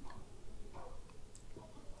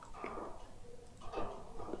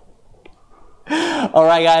 All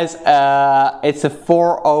right, guys. It's a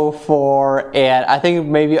 4:04, and I think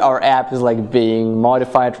maybe our app is like being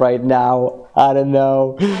modified right now. I don't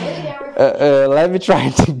know. Let me try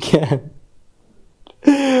it again.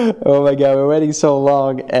 Oh my God, we're waiting so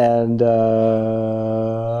long, and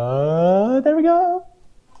there we go.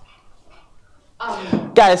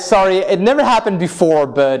 Guys, sorry, it never happened before,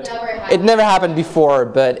 but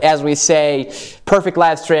as we say, perfect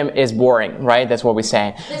live stream is boring, right? That's what we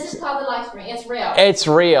say. This is called the live stream. It's real. It's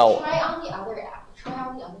real. Try on the other app. Try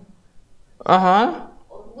on the other.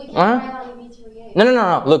 We can try it on the B300.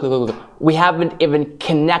 No. Look. We haven't even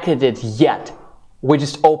connected it yet. We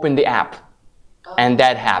just opened the app, and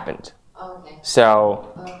that happened. Okay. So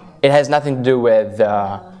it has nothing to do with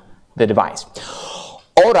the device.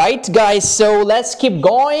 Alright, guys, so let's keep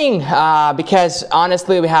going because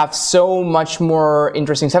honestly we have so much more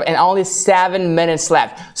interesting stuff and only 7 minutes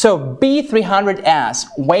left. So B300S,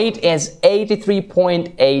 weight is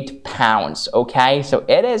 83.8 pounds, okay? So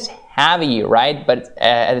it is heavy, right? But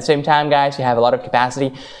at the same time, guys, you have a lot of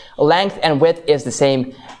capacity. Length and width is the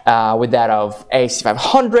same with that of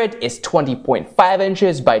AC500. It's 20.5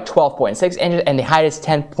 inches by 12.6 inches, and the height is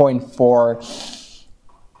 10.4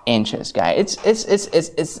 inches, guys.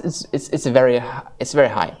 It's very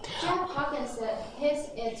high. Jeff Hawkins said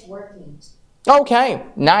it's working. Okay,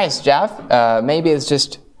 nice, Jeff. Maybe it's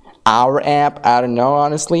just our app. I don't know,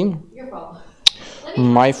 honestly. Your phone.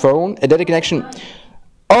 My phone. A data connection.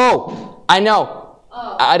 Oh, I know.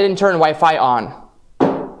 Oh. I didn't turn Wi-Fi on.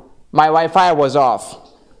 My Wi-Fi was off.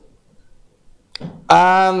 Wait, but we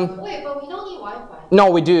don't need Wi-Fi. No,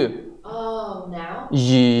 we do. Oh, now?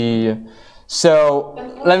 Yeah. So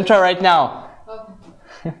let me try right now.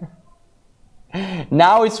 Okay.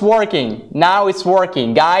 Now it's working. Now it's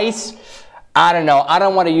working, guys. I don't know. I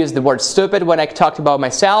don't want to use the word stupid when I talked about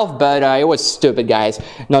myself, but it was stupid, guys,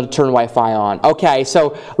 not to turn Wi-Fi on. Okay,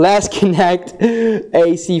 so let's connect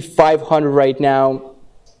AC500 right now.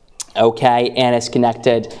 Okay, and it's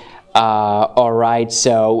connected. All right,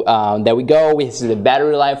 so there we go. We see the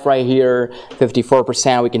battery life right here,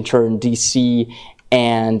 54%. We can turn DC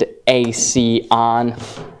and AC on.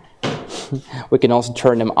 We can also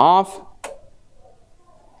turn them off.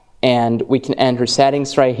 And we can enter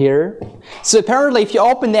settings right here. So apparently if you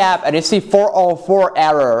open the app and you see 404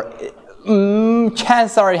 error,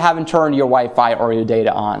 chances are you haven't turned your Wi-Fi or your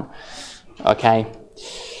data on. Okay.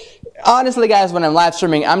 Honestly, guys, when I'm live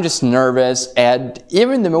streaming, I'm just nervous, and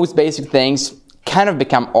even the most basic things kind of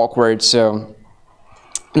become awkward. So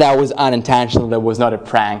that was unintentional. That was not a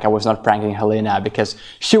prank. I was not pranking Helena because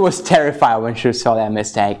she was terrified when she saw that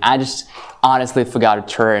mistake. I just honestly forgot to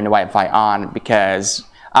turn the Wi-Fi on because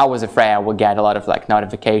I was afraid I would get a lot of like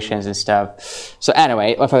notifications and stuff. So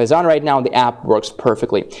anyway, Wi-Fi is on right now. The app works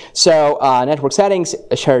perfectly. So network settings,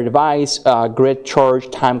 share device, grid charge,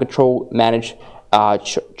 time control, manage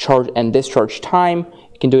charge and discharge time.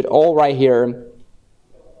 You can do it all right here.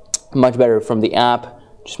 Much better from the app,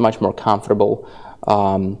 just much more comfortable.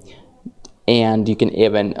 And you can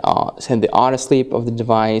even send the auto sleep of the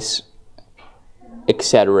device,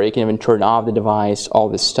 etc. You can even turn off the device, all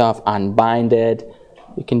this stuff, unbind it.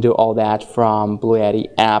 You can do all that from BLUETTI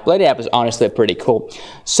app. BLUETTI app is honestly pretty cool.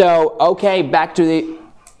 So, okay, back to the...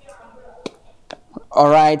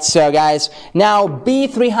 Alright, so guys, now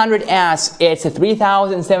B300S, it's a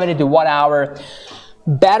 3072 watt-hour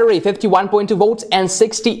battery, 51.2 volts and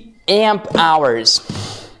 60 amp hours.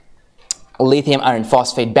 Lithium iron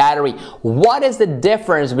phosphate battery. What is the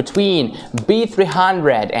difference between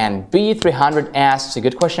B300 and B300S? It's a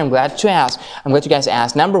good question. I'm glad to ask. I'm glad you guys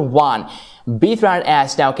asked. Number one,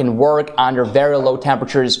 B300S now can work under very low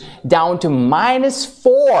temperatures down to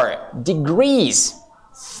 -4 degrees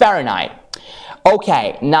Fahrenheit.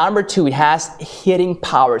 Okay, number two, it has heating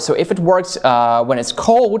power. So if it works when it's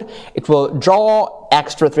cold, it will draw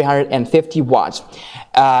extra 350 watts.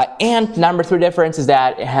 And number three difference is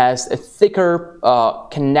that it has a thicker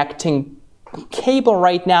connecting cable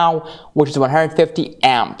right now, which is 150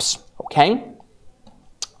 amps. Okay.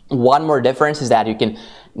 One more difference is that you can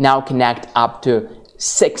now connect up to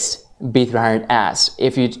 6 B300S.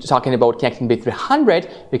 If you're talking about connecting B300,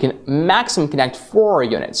 you can maximum connect 4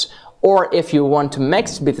 units. Or if you want to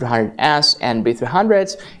mix B300S and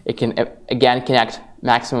B300s, you can again connect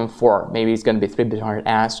maximum 4. Maybe it's going to be 3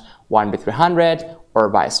 B300S, 1 B300, or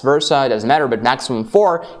vice versa. It doesn't matter, but maximum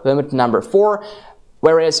 4, limit to number 4.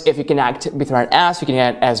 Whereas if you connect B300S, you can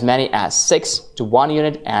get as many as 6 to one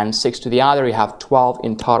unit and 6 to the other. You have 12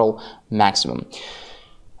 in total maximum.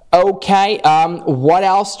 Okay, what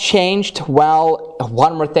else changed? Well,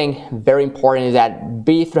 one more thing very important is that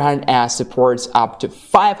B300S supports up to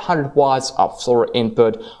 500 watts of solar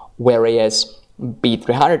input, whereas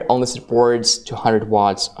B300 only supports 200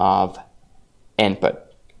 watts of input.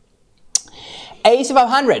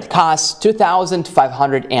 AC500 costs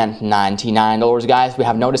 $2,599, guys. We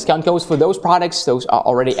have no discount codes for those products. Those are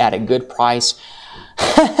already at a good price.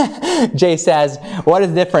 Jay says, what is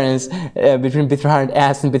the difference between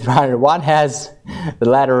B300S and B300? One has the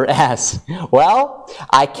letter S. Well,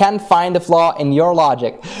 I can't find the flaw in your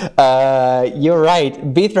logic. You're right.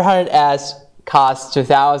 B300S costs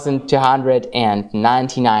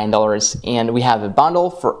 $2,299, and we have a bundle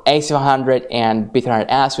for AC500 and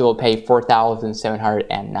B300S. We will pay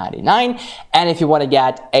 $4,799, and if you want to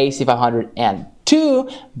get AC500 to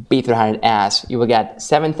B300S, you will get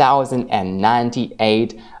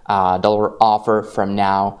 $7,098 offer from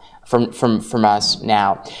us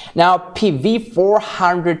now. Now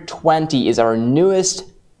PV420 is our newest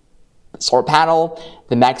solar panel.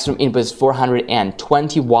 The maximum input is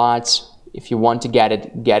 420 watts. If you want to get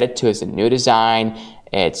it too. It's a new design.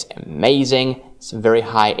 It's amazing. It's very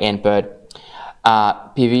high input.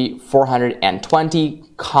 PV420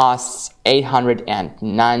 costs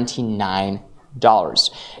 $899.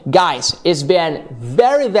 Guys, it's been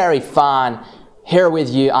very, very fun here with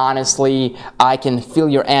you. Honestly, I can feel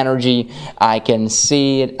your energy. I can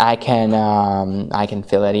see it. I can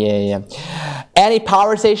feel it. Yeah. Any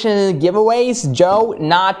power station giveaways, Joe?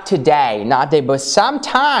 Not today. Not today. But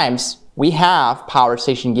sometimes we have power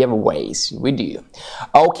station giveaways. We do.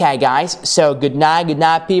 Okay, guys. So good night,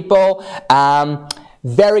 people.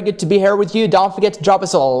 Very good to be here with you. Don't forget to drop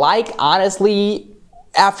us a like. Honestly,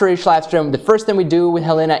 after each live stream, the first thing we do with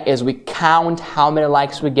Helena is we count how many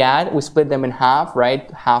likes we get. We split them in half,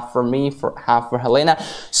 right? Half for me, half for Helena.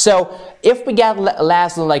 So if we get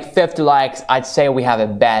less than like 50 likes, I'd say we have a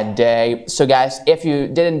bad day. So guys, if you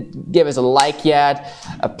didn't give us a like yet,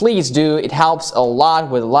 please do. It helps a lot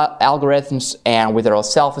with algorithms and with our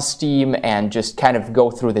self-esteem, and just kind of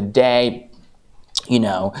go through the day. You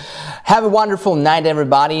know, have a wonderful night,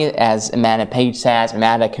 everybody. As Amanda Page says,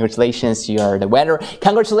 Amanda, congratulations, you're the winner.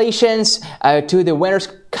 Congratulations to the winners.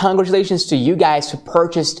 Congratulations to you guys who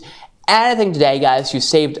purchased anything today, guys. You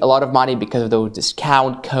saved a lot of money because of those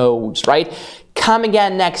discount codes, right? Come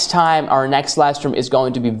again next time. Our next live stream is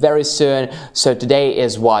going to be very soon. So today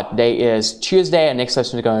is what? Today is Tuesday, and next live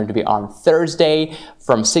stream is going to be on Thursday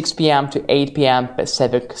from 6 p.m. to 8 p.m.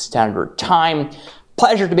 Pacific Standard Time.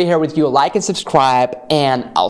 Pleasure to be here with you. Like and subscribe, and I'll